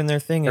 They're doing their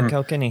thing in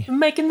Kilkenny.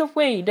 Making the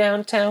way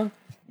downtown.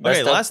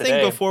 Okay, last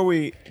thing before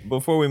we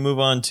move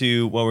on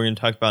to what we're going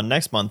to talk about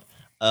next month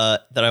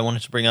that I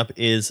wanted to bring up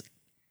is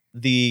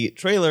the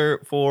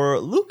trailer for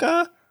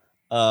Luca,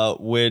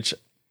 which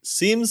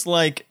seems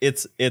like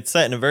it's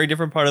set in a very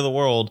different part of the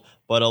world,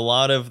 but a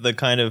lot of the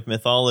kind of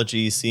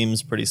mythology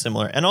seems pretty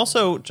similar. And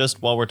also,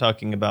 just while we're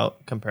talking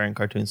about comparing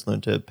Cartoon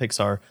Saloon to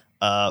Pixar,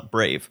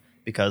 Brave,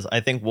 because I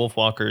think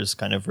Wolfwalkers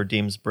kind of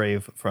redeems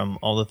Brave from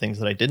all the things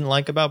that I didn't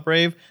like about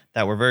Brave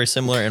that were very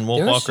similar in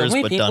Wolfwalkers, there were so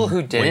many but people done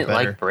who didn't way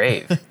better. like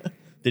Brave.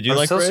 Did you I'm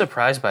like so Brave?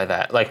 surprised by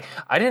that. Like,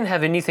 I didn't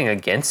have anything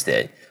against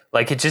it.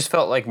 Like, it just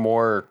felt like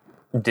more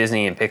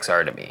Disney and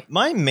Pixar to me.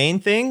 My main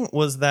thing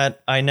was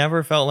that I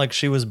never felt like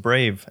she was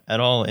brave at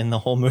all in the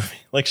whole movie.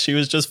 Like, she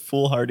was just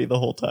foolhardy the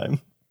whole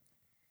time.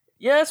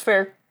 Yeah, that's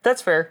fair.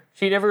 That's fair.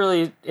 She never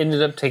really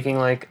ended up taking,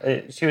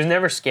 she was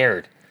never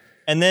scared.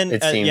 And then,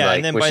 it seemed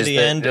and then by the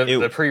end...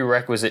 The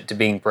prerequisite to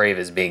being brave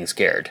is being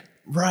scared.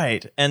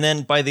 Right. And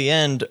then by the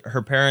end,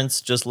 her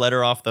parents just let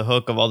her off the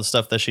hook of all the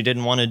stuff that she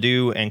didn't want to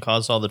do and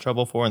caused all the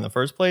trouble for in the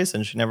first place,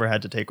 and she never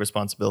had to take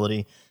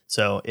responsibility.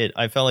 So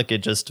I felt like it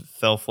just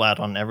fell flat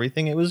on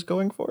everything it was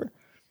going for.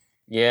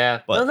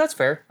 Yeah. No, that's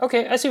fair.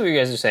 Okay, I see what you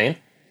guys are saying.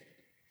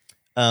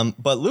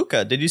 But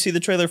Luca, did you see the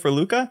trailer for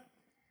Luca?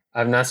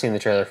 I've not seen the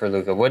trailer for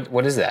Luca.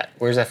 What is that?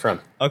 Where's that from?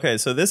 Okay,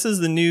 so this is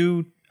the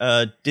new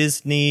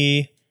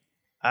Disney...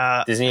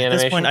 Disney At Animation?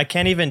 this point, I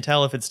can't even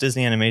tell if it's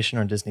Disney Animation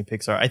or Disney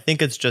Pixar. I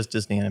think it's just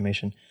Disney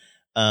Animation.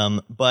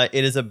 But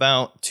it is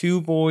about two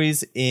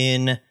boys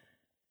in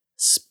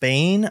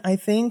Spain, I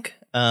think.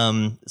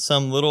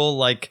 Some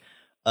little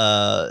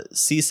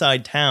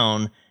seaside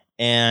town,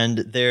 and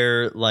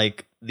they're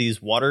like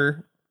these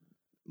water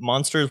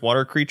monsters,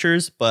 water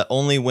creatures, but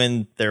only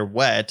when they're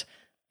wet,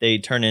 they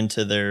turn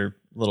into their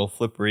little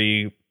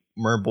flippery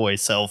merboy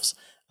selves.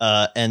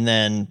 And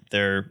then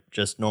they're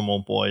just normal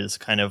boys,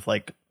 kind of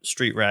like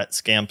street rat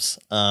scamps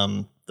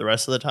the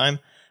rest of the time.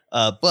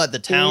 But the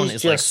town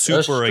is like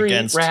super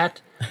against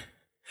rat.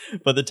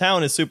 But the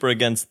town is super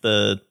against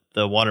the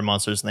water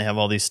monsters, and they have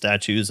all these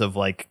statues of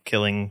like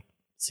killing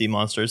sea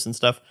monsters and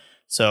stuff.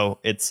 So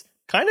it's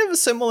kind of a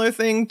similar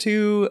thing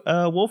to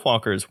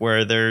Wolfwalkers,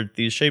 where they're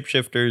these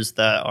shapeshifters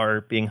that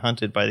are being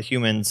hunted by the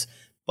humans,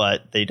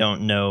 but they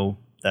don't know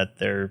that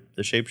they're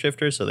the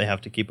shapeshifter, so they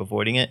have to keep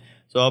avoiding it.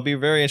 So I'll be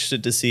very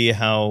interested to see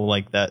how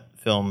like that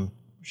film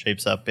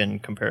shapes up in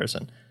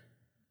comparison.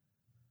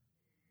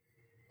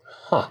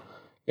 Huh.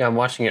 Yeah, I'm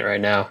watching it right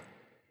now.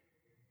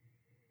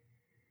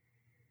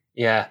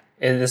 Yeah,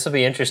 and this will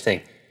be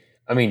interesting.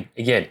 I mean,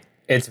 again,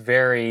 it's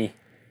very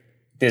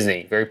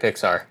Disney, very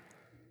Pixar.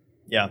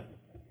 Yeah.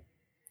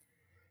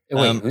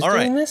 Wait, who's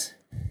doing this?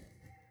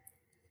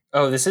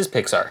 Oh, this is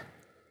Pixar.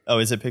 Oh,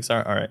 is it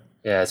Pixar? All right.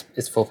 Yeah,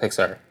 it's full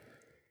Pixar.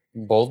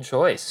 Bold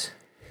choice.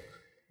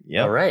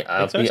 Yeah. All right.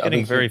 Pixar's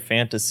getting very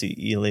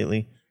fantasy-y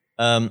lately.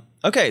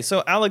 Okay,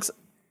 so Alex,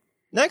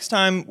 next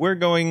time we're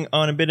going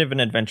on a bit of an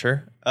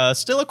adventure,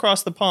 still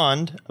across the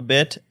pond a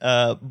bit,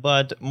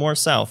 but more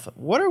south.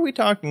 What are we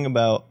talking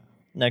about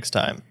next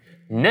time?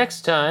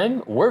 Next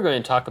time, we're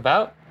going to talk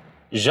about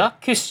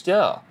Jacques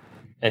Cousteau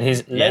and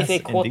his Life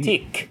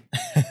Aquatique.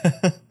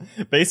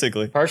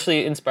 Basically.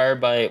 Partially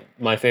inspired by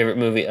my favorite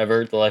movie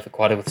ever, The Life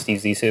Aquatic with Steve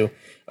Zissou,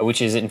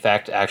 which is in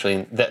fact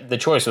actually, the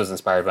choice was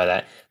inspired by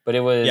that. But it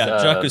was... Yeah,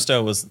 Jacques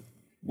Cousteau was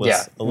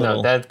a little...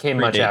 No, that came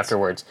much predates.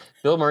 Afterwards.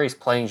 Bill Murray's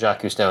playing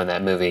Jacques Cousteau in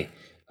that movie,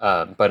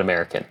 but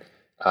American,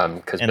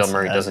 because Bill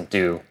Murray doesn't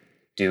do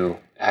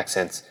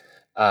accents.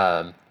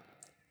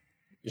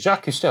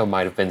 Jacques Cousteau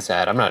might have been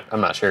sad. I'm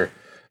not sure.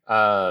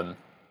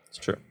 It's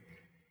true.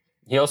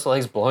 He also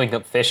likes blowing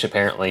up fish,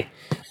 apparently.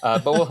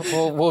 But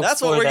we'll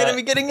That's what we're going to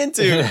be getting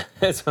into.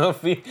 That's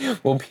what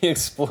we'll be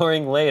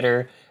exploring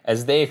later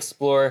as they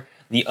explore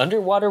the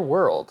underwater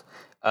world.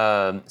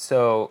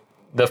 So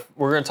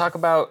we're going to talk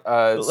about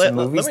some movies let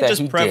me that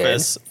just he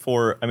preface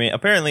did.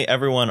 apparently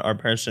everyone our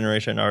parents'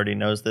 generation already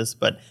knows this,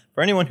 but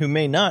for anyone who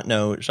may not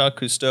know, Jacques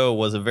Cousteau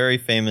was a very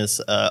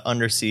famous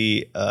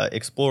undersea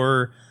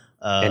explorer.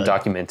 And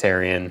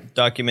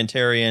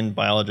documentarian,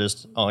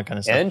 biologist, all that kind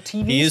of stuff. And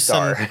TV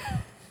star.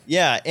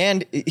 Yeah,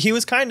 and he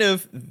was kind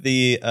of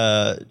the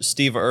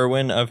Steve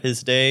Irwin of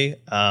his day,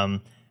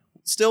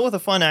 still with a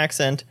fun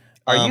accent.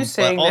 Are you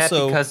saying that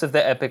because of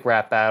the epic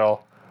rap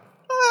battle?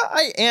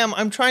 I am.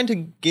 I'm trying to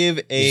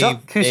give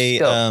Jacques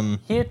Cousteau,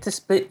 here to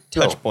split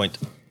touch point.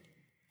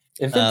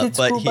 Invented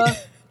scuba,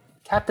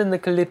 Captain the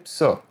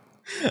Calypso.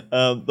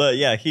 But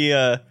yeah, he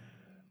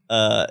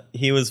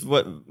was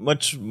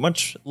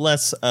much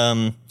less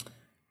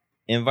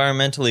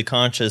environmentally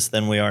conscious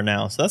than we are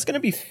now. So that's going to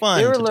be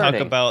fun to talk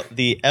about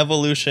the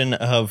evolution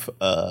of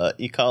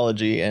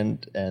ecology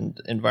and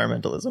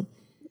environmentalism.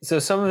 So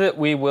some of it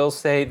we will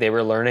say they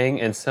were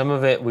learning, and some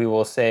of it we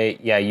will say,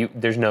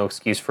 there's no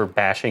excuse for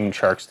bashing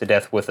sharks to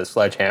death with a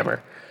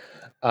sledgehammer.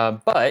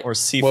 But or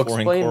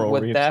seaflooring coral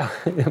reefs.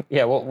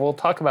 We'll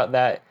talk about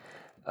that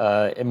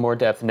in more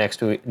depth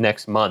next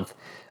month.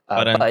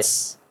 So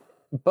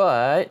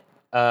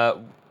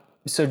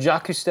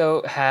Jacques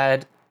Cousteau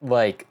had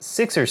like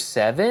 6 or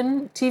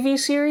 7 TV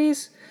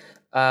series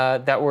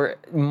that were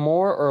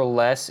more or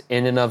less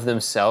in and of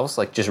themselves,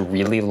 like just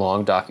really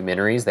long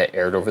documentaries that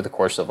aired over the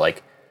course of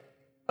like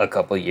a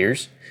couple of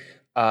years.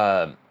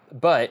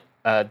 But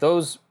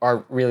those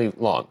are really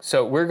long.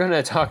 So we're going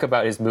to talk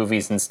about his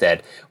movies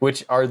instead,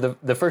 which are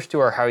the first 2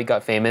 are How He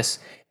Got Famous.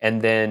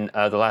 And then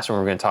the last one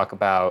we're going to talk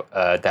about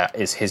that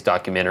is his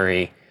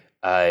documentary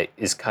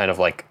is kind of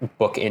like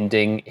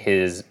bookending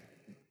his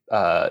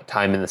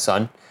time in the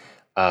sun.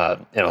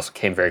 And also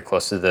came very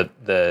close to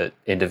the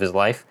end of his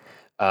life.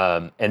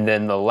 And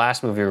then the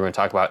last movie we're going to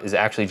talk about is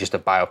actually just a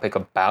biopic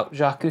about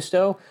Jacques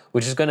Cousteau,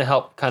 which is going to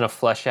help kind of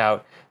flesh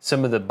out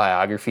some of the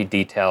biography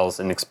details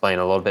and explain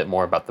a little bit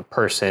more about the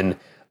person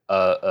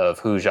of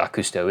who Jacques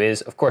Cousteau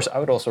is. Of course, I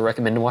would also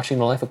recommend watching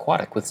The Life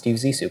Aquatic with Steve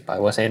Zissou by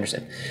Wes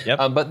Anderson. Yep,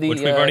 which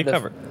we've already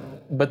covered.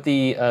 But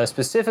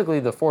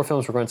specifically, the 4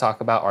 films we're going to talk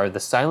about are The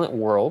Silent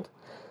World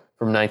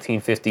from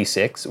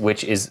 1956,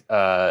 which is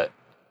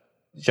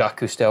Jacques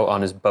Cousteau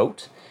on his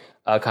boat,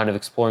 kind of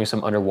exploring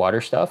some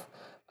underwater stuff.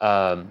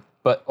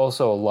 But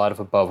also a lot of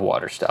above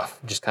water stuff,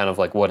 just kind of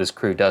like what his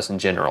crew does in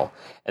general.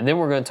 And then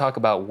we're going to talk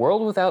about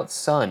World Without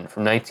Sun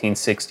from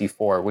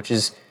 1964, which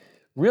is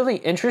really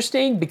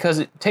interesting because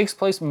it takes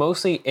place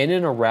mostly in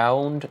and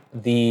around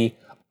the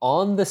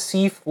on the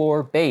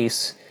seafloor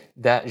base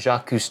that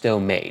Jacques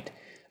Cousteau made,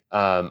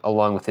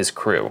 along with his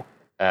crew.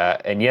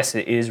 And yes,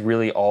 it is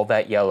really all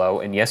that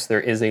yellow. And yes,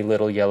 there is a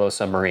little yellow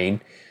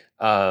submarine.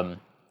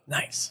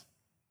 Nice.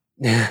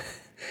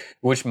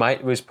 Which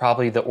was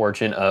probably the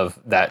origin of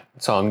that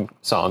song.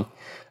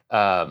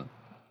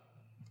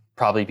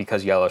 Probably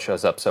because yellow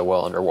shows up so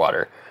well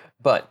underwater.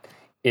 But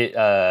it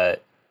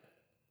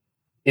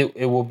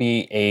will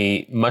be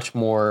a much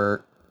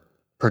more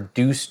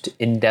produced,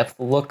 in-depth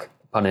look,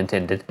 pun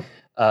intended,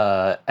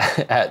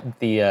 at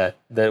the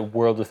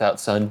world without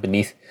sun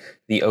beneath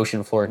the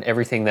ocean floor and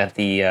everything that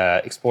the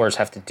explorers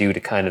have to do to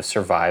kind of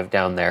survive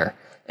down there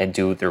and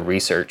do their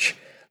research.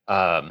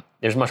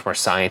 There's much more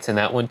science in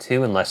that one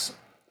too, and less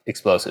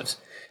explosives.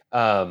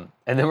 And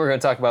then we're going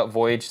to talk about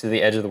Voyage to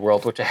the Edge of the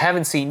World, which I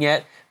haven't seen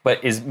yet,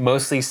 but is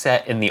mostly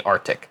set in the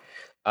Arctic,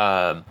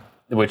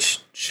 which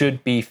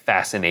should be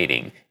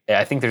fascinating.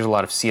 I think there's a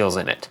lot of seals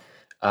in it,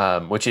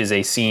 which is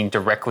a scene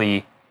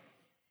directly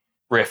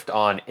riffed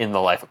on in The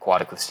Life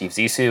Aquatic with Steve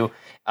Zissou.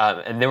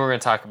 And then we're going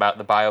to talk about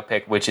the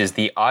biopic, which is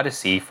The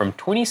Odyssey from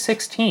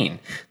 2016,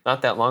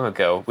 not that long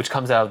ago, which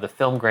comes out of the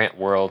film grant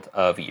world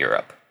of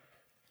Europe.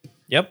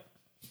 Yep.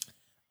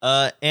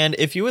 And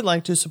if you would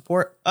like to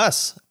support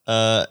us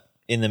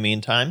in the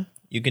meantime,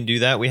 you can do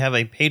that. We have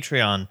a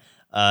Patreon,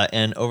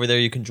 and over there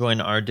you can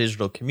join our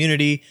digital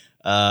community.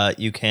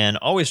 You can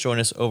always join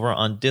us over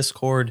on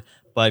Discord,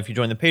 but if you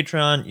join the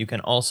Patreon, you can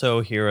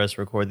also hear us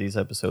record these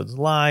episodes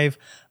live,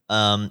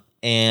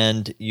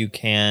 and you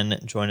can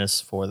join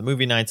us for the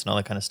movie nights and all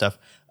that kind of stuff.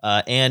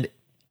 And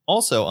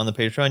also on the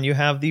Patreon, you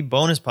have the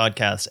bonus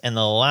podcast, and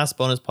the last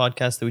bonus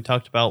podcast that we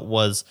talked about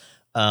was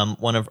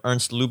one of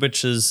Ernst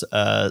Lubitsch's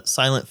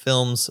silent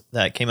films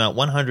that came out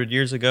 100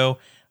 years ago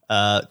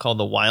called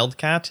The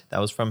Wildcat. That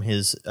was from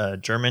his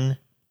German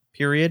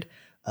period.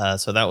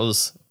 So that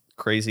was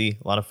crazy,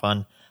 a lot of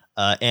fun.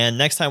 And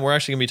next time we're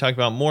actually going to be talking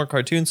about more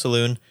Cartoon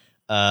Saloon,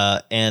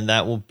 and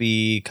that will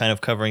be kind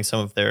of covering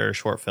some of their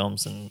short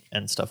films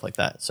and stuff like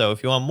that. So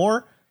if you want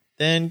more,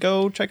 then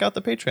go check out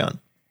the Patreon.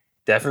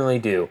 Definitely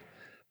do.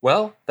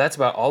 Well, that's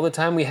about all the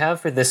time we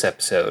have for this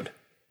episode.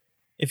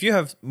 If you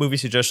have movie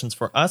suggestions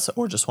for us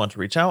or just want to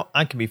reach out,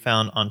 I can be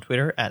found on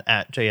Twitter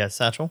at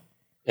JSSatchel.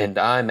 And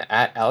I'm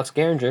at Alex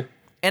Garinger.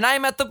 And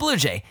I'm at the Blue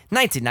Jay,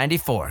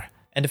 1994.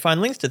 And to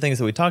find links to things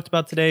that we talked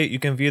about today, you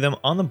can view them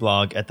on the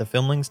blog at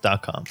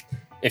thefilmlinks.com.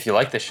 If you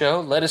like the show,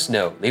 let us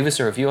know. Leave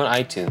us a review on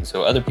iTunes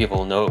so other people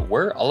will know what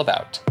we're all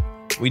about.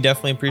 We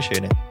definitely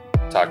appreciate it.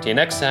 Talk to you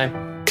next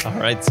time. All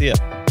right, see ya.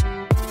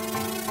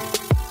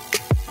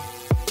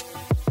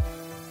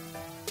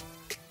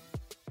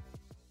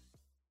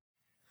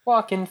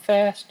 walking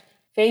fast,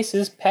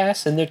 faces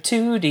passing their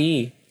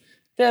 2D.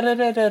 Da da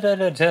da da da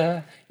da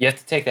da. You have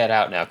to take that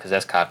out now because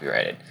that's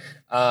copyrighted.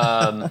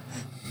 I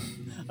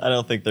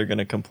don't think they're going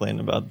to complain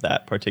about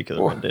that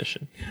particular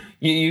rendition.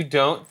 You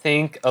don't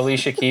think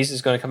Alicia Keys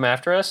is going to come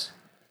after us?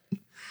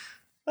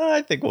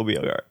 I think we'll be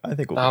all right.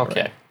 Okay.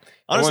 Right.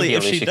 Honestly,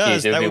 if she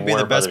does, that would be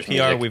the best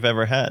PR we've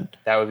ever had.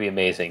 That would be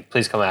amazing.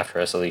 Please come after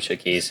us, Alicia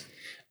Keys.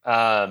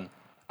 I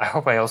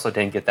hope I also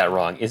didn't get that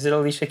wrong. Is it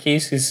Alicia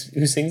Keys who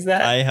sings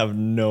that? I have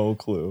no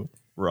clue.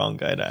 Wrong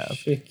guy to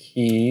ask. Alicia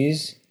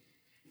Keys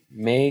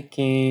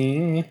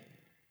making...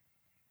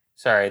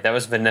 Sorry, that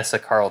was Vanessa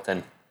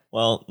Carlton.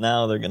 Well,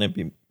 now they're going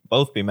to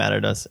both be mad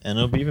at us, and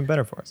it'll be even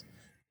better for us.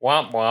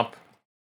 Womp womp.